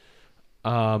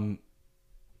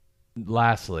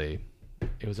 Lastly,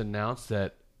 it was announced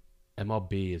that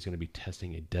MLB is going to be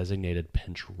testing a designated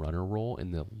pinch runner role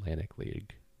in the Atlantic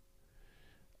League.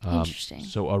 Interesting.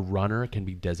 So a runner can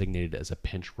be designated as a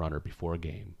pinch runner before a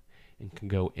game and can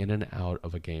go in and out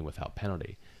of a game without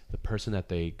penalty. The person that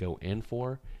they go in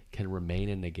for can remain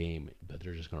in the game, but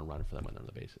they're just going to run for them on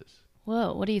the bases.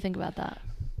 Whoa, what do you think about that?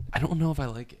 I don't know if I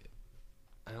like it.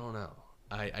 I don't know.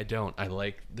 I don't. I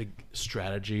like the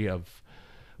strategy of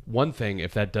one thing.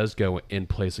 If that does go in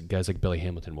place, guys like Billy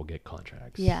Hamilton will get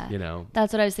contracts. Yeah.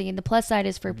 That's what I was thinking. The plus side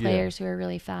is for players who are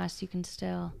really fast. You can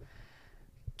still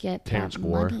get Terrence that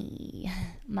Gore. money.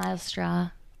 Miles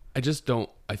Straw. I just don't.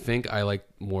 I think I like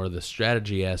more the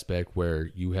strategy aspect where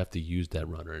you have to use that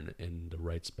runner in the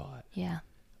right spot. Yeah.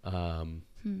 And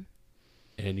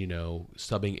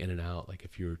subbing in and out. Like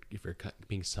if you're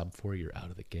being subbed for, you're out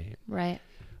of the game. Right.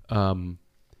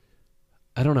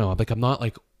 I don't know. Like I'm not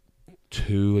like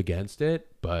too against it,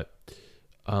 but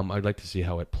I'd like to see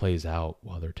how it plays out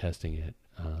while they're testing it.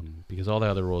 Because all the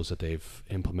other rules that they've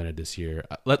implemented this year,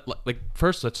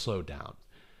 first let's slow down.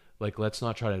 Like let's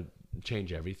not try to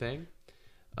change everything.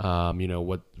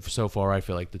 What so far I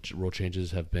feel like the rule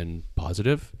changes have been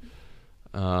positive.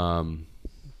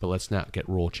 But let's not get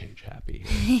rule change happy.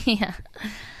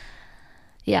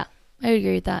 Yeah, I would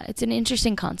agree with that. It's an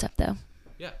interesting concept though.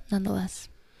 Yeah. Nonetheless.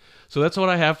 So that's what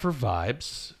I have for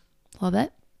vibes. Love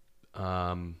it.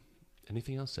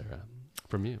 Anything else, Sarah,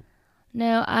 from you?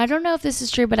 No, I don't know if this is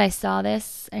true, but I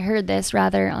heard this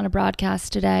rather on a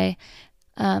broadcast today,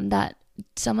 that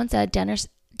someone said Dennis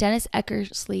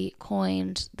Eckersley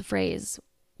coined the phrase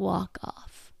walk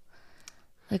off.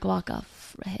 Like walk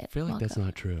off hit. I feel like that's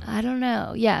not true. I don't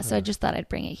know. Yeah, so I just thought I'd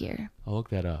bring it here. I'll look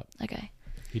that up. Okay.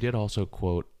 He did also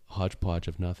quote hodgepodge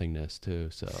of nothingness too,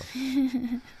 so.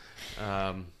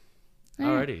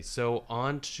 Alrighty, so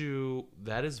on to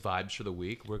that is vibes for the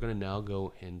week. We're going to now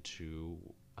go into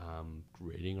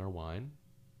rating our wine.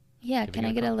 Yeah, can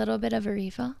I get a little bit of a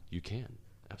refill? You can,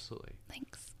 absolutely.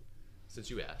 Thanks. Since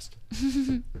you asked.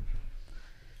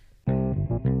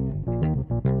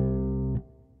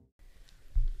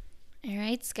 All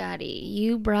right, Scotty,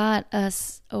 you brought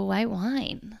us a white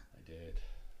wine. I did.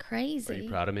 Crazy. Are you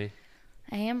proud of me?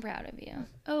 I am proud of you.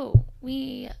 Oh,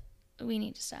 we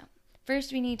need to stop.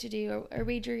 First, we need to do a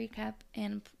wager recap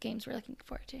and games we're looking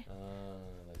forward to.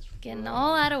 That's Getting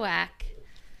all out of whack.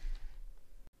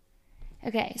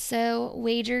 Okay, so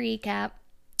wager recap.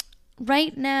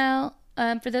 Right now,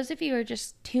 for those of you who are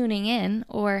just tuning in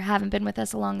or haven't been with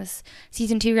us along this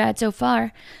season 2 ride so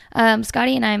far,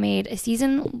 Scotty and I made a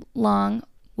season-long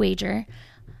wager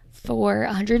for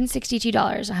 $162.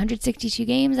 162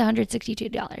 games,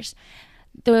 $162.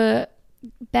 The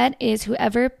bet is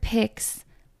whoever picks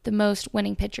the most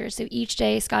winning pitchers. So each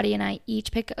day, Scotty and I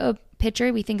each pick a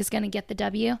pitcher we think is going to get the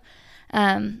W.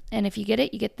 And if you get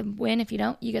it, you get the win. If you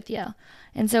don't, you get the L.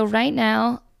 And so right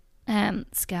now,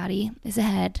 Scotty is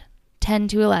ahead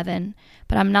 10-11,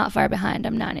 but I'm not far behind.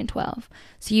 I'm 9-12.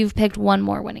 So you've picked one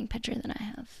more winning pitcher than I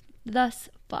have thus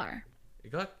far.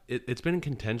 It's been in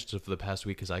contention for the past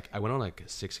week because I went on like a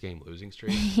 6-game losing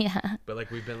streak. Yeah. But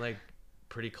like we've been like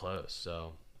pretty close,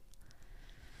 so.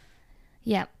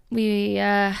 Yeah,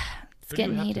 it's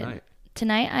getting heated.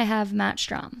 Tonight I have Matt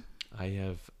Strom. I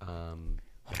have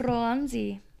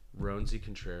Roanzi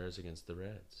Contreras against the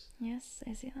Reds. Yes,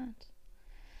 I see that.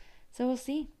 So we'll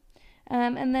see.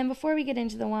 And then before we get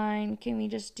into the wine, can we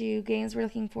just do games we're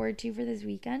looking forward to for this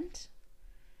weekend?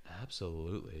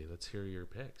 Absolutely. Let's hear your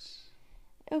picks.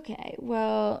 Okay,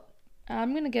 well,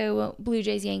 I'm going to go Blue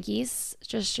Jays Yankees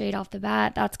just straight off the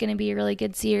bat. That's going to be a really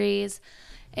good series.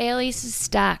 AL East is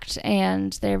stacked,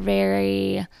 and they're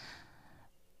very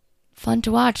fun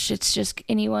to watch. It's just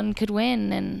anyone could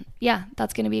win, and yeah,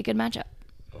 that's going to be a good matchup.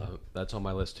 That's on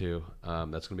my list too.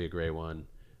 That's going to be a great one.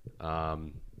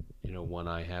 One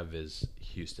I have is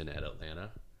Houston at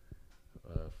Atlanta,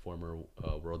 former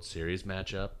World Series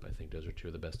matchup. I think those are two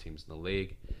of the best teams in the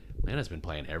league. Atlanta's been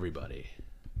playing everybody.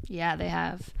 Yeah, they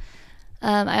have.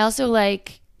 I also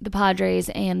like the Padres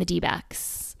and the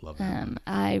D-backs. Love them.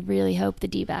 I really hope the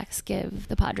D-backs give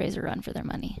the Padres a run for their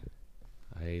money.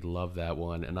 I love that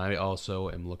one. And I also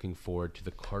am looking forward to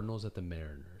the Cardinals at the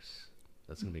Mariners.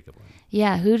 That's going to be a good one.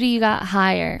 Yeah, who do you got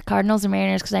higher, Cardinals or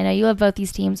Mariners? Because I know you love both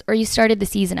these teams, or you started the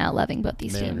season out loving both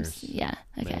these Mariners. teams. Yeah,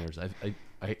 okay. Mariners.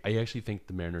 I actually think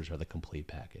the Mariners are the complete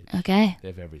package. Okay. They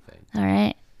have everything. All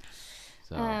right.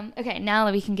 So. Okay, now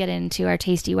that we can get into our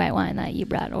tasty white wine that you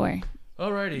brought, or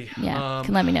Alrighty. Yeah, you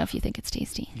can let me know if you think it's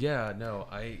tasty. Yeah, no,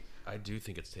 I do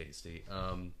think it's tasty.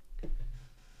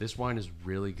 This wine is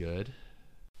really good.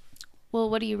 Well,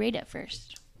 what do you rate it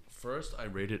first? First, I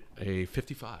rate it a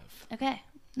 55. Okay,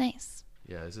 nice.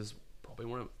 Yeah, this is probably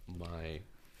one of my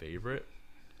favorite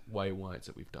white wines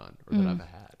that we've done or that I've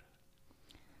had.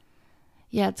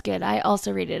 Yeah, it's good. I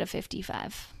also rated a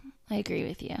 55. I agree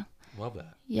with you. Love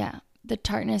that. Yeah, the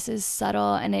tartness is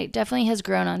subtle, and it definitely has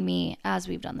grown on me as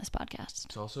we've done this podcast.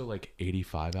 It's also like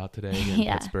 85 out today in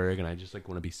Pittsburgh, and I just like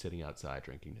want to be sitting outside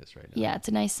drinking this right now. Yeah, it's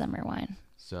a nice summer wine.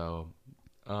 So,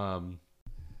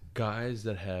 guys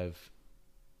that have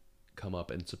come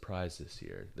up and surprised this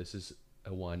year, this is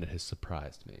a wine that has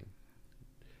surprised me.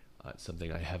 It's something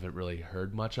I haven't really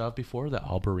heard much of before, the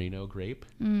Albariño grape.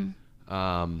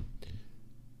 But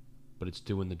it's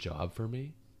doing the job for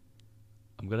me.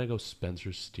 I'm going to go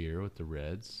Spencer Steer with the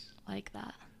Reds. Like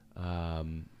that.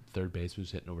 Third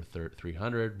baseman's hitting over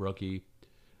 300, rookie.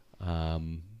 I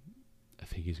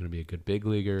think he's going to be a good big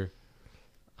leaguer.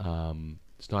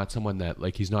 It's not someone that,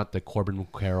 like, he's not the Corbin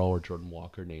Carroll or Jordan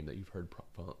Walker name that you've heard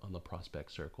on the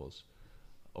prospect circles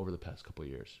over the past couple of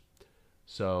years.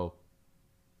 So,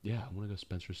 yeah, I'm going to go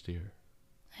Spencer Steer.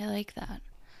 I like that.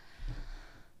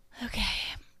 Okay.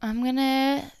 I'm going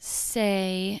to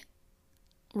say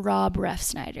Rob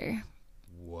Refsnyder.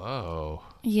 Whoa.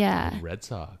 Yeah. Red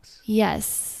Sox.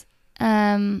 Yes.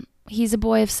 He's a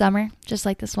boy of summer, just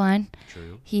like this wine.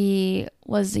 True. He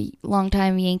was a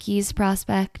longtime Yankees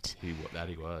prospect. He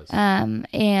was.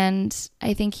 And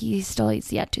I think he still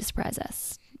is yet to surprise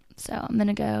us. So I'm going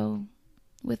to go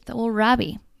with the old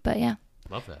Robbie. But yeah.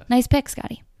 Love that. Nice pick,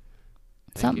 Scotty.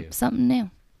 Thank you. Something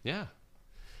new. Yeah.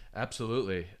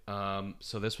 Absolutely.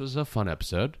 So this was a fun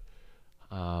episode.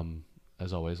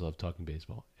 As always, love talking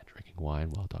baseball and drinking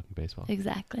wine while talking baseball.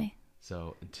 Exactly.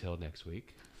 So until next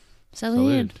week.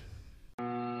 Salud.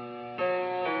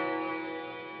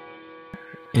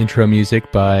 Intro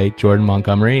music by Jordan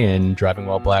Montgomery and Driving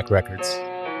While Black Records.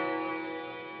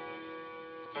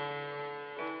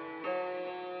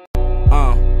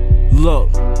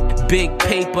 Look, big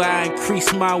paper, I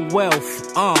increase my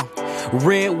wealth.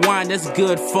 Red wine, that's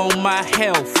good for my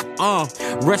health.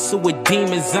 Wrestle with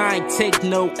demons, I ain't take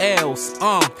no L's.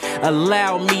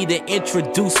 Allow me to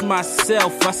introduce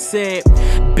myself. I said,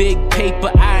 big paper,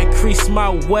 I increase my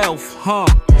wealth.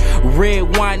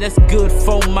 Red wine, that's good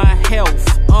for my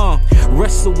health.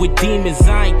 Wrestle with demons,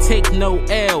 I ain't take no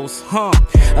L's.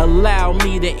 Allow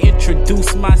me to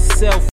introduce myself.